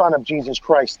potential son of Jesus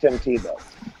Christ, Tim Tebow.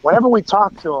 Whenever we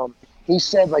talked to him, he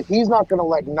said he's not going to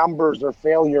let numbers or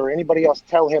failure or anybody else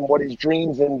tell him what his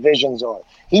dreams and visions are.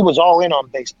 He was all in on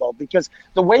baseball, because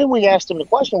the way we asked him the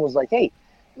question was hey,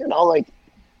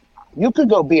 you could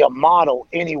go be a model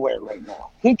anywhere right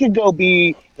now. He could go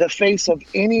be the face of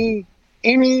any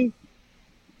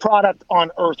product on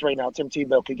earth right now. Tim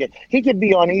Tebow could get. He could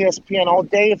be on ESPN all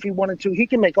day if he wanted to. He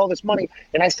can make all this money.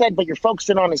 And I said, but you're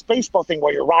focusing on his baseball thing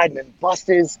while you're riding in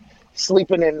buses,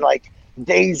 sleeping in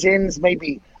days inns,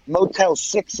 maybe Motel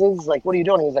 6s. What are you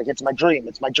doing? He's like, it's my dream.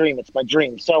 It's my dream. It's my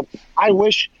dream. So I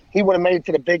wish he would have made it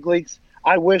to the big leagues.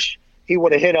 I wish he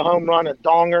would have hit a home run, a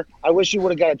donger. I wish he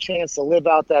would have got a chance to live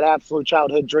out that absolute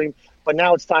childhood dream. But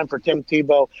now it's time for Tim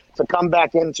Tebow to come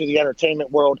back into the entertainment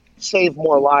world, save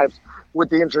more lives with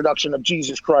the introduction of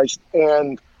Jesus Christ,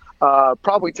 and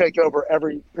probably take over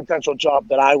every potential job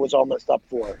that I was almost up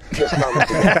for just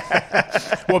moments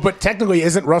ago. Well, but technically,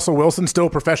 isn't Russell Wilson still a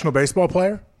professional baseball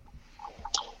player?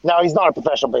 No, he's not a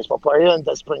professional baseball player. He doesn't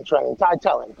do spring training. Ty,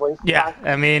 tell him, please. Yeah,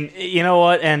 I mean, you know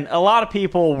what? And a lot of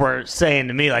people were saying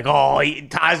to me,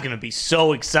 Ty's going to be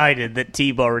so excited that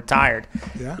Tebow retired.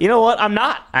 Yeah. You know what? I'm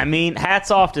not. I mean,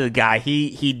 hats off to the guy.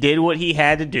 He did what he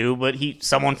had to do, but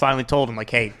someone finally told him,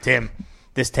 hey, Tim,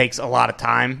 this takes a lot of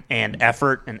time and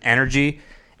effort and energy.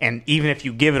 And even if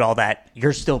you give it all that,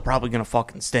 you're still probably going to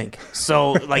fucking stink.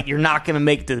 So, you're not going to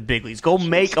make it to the big leagues. Go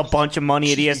make a bunch of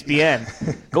money at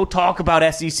ESPN. Go talk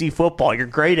about SEC football. You're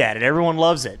great at it. Everyone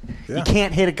loves it. Yeah. You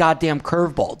can't hit a goddamn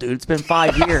curveball, dude. It's been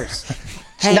 5 years.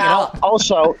 Hang it up.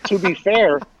 Also, to be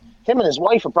fair, him and his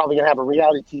wife are probably going to have a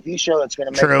reality TV show that's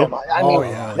going to make them. I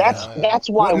mean, that's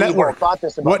why we all thought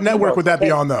this about. What network would that be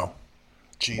on, though?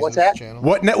 Jesus What's that? Channel.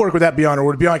 What network would that be on, or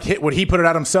would it be would he put it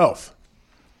out himself?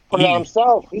 Put it on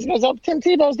himself. He goes up, Tim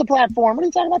Tebow's the platform. What are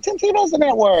you talking about? Tim Tebow's the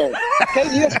network. Okay,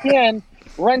 ESPN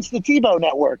rents the Tebow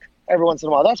network every once in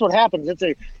a while. That's what happens.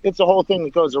 It's a whole thing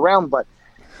that goes around. But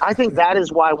I think that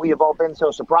is why we have all been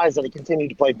so surprised that he continued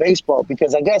to play baseball,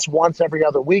 because I guess once every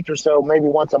other week or so, maybe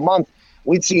once a month,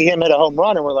 we'd see him hit a home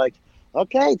run and we're like,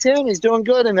 okay, Tim, he's doing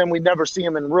good. And then we'd never see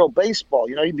him in real baseball.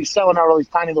 He'd be selling out all these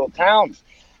tiny little towns.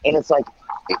 And it's like,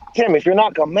 Tim, if you're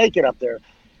not going to make it up there,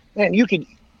 man, you could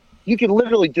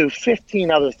literally do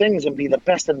 15 other things and be the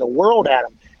best in the world at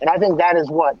them. And I think that is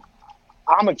what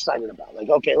I'm excited about.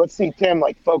 Okay, let's see Tim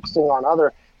focusing on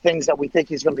other things that we think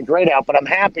he's going to be great at. But I'm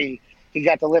happy he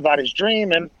got to live out his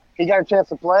dream and he got a chance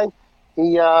to play.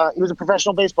 He was a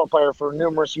professional baseball player for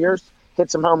numerous years,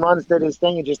 hit some home runs, did his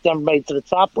thing, and just never made it to the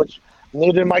top, which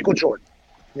needed Michael Jordan.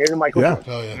 Jordan.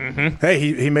 Oh, yeah. Mm-hmm. Hey,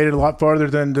 he made it a lot farther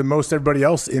than most everybody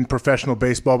else in professional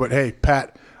baseball. But hey,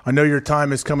 Pat, I know your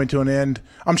time is coming to an end.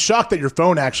 I'm shocked that your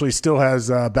phone actually still has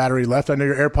battery left. I know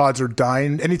your AirPods are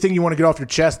dying. Anything you want to get off your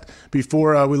chest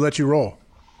before we let you roll?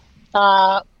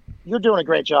 You're doing a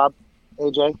great job,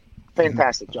 AJ.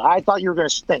 Fantastic job. I thought you were going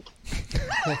to stink.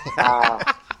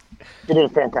 You did a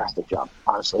fantastic job,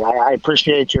 honestly. I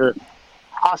appreciate your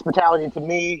hospitality to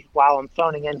me while I'm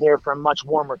phoning in here from a much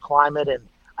warmer climate, and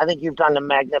I think you've done a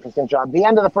magnificent job. The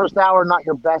end of the first hour, not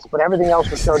your best, but everything else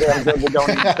was so damn good we don't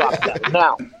even talk about it.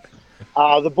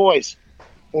 Now, the boys,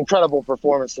 incredible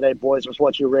performance today, boys, was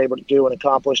what you were able to do and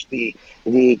accomplish. The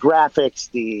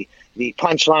graphics, the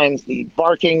punchlines, the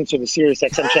barking to the Sirius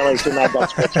XM channel to Mad Dog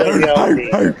Sports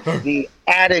Radio, the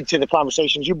added to the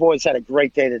conversations. You boys had a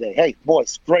great day today. Hey,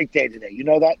 boys, great day today. You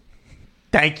know that?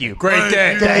 Thank you. Great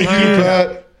day. Thank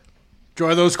you.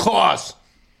 Enjoy those claws.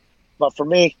 But for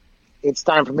me, it's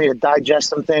time for me to digest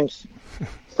some things.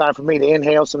 It's time for me to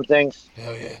inhale some things.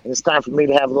 Hell yeah. And it's time for me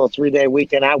to have a little 3-day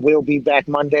weekend. I will be back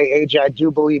Monday. AJ, I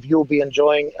do believe you'll be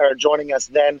joining us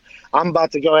then. I'm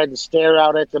about to go ahead and stare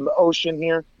out at the ocean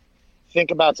here,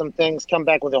 think about some things, come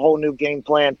back with a whole new game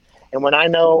plan. And when I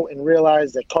know and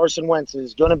realize that Carson Wentz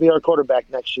is going to be our quarterback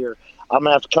next year, I'm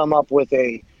going to have to come up with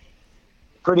a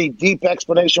pretty deep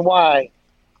explanation why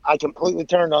I completely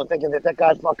turned on thinking that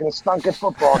guy fucking stunk at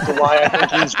football to why I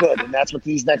think he's good. And that's what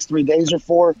these next 3 days are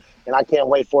for. And I can't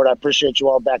wait for it. I appreciate you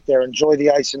all back there. Enjoy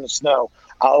the ice and the snow.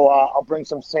 I'll bring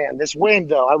some sand. This wind,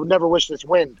 though, I would never wish this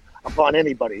wind upon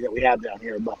anybody that we have down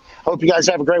here. But hope you guys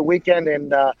have a great weekend.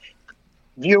 And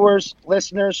viewers,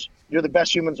 listeners, you're the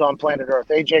best humans on planet Earth.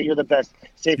 AJ, you're the best.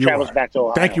 Safe travels back to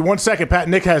Ohio. Thank you. 1 second, Pat.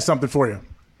 Nick has something for you.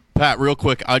 Pat, real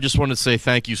quick, I just want to say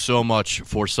thank you so much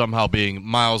for somehow being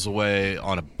miles away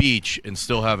on a beach and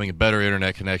still having a better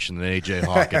internet connection than AJ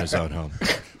Hawk in his own home.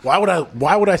 Why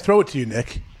would I throw it to you,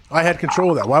 Nick? I had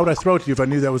control of that. Why would I throw it to you if I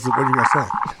knew that was what you were going to say?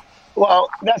 Well,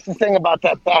 that's the thing about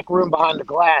that back room behind the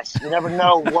glass. You never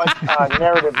know what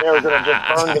narrative they're going to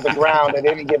just burn to the ground at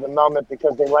any given moment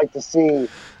because they like to see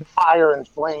fire and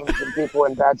flames and people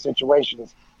in bad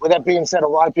situations. With that being said, a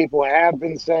lot of people have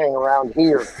been saying around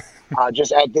here,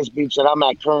 just at this beach that I'm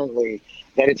at currently,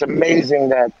 that it's amazing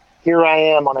that here I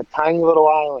am on a tiny little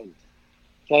island.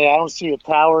 Okay, I don't see a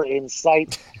tower in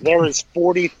sight. There is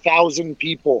 40,000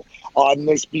 people on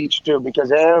this beach too, because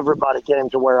everybody came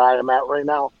to where I am at right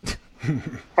now.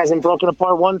 Hasn't broken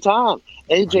apart one time.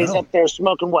 AJ's up there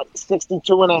smoking,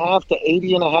 62.5 to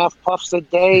 80.5 puffs a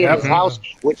day in his house,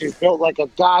 which is built like a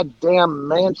goddamn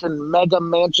mega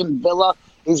mansion villa.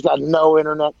 He's got no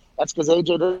internet. That's because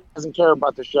AJ doesn't care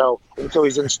about the show until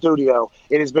he's in studio.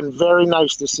 It has been very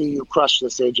nice to see you crush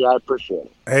this, AJ. I appreciate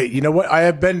it. Hey, you know what? I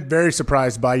have been very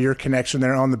surprised by your connection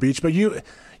there on the beach, but you're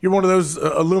one of those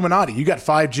Illuminati. You got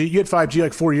 5G. You had 5G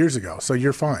like 4 years ago, so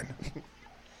you're fine.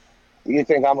 You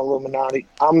think I'm Illuminati?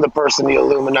 I'm the person the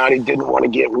Illuminati didn't want to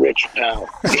get rich, pal.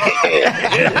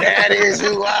 That is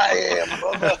who I am,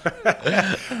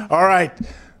 brother. All right.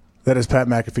 That is Pat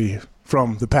McAfee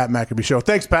from the Pat McAfee Show.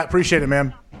 Thanks, Pat. Appreciate it,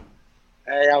 man.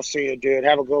 Hey, I'll see you, dude.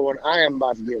 Have a good one. I am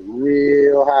about to get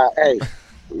real high. Hey,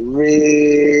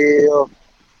 real.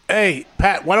 Hey,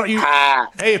 Pat, why don't you,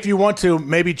 hey, if you want to,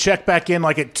 maybe check back in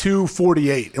like at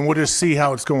 2:48, and we'll just see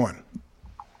how it's going.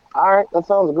 All right, that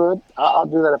sounds good. I'll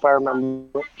do that if I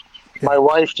remember. My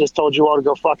wife just told you all to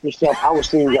go fuck yourself. I will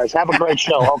see you guys. Have a great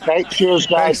show, okay? Cheers,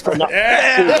 guys.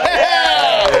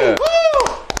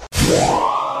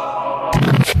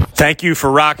 Thank you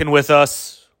for rocking with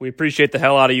us. We appreciate the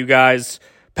hell out of you guys.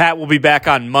 Pat will be back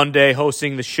on Monday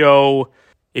hosting the show.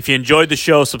 If you enjoyed the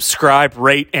show, subscribe,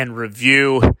 rate, and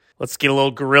review. Let's get a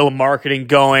little guerrilla marketing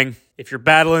going. If you're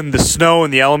battling the snow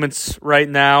and the elements right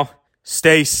now,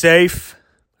 stay safe.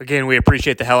 Again, we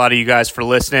appreciate the hell out of you guys for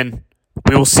listening.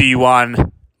 We will see you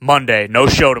on Monday. No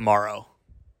show tomorrow.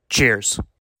 Cheers.